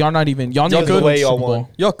 oh no, y'all not even y'all Just need the to win way the y'all Super won.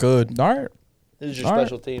 Bowl. Y'all could. All right, This is your All right.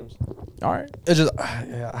 special teams. all right. It's just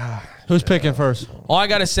Who's picking first? All I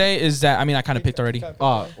gotta say is that I kind of picked already.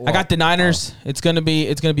 Oh, I got the Niners. It's gonna be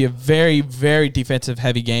a very, very defensive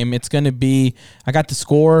heavy game. It's gonna be. I got the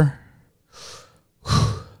score.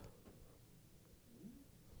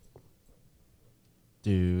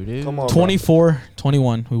 Dude. Come on, bro.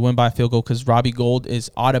 24-21. We win by a field goal because Robbie Gold is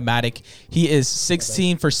automatic. He is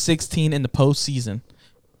 16 for 16 in the postseason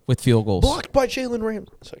with field goals. Blocked by Jalen Ramsey.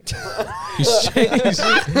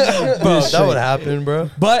 that would happen, bro.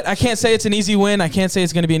 But I can't say it's an easy win. I can't say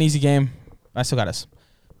it's going to be an easy game. I still got us.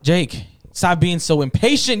 Jake, stop being so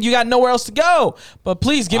impatient. You got nowhere else to go. But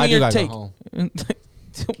please give me your take.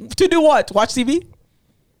 To do what? To watch TV?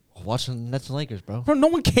 Watching Nets and Lakers, bro. Bro, no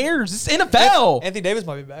one cares. It's NFL. Anthony Davis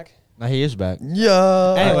might be back. Nah, he is back.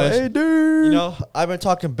 Yeah. Anyways, Hey, dude. You know, I've been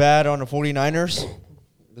talking bad on the 49ers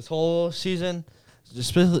this whole season.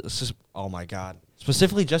 Oh, my God.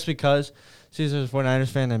 Specifically just because Caesar's a 49ers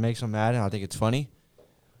fan and makes him mad, and I think it's funny.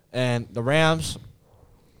 And the Rams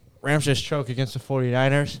just choke against the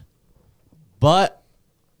 49ers. But,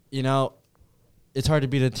 you know, it's hard to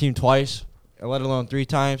beat a team twice, let alone 3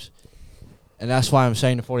 times. And that's why I'm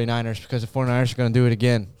saying the 49ers, because the 49ers are going to do it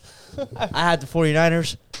again. I had the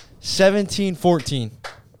 49ers 17-14.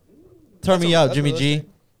 Turn me up, Jimmy G.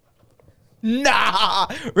 Nah.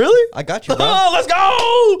 Really? I got you, bro. Oh, let's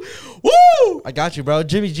go. Woo. I got you, bro.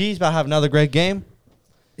 Jimmy G's about to have another great game.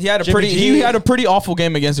 He had Jimmy G- he had a pretty awful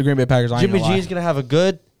game against the Green Bay Packers. Jimmy G's going to have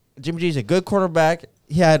Jimmy G's a good quarterback.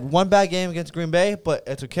 He had one bad game against Green Bay, but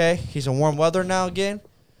it's okay. He's in warm weather now again.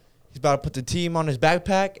 He's about to put the team on his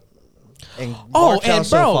backpack. And Oh, march out and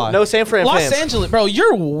bro, SoFi. No San Fran Los fans. Angeles, bro,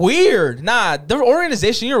 you're weird. Nah, the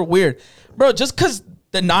organization, you're weird. Bro, just because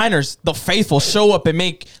the Niners, the faithful, show up and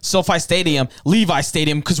make SoFi Stadium, Levi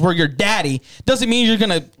Stadium, because we're your daddy, doesn't mean you're going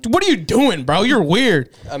to... What are you doing, bro? You're weird.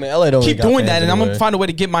 I mean, LA don't Keep really got doing that, fans and I'm going anyway. to find a way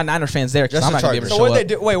to get my Niner fans there, because Just I'm the not going to be able to So show what up. they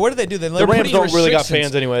do? Wait, what do they do? They The literally Rams putting don't really got restrictions.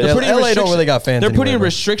 fans anyway. They're Yeah, putting LA don't restrictions- really got fans They're putting anyway, bro.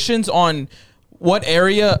 restrictions on what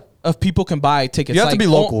area of people can buy tickets. You have to be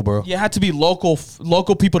local, bro. You have to be local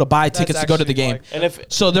people to buy tickets to go to the actually, game. like- And if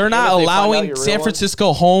So they're and not if they find out allowing you're San real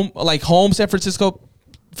Francisco home San Francisco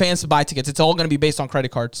fans to buy tickets. It's all going to be based on credit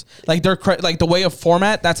cards. Like like the way of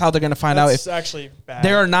format. That's how they're going to find out That's if actually bad.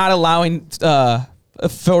 they are not allowing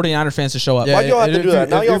 49er fans to show up. Why'd y'all have to if do that?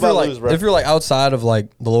 you- Now if y'all you're about to like, lose, bro. If you're like outside of like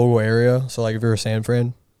the local area, so like if you're a San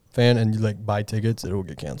Fran fan and you like buy tickets, it will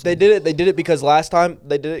get canceled. They did it because last time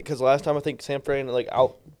I think San Fran like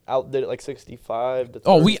outdid it like 65 to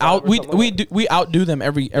Oh, we 35 or something like that. we outdo them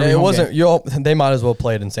every Yeah, it home wasn't game. y'all. They might as well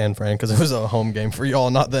play it in San Fran because it was a home game for y'all,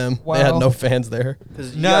 not them. They had Wow. no fans there.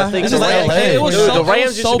 'Cause you Nah, gotta think It's the just Rams- like, LA. it was Dude, so, the Rams it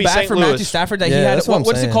was used so to be bad St. for Louis. Matthew Stafford that he Yeah, had that's what I'm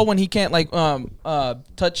what's it saying. called when he can't like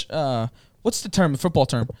touch what's the term, football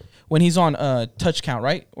term, when he's on touch count,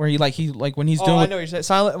 right? Where he when he's Oh, doing I know what you're saying.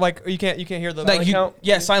 Silent, like you can't hear the like count?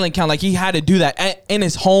 silent count. Like he had to do that in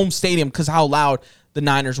his home stadium because how loud the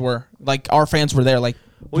Niners were. Like our fans were there. Like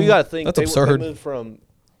Well, you gotta think That's they absurd. moved from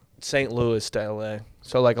St. Louis to LA,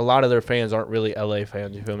 so like a lot of their fans aren't really LA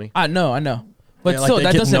fans. You feel me? I know, but Yeah, like, still they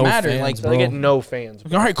that get doesn't no matter. fans, Like So they get no fans.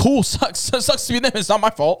 all right, cool. Sucks to be them. It's not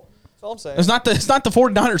my fault. That's all I'm saying. It's not the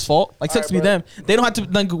 49ers fault. Like sucks to be bro. them. They don't have to.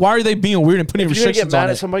 Like, why are they being weird and putting If you're gonna get restrictions on mad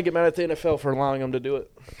at it? somebody, get mad at the NFL for allowing them to do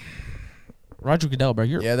it. Roger Goodell, bro.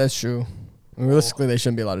 Yeah, that's true. I mean, realistically, they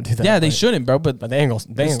shouldn't be allowed to do that. Yeah, they but- shouldn't, bro. But But they ain't gonna.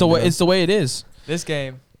 They it's ain't the gonna way do it's the way it is. This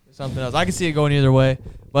game is something else. I can see it going either way,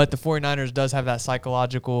 but the 49ers does have that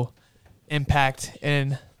psychological impact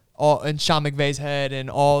in Sean McVay's head and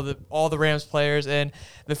all the Rams players and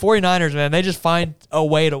the 49ers, man, they just find a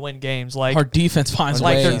way to win games. Like Our defense finds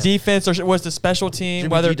like their ways. defense or was the special team,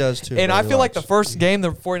 Jimmy whether G does too, And bro. I feel like the Relax. first game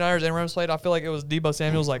the 49ers and Rams played, I feel like it was Debo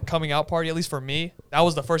Samuel's like coming out party, at least for me. That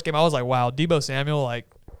was the first game I was like, wow, Debo Samuel, like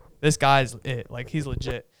this guy's it. Like he's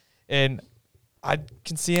legit. And I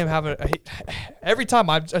can see him having every time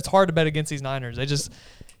it's hard to bet against these Niners. They just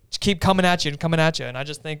keep coming at you. And I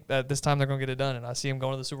just think that this time they're going to get it done. And I see him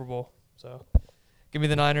going to the Super Bowl. So give me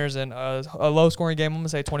the Niners and a low-scoring game. I'm going to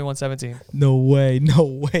say 21-17. No way.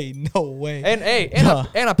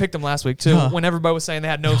 And I picked them last week, too, when everybody was saying they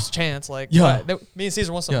had no chance. Like, Yeah. me and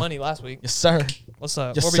Caesar won some money last week. Yes, sir. What's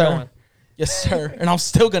up? Yes, Where we sir. going? Yes, sir. And I'm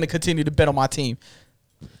still gonna continue to bet on my team.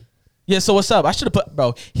 Yeah, so what's up? I should have put,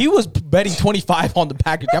 bro. He was betting 25 on the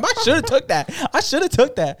Packers game. I should have took that.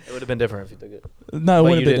 It would have been different if you took it. No, it But wouldn't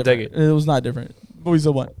you have been didn't take different. It was not different. But we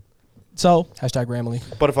still won. So Hashtag Ramley.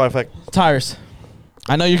 Butterfly effect. Tires.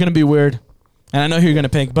 I know you're gonna be weird, and I know who you're gonna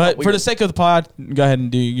pick. But we for good. the sake of the pod, go ahead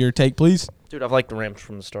and do your take, please. Dude, I've liked the Rams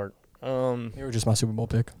from the start. You were just my Super Bowl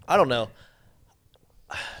pick. I don't know.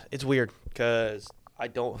 It's weird because I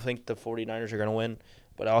don't think the 49ers are going to win,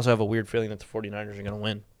 but I also have a weird feeling that the 49ers are going to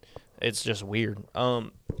win. It's just weird.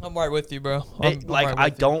 I'm right with you, bro. I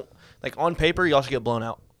don't like on paper y'all should get blown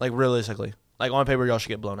out. Like realistically, like on paper y'all should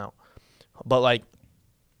get blown out. But like,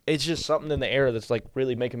 it's just something in the air that's like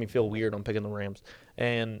really making me feel weird on picking the Rams.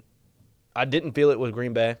 And I didn't feel it with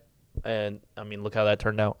Green Bay, and I mean look how that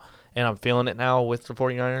turned out. And I'm feeling it now with the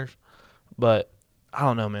 49ers. But I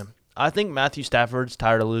don't know, man. I think Matthew Stafford's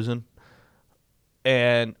tired of losing,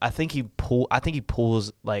 and I think he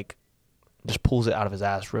pulls like. Just pulls it out of his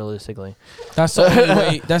ass, realistically. That's the only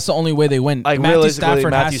way. That's the only way they win. Like realistically,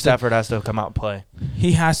 Matthew Stafford has to come out and play.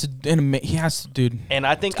 He has to. He has to, dude. And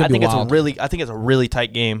I think gonna be it's wild. a really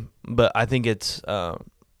tight game, but I think it's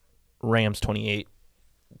Rams 28,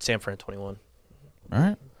 San Fran 21.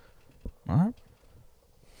 All right.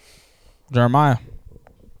 Jeremiah,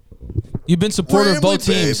 you've been supportive of both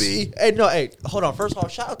teams. Hey, hold on. First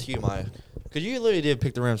off, shout out to you, Maya. Because you literally did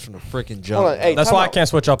pick the Rams from the freaking jump. Hold on, hey, That's time why I out. can't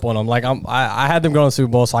switch up on them. Like I had them going to Super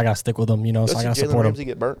Bowl, so I got to stick with them. You know, so I got to support them. Ramsey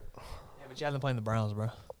get burnt. Yeah, but you have them playing the Browns, bro.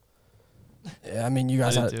 Yeah, I mean, you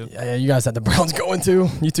guys I had did too. you guys had the Browns going too.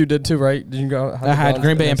 You two did too, right? Did you go? I had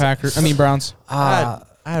Green Bay and Packers. I mean Browns.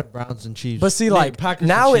 I had Browns and Chiefs. But see, I mean, like Packers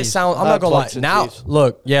now and it Chiefs. sounds. I'm not gonna lie. Bucks and Now, Chiefs.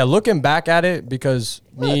 looking back at it, because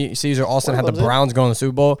me, Caesar, Austin had the Clemson. Browns going to the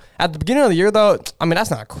Super Bowl at the beginning of the year, though. I mean,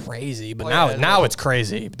 that's not crazy, but now it's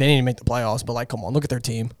crazy. They didn't even make the playoffs. But like, come on, look at their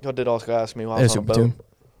team. Y'all did also ask me while I They're a was on a super boat.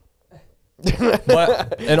 team.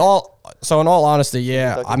 But in all honesty,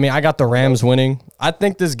 yeah. I mean, I got the Rams winning. I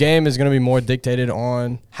think this game is going to be more dictated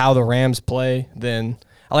on how the Rams play than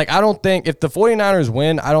I don't think if the 49ers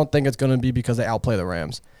win, I don't think it's going to be because they outplay the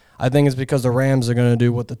Rams. I think it's because the Rams are going to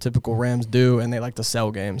do what the typical Rams do, and they like to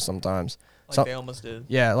sell games sometimes. Like they almost did.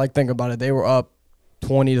 Yeah, like think about it. They were up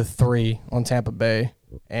 20-3 on Tampa Bay,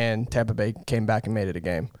 and Tampa Bay came back and made it a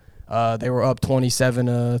game. They were up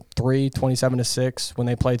 27-3, 27-6 when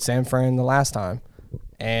they played San Fran the last time,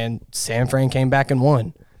 and San Fran came back and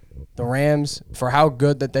won. The Rams, for how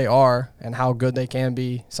good that they are and how good they can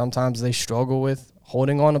be, sometimes they struggle with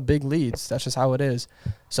holding on to big leads. That's just how it is.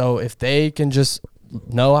 So if they can just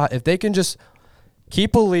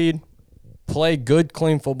keep a lead, play good,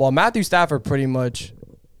 clean football. Matthew Stafford pretty much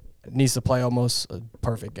needs to play almost a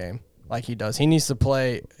perfect game like he does. He needs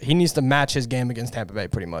to match his game against Tampa Bay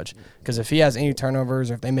pretty much. Because if he has any turnovers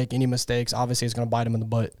or if they make any mistakes, obviously it's going to bite him in the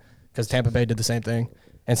butt because Tampa Bay did the same thing.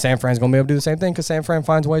 And San Fran's going to be able to do the same thing because San Fran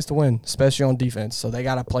finds ways to win, especially on defense. So they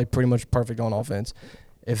got to play pretty much perfect on offense.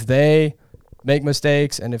 If they make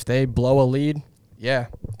mistakes and if they blow a lead, yeah,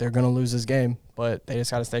 they're going to lose this game. But they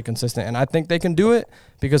just got to stay consistent. And I think they can do it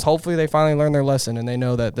because hopefully they finally learn their lesson and they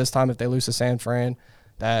know that this time if they lose to San Fran,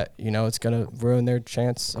 that, it's going to ruin their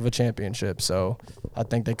chance of a championship. So I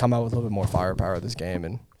think they come out with a little bit more firepower this game,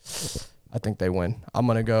 and I think they win. I'm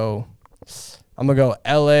going to go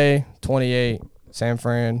LA 28, San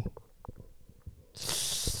Fran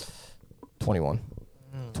 21.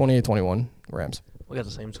 28-21 Rams. We got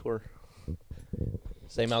the same score.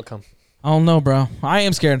 Same outcome. I don't know, bro. I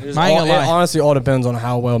am scared. I ain't It gonna lie. honestly all depends on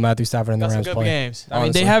how well Matthew Stafford and the Got some Rams good play. games. I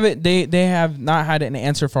mean, they have not had an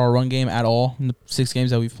answer for our run game at all in the 6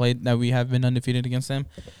 games that we've played, that we have been undefeated against them.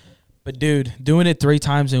 But, dude, doing it 3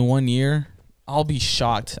 times in 1 year, I'll be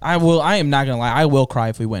shocked. I am not going to lie. I will cry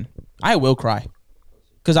if we win. I will cry.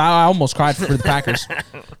 Because I almost cried for the Packers.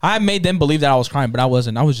 I made them believe that I was crying, but I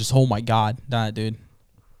wasn't. I was just, oh, my God. Nah, dude.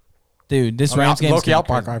 Dude, this Rams game is I'll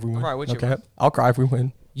cry if we win. Right, with you. Okay. I'll cry if we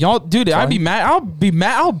win. Y'all, dude, I'd be mad. I'll be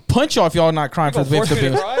mad. I'll punch y'all if y'all not crying for the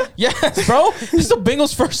Bengals. Yes, bro. This is the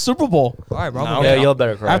Bengals' first Super Bowl. All right, bro. Yeah, y'all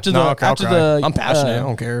better cry. After the I'm passionate. I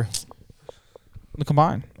don't care. the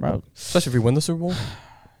combine, bro. Especially if we win the Super Bowl.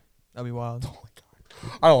 That'd be wild.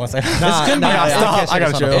 I don't want to say that. It's gonna be. I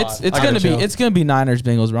gotta chill. It's gonna be Niners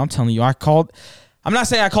Bengals, bro. I'm telling you. I'm not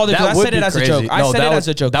saying I called it because That I would said it be as a crazy. joke. I No, said that it would- as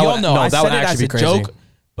a joke. that Y'all would- know no, I that said would it as actually a be crazy. joke.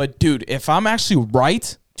 But dude, if I'm actually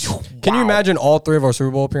right, Can you imagine all 3 of our Super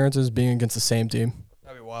Bowl appearances being against the same team?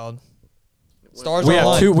 That'd be wild. Stars We on have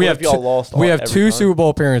line. two. We What have if y'all two. lost We have every 2 time? Super Bowl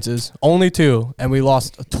appearances, only 2, and we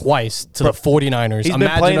lost twice to the 49ers. He's been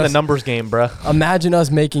playing the numbers game, bro. Imagine us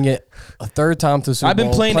making it a 3rd time to the Super I've been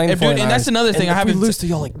Bowl. playing, the dude, and that's 49ers. another thing. And I if we haven't lose to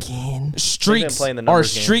y'all again. streaks playing the are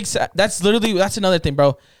numbers game. streaks. That's another thing,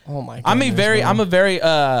 bro. Oh my god. I'm a very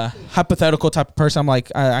hypothetical type of person. I'm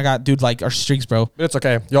like, I got dude like our streaks, bro. It's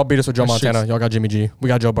okay. Y'all beat us with Joe Our Montana. streaks. Y'all got Jimmy G. We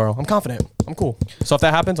got Joe Burrow. I'm confident. I'm cool. So if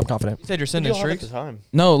that happens, I'm confident. You said you're sending streaks. Time.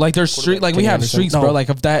 No, like there's streak, like we Kenny have Anderson. streaks, No. bro. Like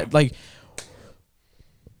of that, like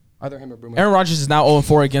Either him or Boomer. Aaron Rodgers is now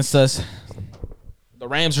 0-4 against us. The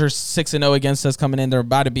Rams are 6-0 against us coming in. They're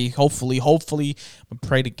about to be hopefully, I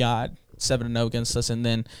pray to God, 7-0 against us, and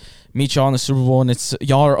then meet y'all in the Super Bowl. And it's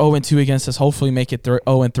y'all are 0-2 against us. Hopefully, make it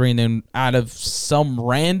 0-3, and then out of some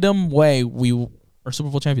random way, we are Super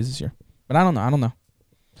Bowl champions this year. But I don't know.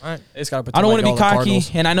 All right. I don't want to be cocky,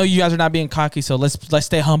 and I know you guys are not being cocky. So let's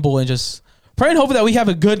stay humble and just pray and hope that we have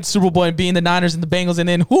a good Super Bowl and being the Niners and the Bengals, and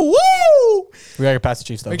then woo! We gotta pass the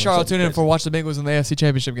Chiefs though. Make sure I'll tune in for watch the Bengals in the AFC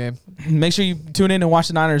Championship game. Make sure you tune in and watch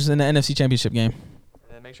the Niners in the NFC Championship game.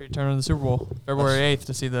 And make sure you turn on the Super Bowl February 8th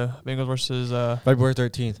to see the Bengals versus February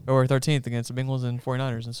 13th. February 13th against the Bengals and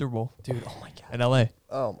 49ers in the Super Bowl. Dude, oh my god. In LA.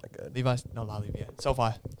 Oh my god. Levi's, no, not Levi. SoFi.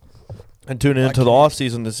 And tune into the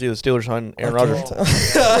offseason to see the Steelers sign Aaron Rodgers.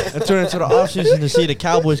 And turn into the offseason to see the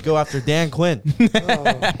Cowboys go after Dan Quinn.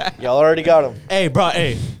 Y'all already got him. Hey, bro,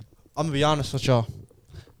 hey. I'm going to be honest with y'all.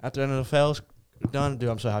 After NFL's done, dude,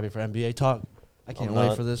 I'm so happy for NBA talk. I can't I'm wait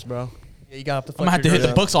not. for this, bro. Yeah, you got up to I'm gonna have to hit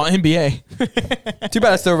the books on NBA. Too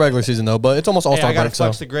bad it's still regular season though, but it's almost all Hey, star I got to break. So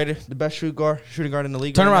flex the best shooting guard in the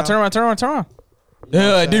league. Turn right around, now. turn around, turn around, turn around. You know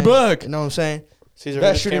what Yeah, I'm D saying? Book. You know what I'm saying? Caesar Best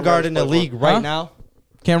Reddish, shooting Cam guard Reddish in the plays league one. right Huh? now.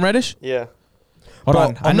 Cam Reddish. Yeah. Hold Bro,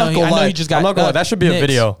 on. I know he just got. I'm not gonna lie. That should be a Knicks.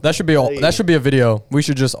 video. That should be a video. We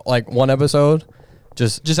should just like one episode.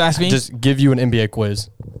 Just ask me. Just give you an NBA quiz.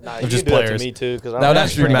 Nah, Of you just can do that to players. me too, because That would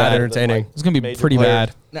actually be mad entertaining. It's gonna be major pretty players.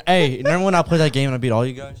 bad. Now, hey, remember when I played that game and I beat all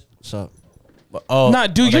you guys? So Oh, Nah,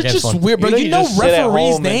 dude, you're that game's just fun. weird, bro. You know just sit at referees' home and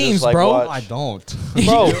just, names, like, bro. watch. I don't.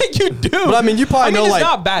 Bro, You do. But I mean, you probably know it's like.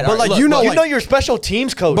 not bad. But All right, like look, you know, you like, know your special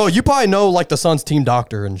teams coach. bro, you probably know like the Suns team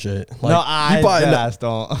doctor and shit. Like, No, I you probably know-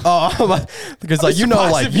 don't. Oh, because like you know,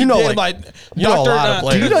 like you know, like you know a lot of do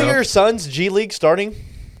players. you know bro. your son's G League starting?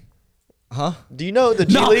 Huh? Do you know the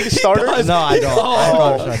G League starters? No, I don't. I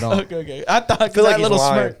promise I don't. Okay. I thought I feel like that he's little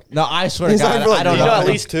lying. smirk. No, I swear to He's God, like, I don't Do you know. know at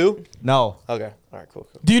least 2? No. Okay. All right. Cool.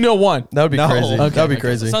 Do you know one? That would be No. crazy. Okay. That would be The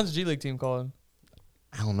crazy. Suns G League team called.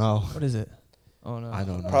 I don't know. What is it? Oh no. I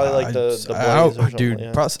don't know. Probably like the Blaze or something. dude.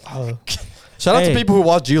 Yeah. Shout out Hey. to people who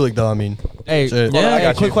watch G League though. I mean, Hey, Shit. Yeah, I hey,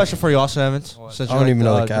 got quick you. question for you, Austin Evans. What? Since I you're don't even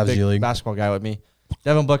know the the Cavs big G League. basketball guy with me.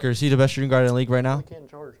 Devin Booker, is he the best shooting guard in the league right now? Can't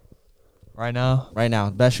charge. Right now. Right now,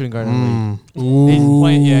 best shooting guard in the He's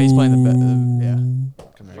playing. Yeah, he's playing the best. Yeah.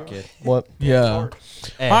 league. Come here, kid. what? Yeah.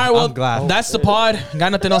 Hey, All right, well, I'm glad. that's the pod.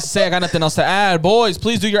 Got nothing else to say. I got nothing else to add. Boys,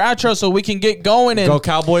 please do your outro so we can get going and Go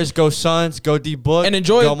Cowboys, go Suns, go D Book, And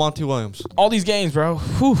enjoy- go Monty Williams. all these games, bro.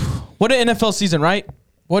 Whew. What an NFL season, right?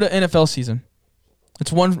 What an NFL season.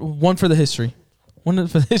 It's one for the history. One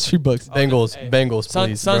for the history books. Bengals, Hey. Bengals,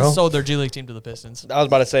 please, Suns bro. sold their G League team to the Pistons. I was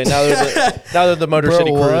about to say now they're the Motor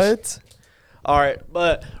City Cruise. All right,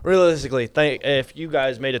 but realistically, if you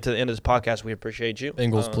guys made it to the end of this podcast, we appreciate you.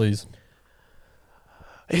 Bengals, please.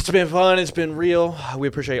 It's been fun. It's been real. We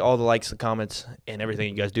appreciate all the likes, the comments, and everything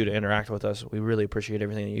you guys do to interact with us. We really appreciate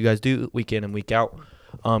everything that you guys do week in and week out.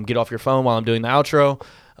 Get off your phone while I'm doing the outro.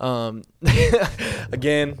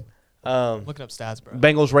 Again, Looking up stats, bro.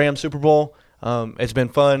 Bengals Rams Super Bowl. It's been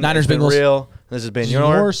fun. Niners, it's been Bengals. real. This has been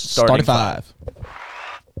your Starting starting five. five.